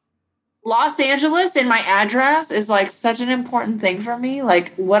 Los Angeles in my address is like such an important thing for me.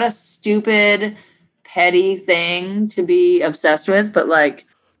 Like, what a stupid, petty thing to be obsessed with. But like,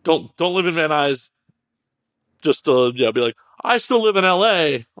 don't live in Van Nuys. Just to be like, I still live in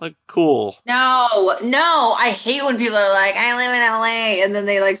LA. Like, cool. No. I hate when people are like, I live in LA, and then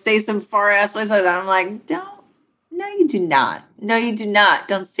they like say some far ass place like that. I'm like, don't. No, you do not. No, you do not.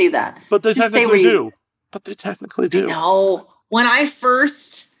 Don't say that. But they technically do. No. When I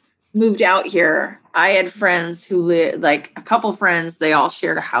first moved out here, I had friends who lived, like a couple friends, they all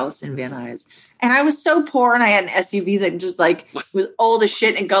shared a house in Van Nuys. And I was so poor, and I had an SUV that just like was old as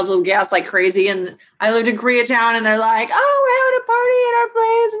shit and guzzled gas like crazy. And I lived in Koreatown, and they're like, oh, we're having a party at our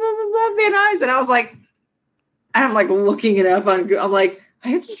place, blah, blah, blah, Van Nuys. And I was like, I'm like looking it up on Google. I'm like, I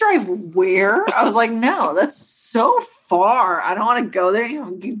have to drive where? I was like, no, that's so far. I don't want to go there.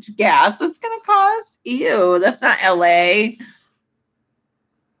 Get gas. That's going to cost. Ew, that's not LA.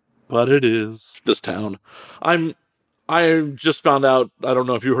 But it is this town. I just found out, I don't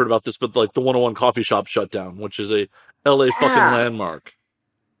know if you heard about this, but like the 101 coffee shop shut down, which is a LA fucking landmark.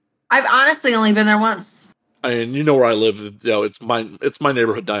 I've honestly only been there once. And you know where I live, it's my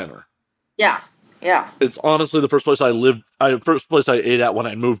neighborhood diner. Yeah. It's honestly the first place I ate at when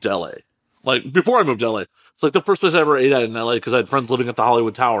I moved to LA. Like before I moved to LA. It's like the first place I ever ate at in LA because I had friends living at the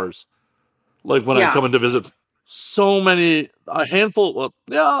Hollywood Towers. Like when I'd come in to visit. So many, a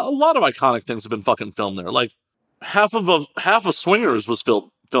lot of iconic things have been fucking filmed there. Like half of Swingers was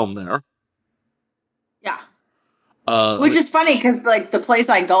filmed there. Yeah. Which is funny because like the place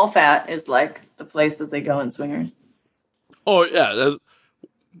I golf at is like the place that they go in Swingers. Oh yeah.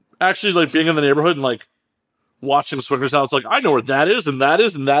 Actually, like being in the neighborhood and like watching Swingers now, it's like I know where that is, and that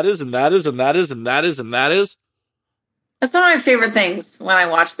is, and that is, and that is, and that is, and that is, and that is. That's one of my favorite things when I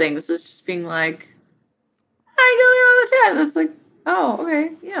watch things, is just being like, I go there all the time. It's like, oh,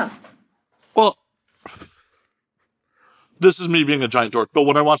 okay, yeah. Well, this is me being a giant dork, but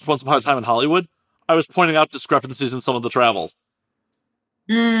when I watched Once Upon a Time in Hollywood, I was pointing out discrepancies in some of the travel.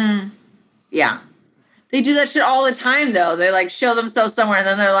 Yeah. They do that shit all the time, though. They, like, show themselves somewhere, and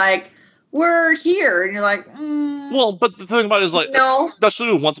then they're like, we're here. And you're like, Well, but the thing about it is, like, no.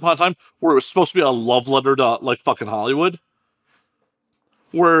 Especially with Once Upon a Time, where it was supposed to be a love letter to, like, fucking Hollywood.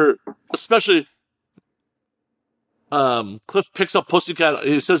 Where, especially... Cliff picks up Pussycat.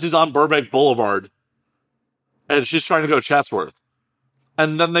 He says he's on Burbank Boulevard, and she's trying to go to Chatsworth.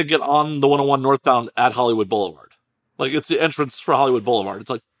 And then they get on the 101 northbound at Hollywood Boulevard. Like, it's the entrance for Hollywood Boulevard. It's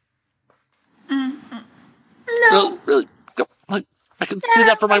like, no, really, like I can see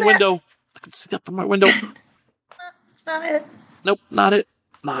that from my window. I can see that from my window. It's not it. Nope, not it.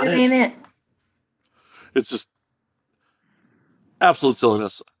 Not it. Ain't it. It's just absolute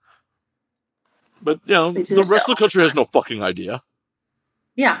silliness. But, the rest of the country has no fucking idea.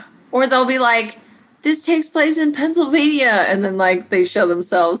 Yeah. Or they'll be like, this takes place in Pennsylvania. And then, like, they show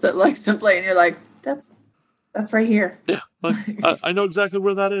themselves at, like, some place. And you're like, that's right here. Yeah. Like, I know exactly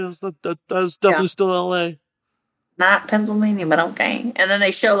where that is. That is definitely still L.A. Not Pennsylvania, but okay. And then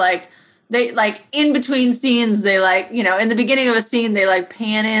they show, like, in between scenes, they, like, in the beginning of a scene, they, like,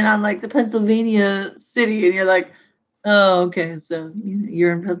 pan in on, like, the Pennsylvania city. And you're like, oh, okay, so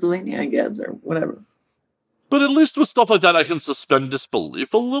you're in Pennsylvania, I guess, or whatever. But at least with stuff like that, I can suspend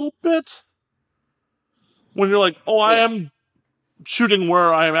disbelief a little bit. When you're like, oh, I am shooting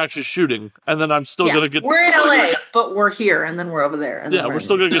where I am actually shooting, and then I'm still going to get... We're in LA, but we're here, and then we're over there. And we're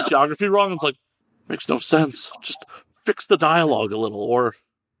still going to get geography wrong. It's like, makes no sense. Just fix the dialogue a little, or...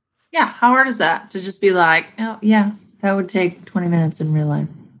 Yeah, how hard is that? To just be like, oh, yeah, that would take 20 minutes in real life.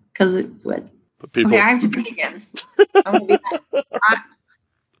 Because it would. But people... Okay, I have to pee again.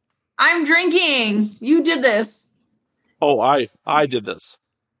 I'm drinking. You did this. Oh, I did this.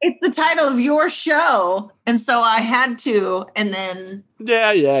 It's the title of your show, and so I had to, and then...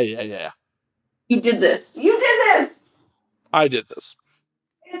 Yeah. You did this. I did this.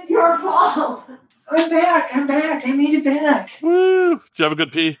 It's your fault. I'm back. I made it back. Woo! Did you have a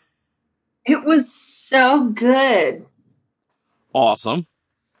good pee? It was so good. Awesome.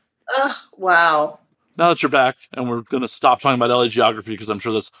 Ugh, wow. Now that you're back, and we're going to stop talking about LA geography, because I'm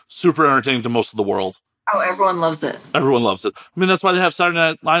sure that's super entertaining to most of the world. Oh, everyone loves it. Everyone loves it. I mean, that's why they have Saturday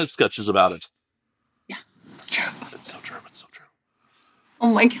Night Live sketches about it. Yeah, it's true. It's so true.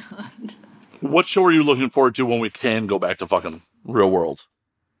 Oh my God. What show are you looking forward to when we can go back to fucking real world?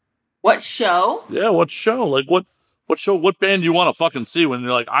 What show? Yeah, what show? Like, what show, what band do you want to fucking see when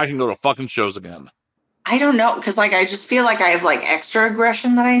you're like, I can go to fucking shows again? I don't know, because like I just feel like I have like extra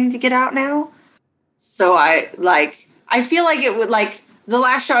aggression that I need to get out now. So I feel like it would, like the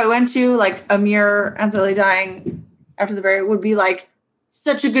last show I went to, like Amir Azali dying after the burial, would be like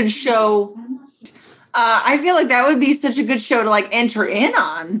such a good show. I feel like that would be such a good show to like enter in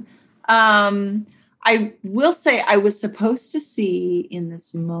on. I will say I was supposed to see In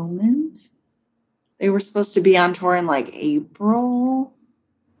This Moment. They were supposed to be on tour in like April.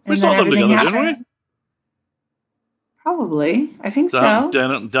 We saw them together, didn't we? Probably. I think so. so.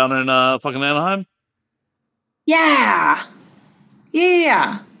 Down in fucking Anaheim? Yeah.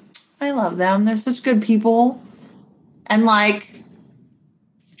 Yeah. I love them. They're such good people. And like,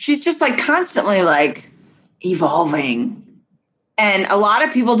 she's just like constantly like evolving. And a lot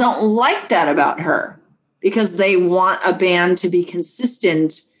of people don't like that about her because they want a band to be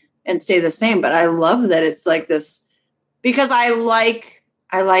consistent and stay the same. But I love that it's like this, because I like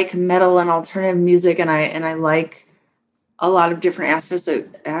metal and alternative music, and I like a lot of different aspects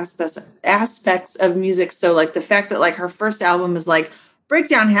of music. So like the fact that like her first album is like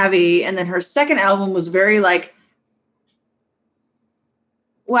breakdown heavy, and then her second album was very like,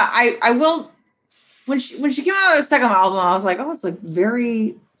 well, I will, when she came out with her second album, I was like, oh, it's like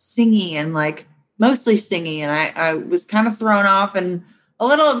very singy and like mostly singy. And I was kind of thrown off and a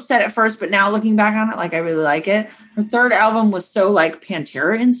little upset at first, but now looking back on it, like I really like it. Her third album was so like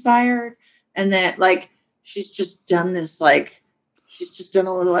Pantera inspired. And then like, she's just done this, like, she's just done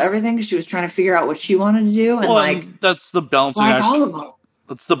a little everything because she was trying to figure out what she wanted to do. And well, like, that's the balancing like act. All of them.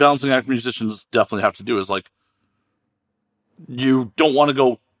 That's the balancing act musicians definitely have to do, is like, you don't want to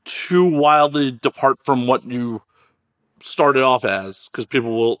go too wildly depart from what you started off as, because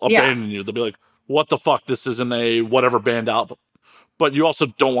people will abandon you. They'll be like, what the fuck? This isn't a whatever band album. But you also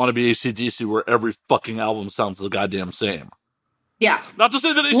don't want to be AC/DC where every fucking album sounds the goddamn same. Yeah. Not to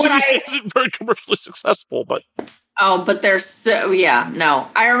say that AC/DC isn't very commercially successful, but... Oh, but they're so... Yeah, no.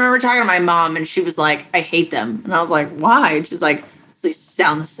 I remember talking to my mom, and she was like, I hate them. And I was like, why? And she's like, they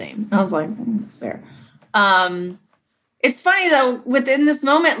sound the same. And I was like, that's fair. It's funny, though, within this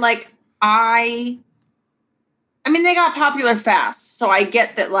moment, like, I mean, they got popular fast, so I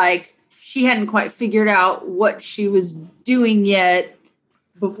get that, like, she hadn't quite figured out what she was doing yet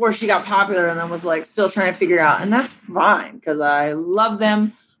before she got popular, and then was like still trying to figure it out. And that's fine because I love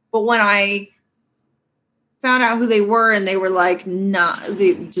them. But when I found out who they were and they were like,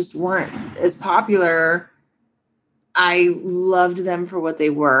 they just weren't as popular, I loved them for what they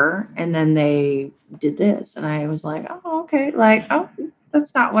were. And then they did this. And I was like, oh, okay. Like, oh,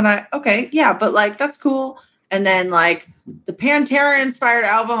 that's not what okay. Yeah. But like, that's cool. And then like the Pantera inspired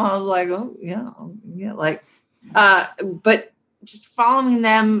album, I was like, oh yeah. Like, but just following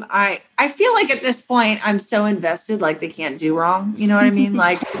them, I feel like at this point I'm so invested, like they can't do wrong. You know what I mean?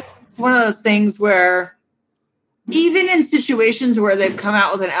 Like it's one of those things where even in situations where they've come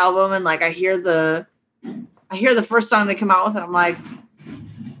out with an album and like I hear the first song they come out with and I'm like,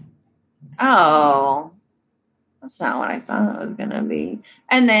 oh, that's not what I thought it was gonna be.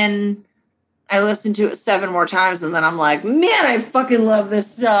 And then I listened to it 7 more times and then I'm like, man, I fucking love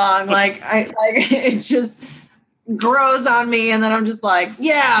this song. Like it just grows on me, and then I'm just like,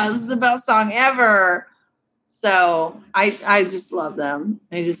 yeah, this is the best song ever. So I just love them.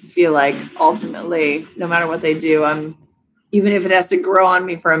 I just feel like ultimately, no matter what they do, even if it has to grow on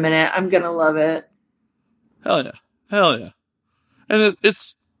me for a minute, I'm gonna love it. Hell yeah. And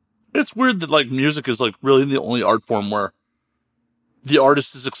it's weird that like music is like really the only art form where the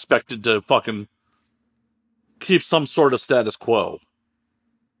artist is expected to fucking keep some sort of status quo.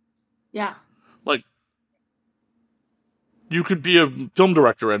 Yeah. Like, you could be a film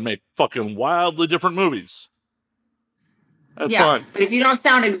director and make fucking wildly different movies. That's fine. But if you don't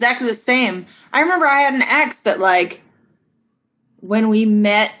sound exactly the same, I remember I had an ex that like, when we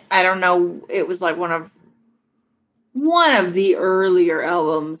met, I don't know, it was like one of the earlier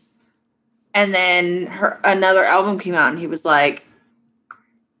albums. And then another album came out and he was like,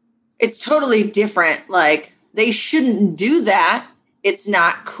 it's totally different. Like, they shouldn't do that. It's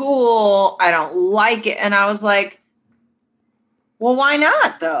not cool. I don't like it. And I was like, well, why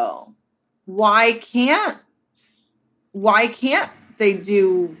not though? Why can't they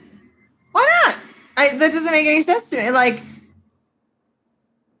do? Why not? That doesn't make any sense to me. Like,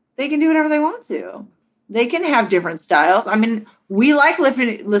 they can do whatever they want to. They can have different styles. I mean, we like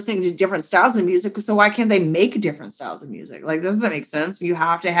listening to different styles of music, so why can't they make different styles of music? Like, doesn't make sense. You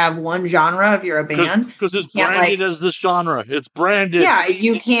have to have one genre if you're a band. Because it's branded as this genre. It's branded. Yeah,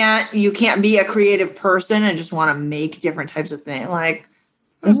 you can't be a creative person and just want to make different types of things. Like,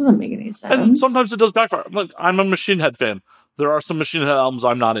 This doesn't make any sense. And sometimes it does backfire. Look, I'm a Machine Head fan. There are some Machine Head albums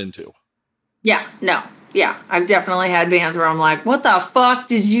I'm not into. Yeah, no. Yeah, I've definitely had bands where I'm like, what the fuck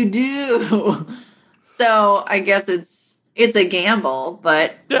did you do? So I guess it's a gamble,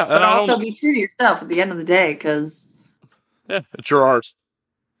 but also be true to yourself at the end of the day, because it's your art.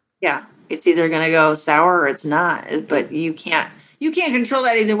 Yeah, it's either going to go sour or it's not. But you can't control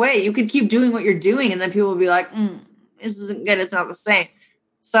that either way. You could keep doing what you're doing, and then people will be like, this isn't good. It's not the same.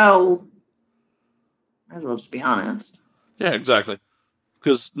 So might as well just be honest. Yeah, exactly.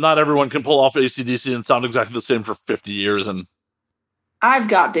 Because not everyone can pull off AC/DC and sound exactly the same for 50 years. And I've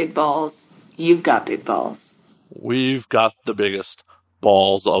got big balls. You've got big balls. We've got the biggest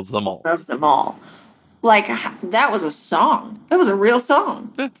balls of them all. Of them all. Like, that was a song. That was a real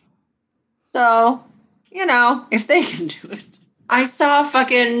song. Yeah. So, if they can do it. I saw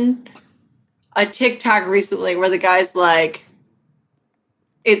a TikTok recently where the guy's like,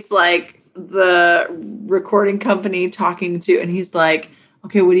 it's like the recording company talking to, and he's like,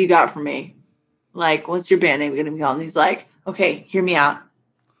 okay, what do you got for me? Like, what's your band name going to be called? And he's like, okay, hear me out.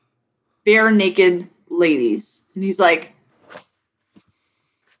 Bare Naked Ladies. And he's like,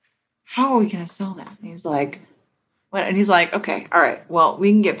 how are we going to sell that? And he's like, what? And he's like, okay, all right, well,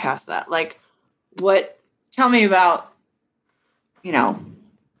 we can get past that. Like, tell me about,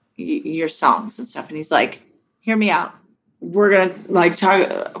 your songs and stuff. And he's like, hear me out. We're going to like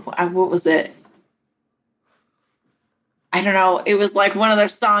talk. What was it? I don't know. It was like one of their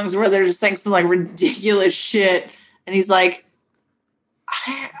songs where they're just saying some like ridiculous shit. And he's like,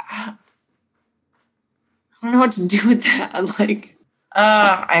 I don't know what to do with that. I'm like,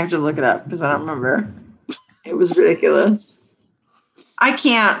 I have to look it up because I don't remember. It was ridiculous. I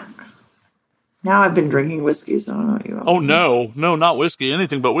can't. Now I've been drinking whiskey, so I don't know what you want. Oh, no, not whiskey.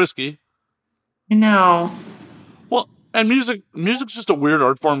 Anything but whiskey. I know. Well, and music's just a weird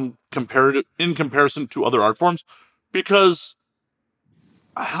art form in comparison to other art forms, because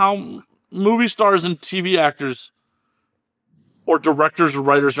how movie stars and TV actors or directors or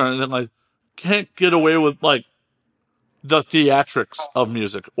writers or anything like can't get away with like the theatrics of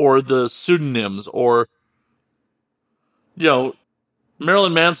music or the pseudonyms or,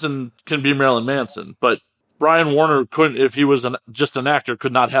 Marilyn Manson can be Marilyn Manson, but Brian Warner couldn't, if he was just an actor,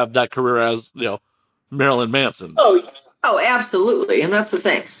 could not have that career as, Marilyn Manson. Oh, absolutely. And that's the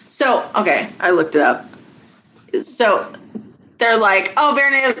thing. So, okay, I looked it up. So they're like, oh,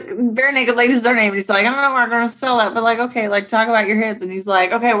 Bare Naked Ladies is their name. And he's like, I don't know where we're going to sell that, but like, okay, like talk about your hits. And he's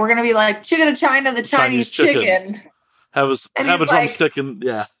like, okay, we're going to be like Chicken of China, the Chinese chicken. Have a drumstick and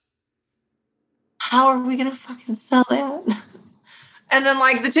yeah. How are we going to fucking sell that? And then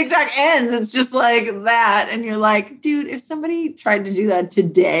like the TikTok ends, it's just like that. And you're like, dude, if somebody tried to do that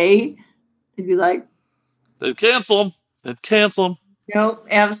today, they'd be like, they'd cancel them. Nope,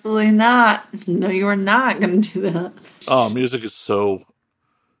 absolutely not. No, you are not going to do that. Oh, music is such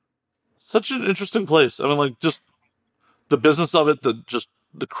an interesting place. I mean, like just the business of it, the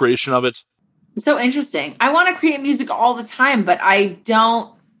creation of it. It's so interesting. I want to create music all the time, but I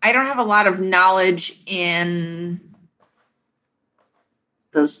don't have a lot of knowledge in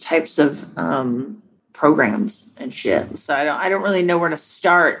those types of programs and shit. So I don't really know where to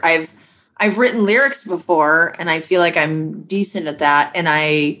start. I've written lyrics before, and I feel like I'm decent at that. And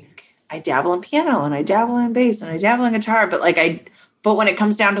I dabble in piano, and I dabble in bass, and I dabble in guitar. But when it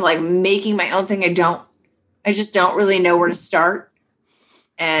comes down to like making my own thing, I just don't really know where to start.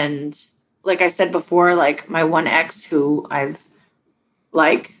 And like I said before, like my one ex who I've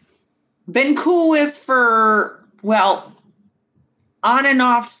like been cool with for, on and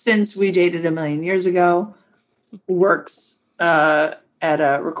off since we dated a million years ago, works at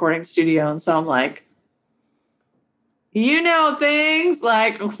a recording studio. And so I'm like, things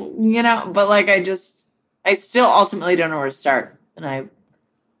like, but like, I still ultimately don't know where to start. And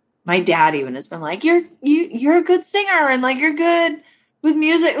my dad even has been like, you're a good singer and like, you're good with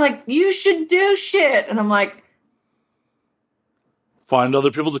music. Like you should do shit. And I'm like, find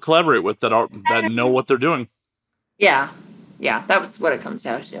other people to collaborate with that know what they're doing. Yeah. Yeah. That's what it comes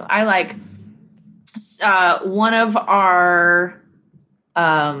down to. I like, one of our,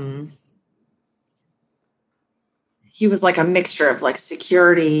 he was like a mixture of like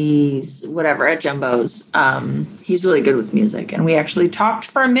securities, whatever, at Jumbo's. He's really good with music. And we actually talked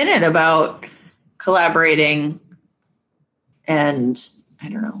for a minute about collaborating, and I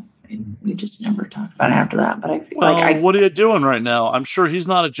don't know. We just never talked about it after that. But I feel what are you doing right now? I'm sure he's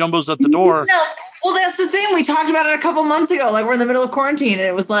not at Jumbo's at the door. No. Well, that's the thing. We talked about it a couple months ago. Like we're in the middle of quarantine, and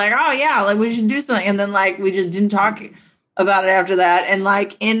it was like, oh yeah, like we should do something. And then like we just didn't talk about it after that. And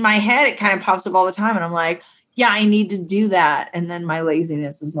like in my head, it kind of pops up all the time, and I'm like, yeah, I need to do that. And then my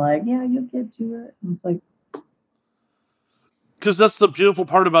laziness is like, yeah, you'll get to it. And it's like, Because that's the beautiful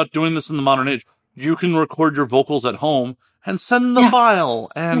part about doing this in the modern age. You can record your vocals at home and send the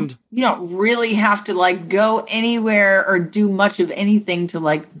file. And you don't really have to like go anywhere or do much of anything to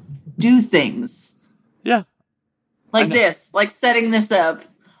like do things. Yeah. Like this, like setting this up.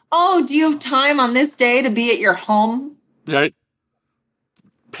 Oh, do you have time on this day to be at your home? Right.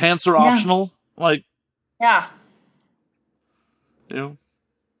 Pants are optional. Like, yeah. You know.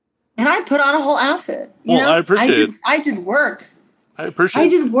 And I put on a whole outfit. You know? I appreciate it. I did work. I appreciate it. I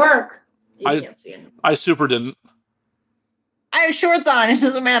did work. You can't see it. I super didn't. I have shorts on. It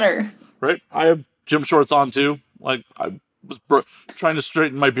doesn't matter. Right. I have gym shorts on too. Like I was trying to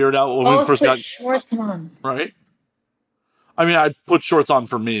straighten my beard out when we first got shorts on. Right. I mean, I put shorts on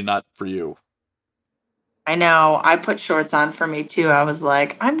for me, not for you. I know. I put shorts on for me too. I was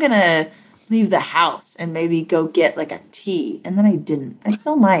like, I'm going to leave the house and maybe go get like a tea. And then I didn't. I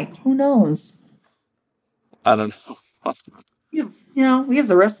still might. Who knows? I don't know. You know, we have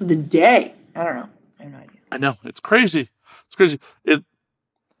the rest of the day. I don't know. I have no idea. I know. It's crazy. It's crazy.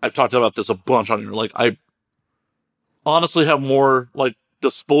 I've talked about this a bunch on here. Like, I honestly have more like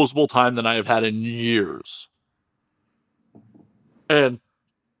disposable time than I have had in years. And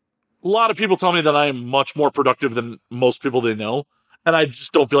a lot of people tell me that I am much more productive than most people they know. And I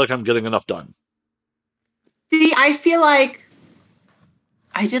just don't feel like I'm getting enough done. See, I feel like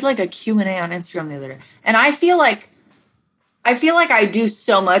I did like a Q&A on Instagram the other day. And I feel like I do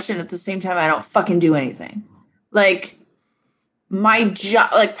so much and at the same time I don't fucking do anything. Like my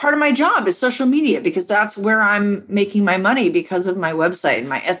job, like part of my job is social media because that's where I'm making my money because of my website and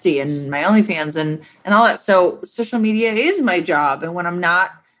my Etsy and my OnlyFans and all that. So social media is my job. And when I'm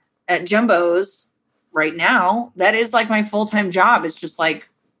not at Jumbo's right now, that is like my full-time job. It's just like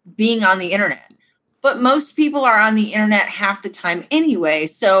being on the internet. But most people are on the internet half the time anyway.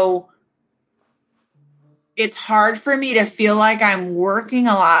 So it's hard for me to feel like I'm working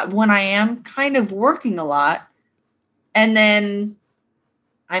a lot when I am kind of working a lot. And then,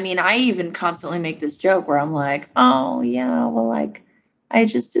 I mean, I even constantly make this joke where I'm like, oh, yeah, well, like, I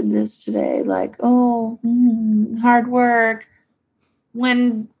just did this today. Like, oh, hard work.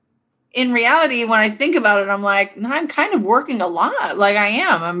 When in reality, when I think about it, I'm like, no, I'm kind of working a lot. Like I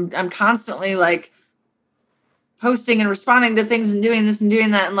am. I'm constantly like posting and responding to things and doing this and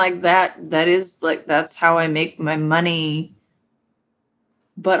doing that. And like that is like, that's how I make my money.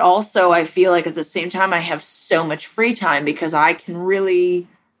 But also I feel like at the same time, I have so much free time because I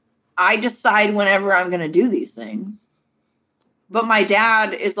decide whenever I'm going to do these things. But my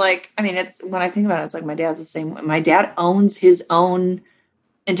dad is like, I mean, when I think about it, it's like my dad's the same way. My dad owns his own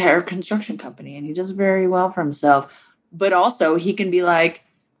entire construction company and he does very well for himself. But also he can be like,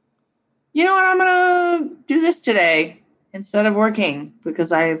 you know what, I'm going to do this today instead of working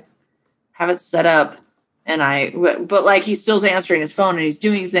because I have it set up. But like he's still answering his phone and he's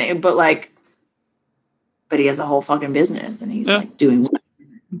doing things, but he has a whole fucking business and he's like doing.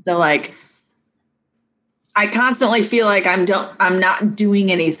 So like, I constantly feel like I'm not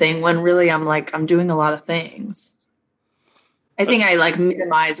doing anything when really I'm doing a lot of things. I think I like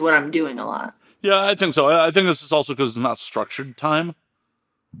minimize what I'm doing a lot. Yeah, I think so. I think this is also because it's not structured time.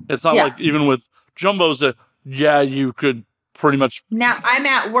 It's not like even with Jumbo's that you could pretty much. Now I'm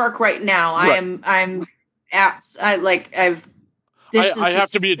at work right now. Right. I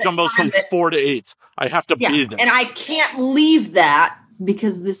have to be at Jumbo's from 4 to 8. I have to be there. And I can't leave that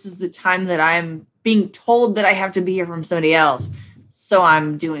because this is the time that I'm being told that I have to be here from somebody else. So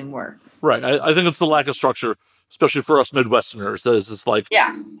I'm doing work. Right. I think it's the lack of structure, especially for us Midwesterners. That is just like,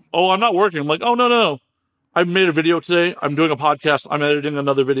 oh, I'm not working. I'm like, oh, no. I made a video today. I'm doing a podcast. I'm editing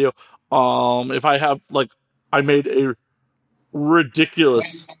another video. If I have I made a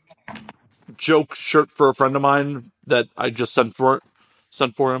ridiculous joke shirt for a friend of mine that I just sent for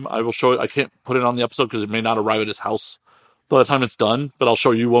him. I will show it. I can't put it on the episode because it may not arrive at his house by the time it's done, but I'll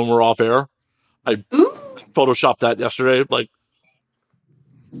show you when we're off air. I photoshopped that yesterday. I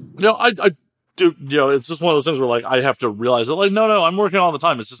do, it's just one of those things where I have to realize that no, I'm working all the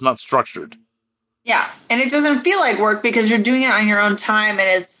time. It's just not structured. Yeah. And it doesn't feel like work because you're doing it on your own time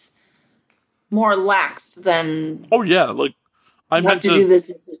and it's more laxed than. Oh yeah. I meant to do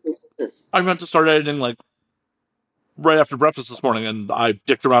this. I meant to start editing right after breakfast this morning and I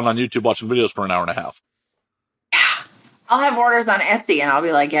dicked around on YouTube watching videos for an hour and a half. Yeah. I'll have orders on Etsy and I'll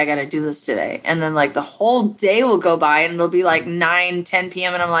be like, I got to do this today. And then the whole day will go by and it'll be 9, 10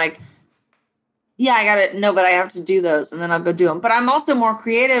 p.m. And I'm like, yeah, I got it. No, but I have to do those. And then I'll go do them. But I'm also more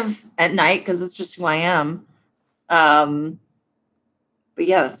creative at night because it's just who I am. But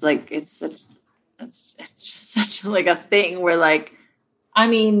yeah, it's just such like a thing where like, I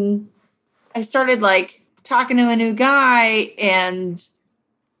mean, I started like talking to a new guy, and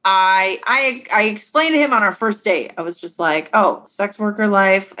I explained to him on our first date. I was just like, oh, sex worker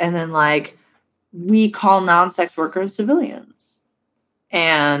life, and then like we call non-sex workers civilians,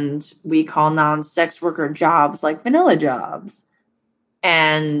 and we call non-sex worker jobs like vanilla jobs.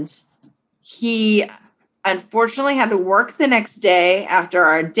 And he unfortunately had to work the next day after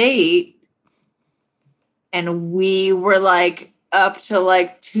our date, and we were like up to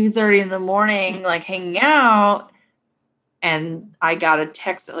like 2:30 in the morning, like hanging out. And I got a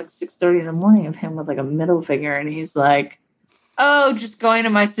text at like 6:30 in the morning of him with like a middle finger, and he's like, oh, just going to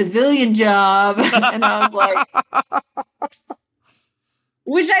my civilian job. And I was like,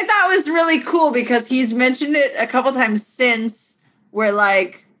 which I thought was really cool because he's mentioned it a couple times since, where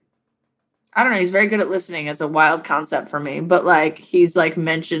like, I don't know, he's very good at listening. It's a wild concept for me, but like, he's like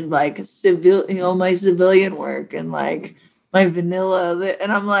mentioned like my civilian work and like my vanilla.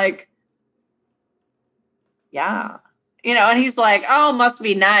 And I'm like, yeah. And he's like, oh, must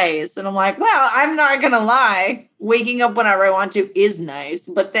be nice. And I'm like, well, I'm not going to lie. Waking up whenever I want to is nice.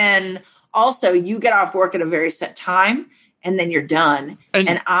 But then also you get off work at a very set time and then you're done.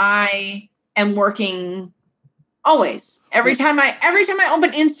 And I am working always. Every time I open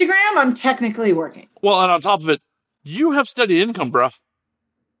Instagram, I'm technically working. Well, and on top of it, you have steady income, bruh.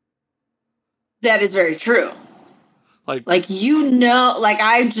 That is very true. Like,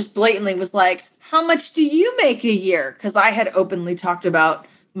 I just blatantly was like, how much do you make a year? Because I had openly talked about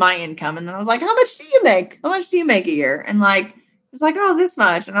my income. And then I was like, how much do you make? How much do you make a year? And like, it was like, oh, this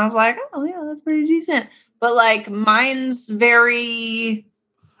much. And I was like, oh, yeah, that's pretty decent. But like, mine's very...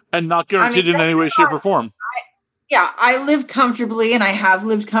 And not guaranteed in any way, shape, or form. I live comfortably, and I have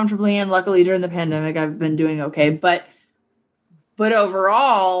lived comfortably. And luckily during the pandemic, I've been doing okay. But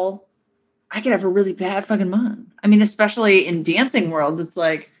overall, I could have a really bad fucking month. I mean, especially in dancing world, it's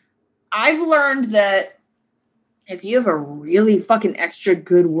like, I've learned that if you have a really fucking extra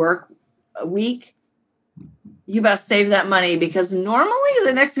good work a week, you best save that money, because normally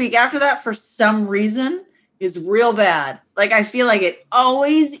the next week after that, for some reason, is real bad. Like, I feel like it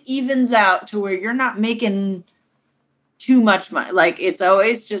always evens out to where you're not making too much money. Like, it's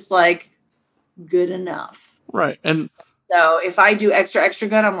always just like good enough. Right. And so if I do extra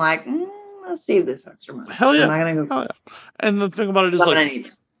good, I'm like, let's save this extra money. Hell yeah. I'm not gonna go. Hell yeah. And the thing about it is,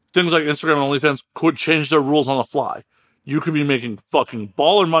 like, things like Instagram and OnlyFans could change their rules on the fly. You could be making fucking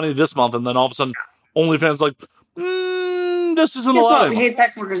baller money this month, and then all of a sudden, OnlyFans like, this isn't allowed. We hate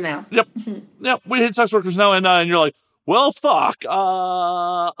sex workers now. Yep. Yep. We hate sex workers now, and you're like, well, fuck. Yeah.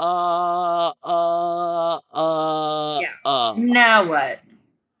 Now what?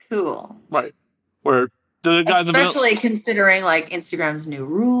 Cool. Right. Where the guy especially considering like Instagram's new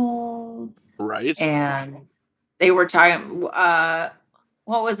rules. Right. And they were talking.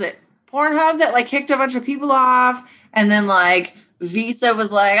 What was it? Pornhub that like kicked a bunch of people off, and then like Visa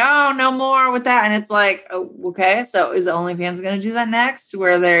was like, oh, no more with that. And it's like, oh, okay, so is OnlyFans going to do that next,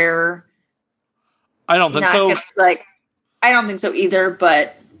 where they're I don't think so. I don't think so either,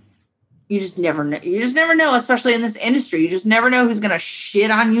 but you just never know. You just never know, especially in this industry. You just never know who's going to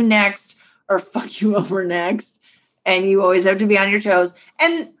shit on you next or fuck you over next. And you always have to be on your toes.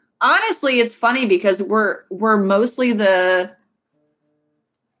 And honestly, it's funny because we're mostly the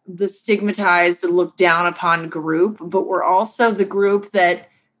stigmatized, looked down upon group, but we're also the group that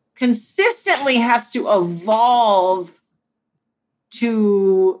consistently has to evolve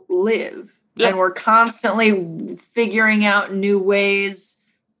to live. Yeah. And we're constantly figuring out new ways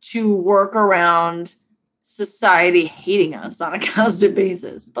to work around society hating us on a constant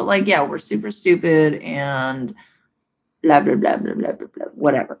basis. But like, yeah, we're super stupid and blah, blah, blah, blah, blah, blah, blah,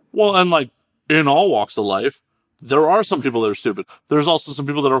 whatever. Well, and like in all walks of life, there are some people that are stupid. There's also some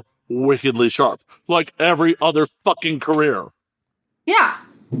people that are wickedly sharp, like every other fucking career. Yeah.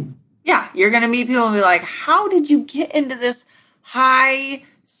 Yeah. You're going to meet people and be like, how did you get into this high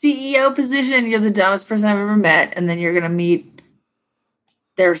CEO position? You're the dumbest person I've ever met. And then you're going to meet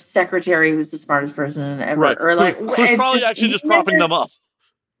their secretary who's the smartest person ever. Right. Or like, who's probably actually just propping them up.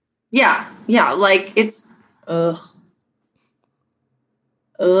 Yeah. Yeah. Like it's, ugh.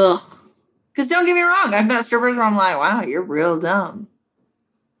 Because don't get me wrong, I've met strippers where I'm like, wow, you're real dumb.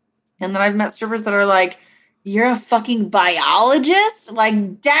 And then I've met strippers that are like, you're a fucking biologist?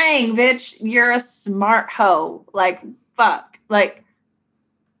 Like, dang, bitch, you're a smart hoe. Like, fuck. Like,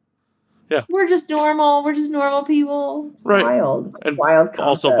 yeah, we're just normal. We're just normal people. It's right. Wild. And wild concept.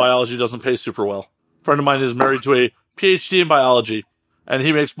 Also, biology doesn't pay super well. A friend of mine is married to a PhD in biology, and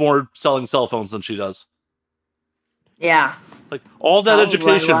he makes more selling cell phones than she does. Yeah. Like, all that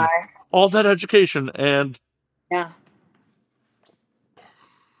education, and Yeah.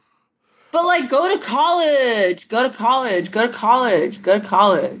 But like, go to college. Go to college. Go to college. Go to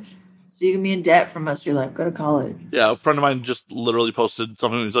college. So you can be in debt for most of your life. Go to college. Yeah, a friend of mine just literally posted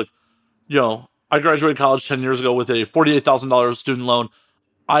something. He's like, I graduated college 10 years ago with a $48,000 student loan.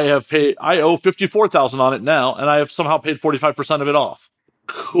 I owe $54,000 on it now, and I have somehow paid 45% of it off.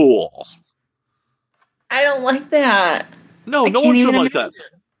 Cool. I don't like that. No one should like that.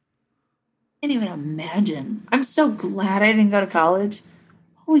 I can't even imagine. I'm so glad I didn't go to college.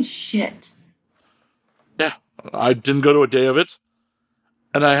 Holy shit. Yeah, I didn't go to a day of it.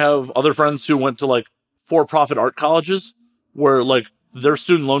 And I have other friends who went to like for-profit art colleges where like their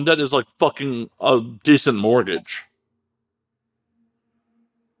student loan debt is like fucking a decent mortgage.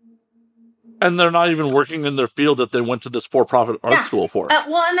 And they're not even working in their field that they went to this for-profit art school for.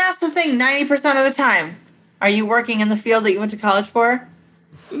 Well, and that's the thing. 90% of the time, are you working in the field that you went to college for?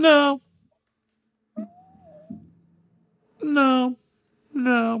 No. Well,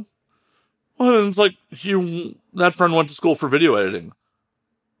 it's like that friend went to school for video editing.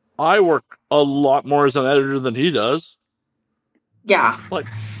 I work a lot more as an editor than he does. Yeah. Like,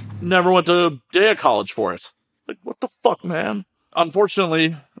 never went to a day of college for it. Like, what the fuck, man?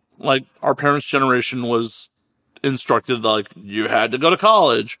 Unfortunately, like, our parents' generation was instructed, like, you had to go to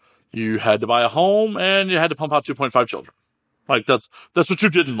college, you had to buy a home, and you had to pump out 2.5 children. Like, that's what you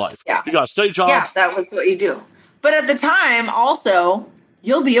did in life. Yeah. You got a state job. Yeah, that was what you do. But at the time, also,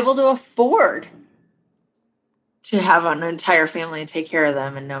 you'll be able to afford to have an entire family and take care of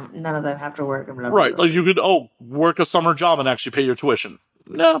them, and none of them have to work. And blah, blah, right. blah. Like, you could, work a summer job and actually pay your tuition.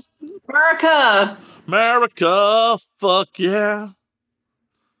 No. America, fuck yeah.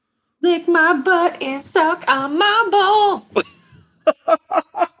 Lick my butt and suck on my balls.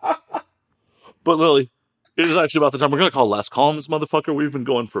 But Lily, it is actually about the time we're going to call last call on this motherfucker. We've been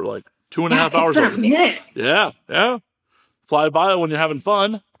going for like 2.5 hours. It's been a minute. Yeah. Fly by when you're having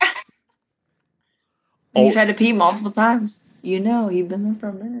fun. You've had to pee multiple times. You've been there for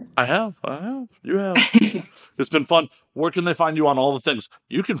a minute. I have. You have. It's been fun. Where can they find you on all the things?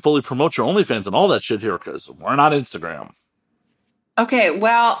 You can fully promote your OnlyFans and all that shit here because we're not Instagram. Okay,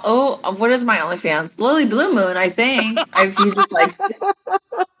 well, what is my OnlyFans? Lily Blue Moon, I think. If you just like,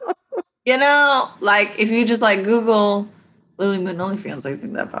 if you just like Google Lily Moon OnlyFans, I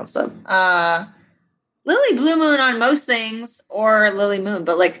think that pops up. Lily Blue Moon on most things, or Lily Moon,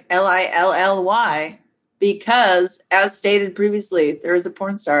 but like Lilly, because as stated previously, there is a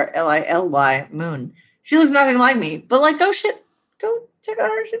porn star, Lily Moon. She looks nothing like me, but like, go check out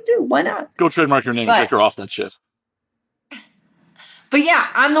her shit too. Why not? Go trademark your name and take her off that shit. But yeah,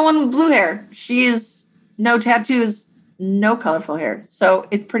 I'm the one with blue hair. She is no tattoos, no colorful hair. So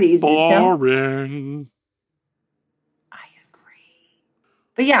it's pretty easy to tell. Boring. I agree.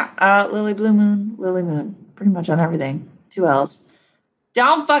 But yeah, Lily Blue Moon, Lily Moon. Pretty much on everything. 2 L's.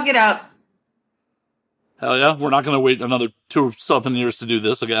 Don't fuck it up. Hell yeah. We're not going to wait another 2-something years to do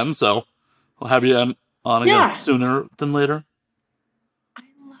this again. So we'll have you on again sooner than later. I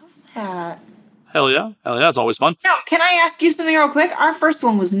love that. Hell yeah. It's always fun. Now, can I ask you something real quick? Our first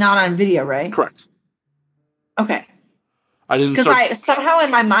one was not on video, right? Correct. Okay. I didn't because I somehow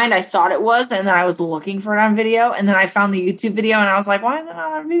in my mind I thought it was, and then I was looking for it on video, and then I found the YouTube video, and I was like, "Why is it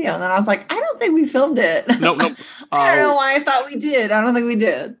not on video?" And then I was like, "I don't think we filmed it." No. I don't know why I thought we did. I don't think we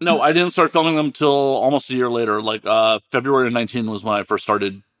did. No, I didn't start filming them till almost a year later. Like February of 19 was when I first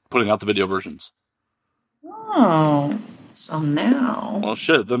started putting out the video versions. Oh, so now. Well,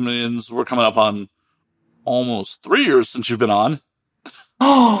 shit. That means we're coming up on almost 3 years since you've been on.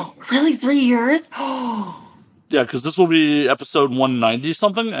 Oh, really? 3 years? Oh. Yeah, because this will be episode 190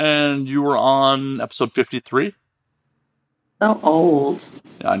 something, and you were on episode 53. So old.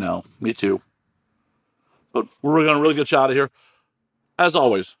 Yeah, I know. Me too. But we're going to really get you out of here. As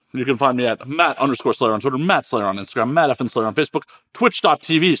always, you can find me at Matt_Slayer on Twitter, Matt Slayer on Instagram, Matt F. Slayer on Facebook,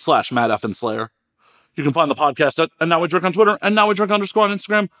 twitch.tv/Matt F. Slayer. You can find the podcast at And Now We Drink on Twitter, and Now We Drink _ on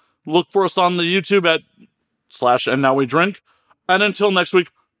Instagram. Look for us on the YouTube at /And Now We Drink. And until next week,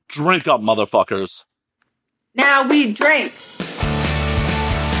 drink up, motherfuckers. Now we drink.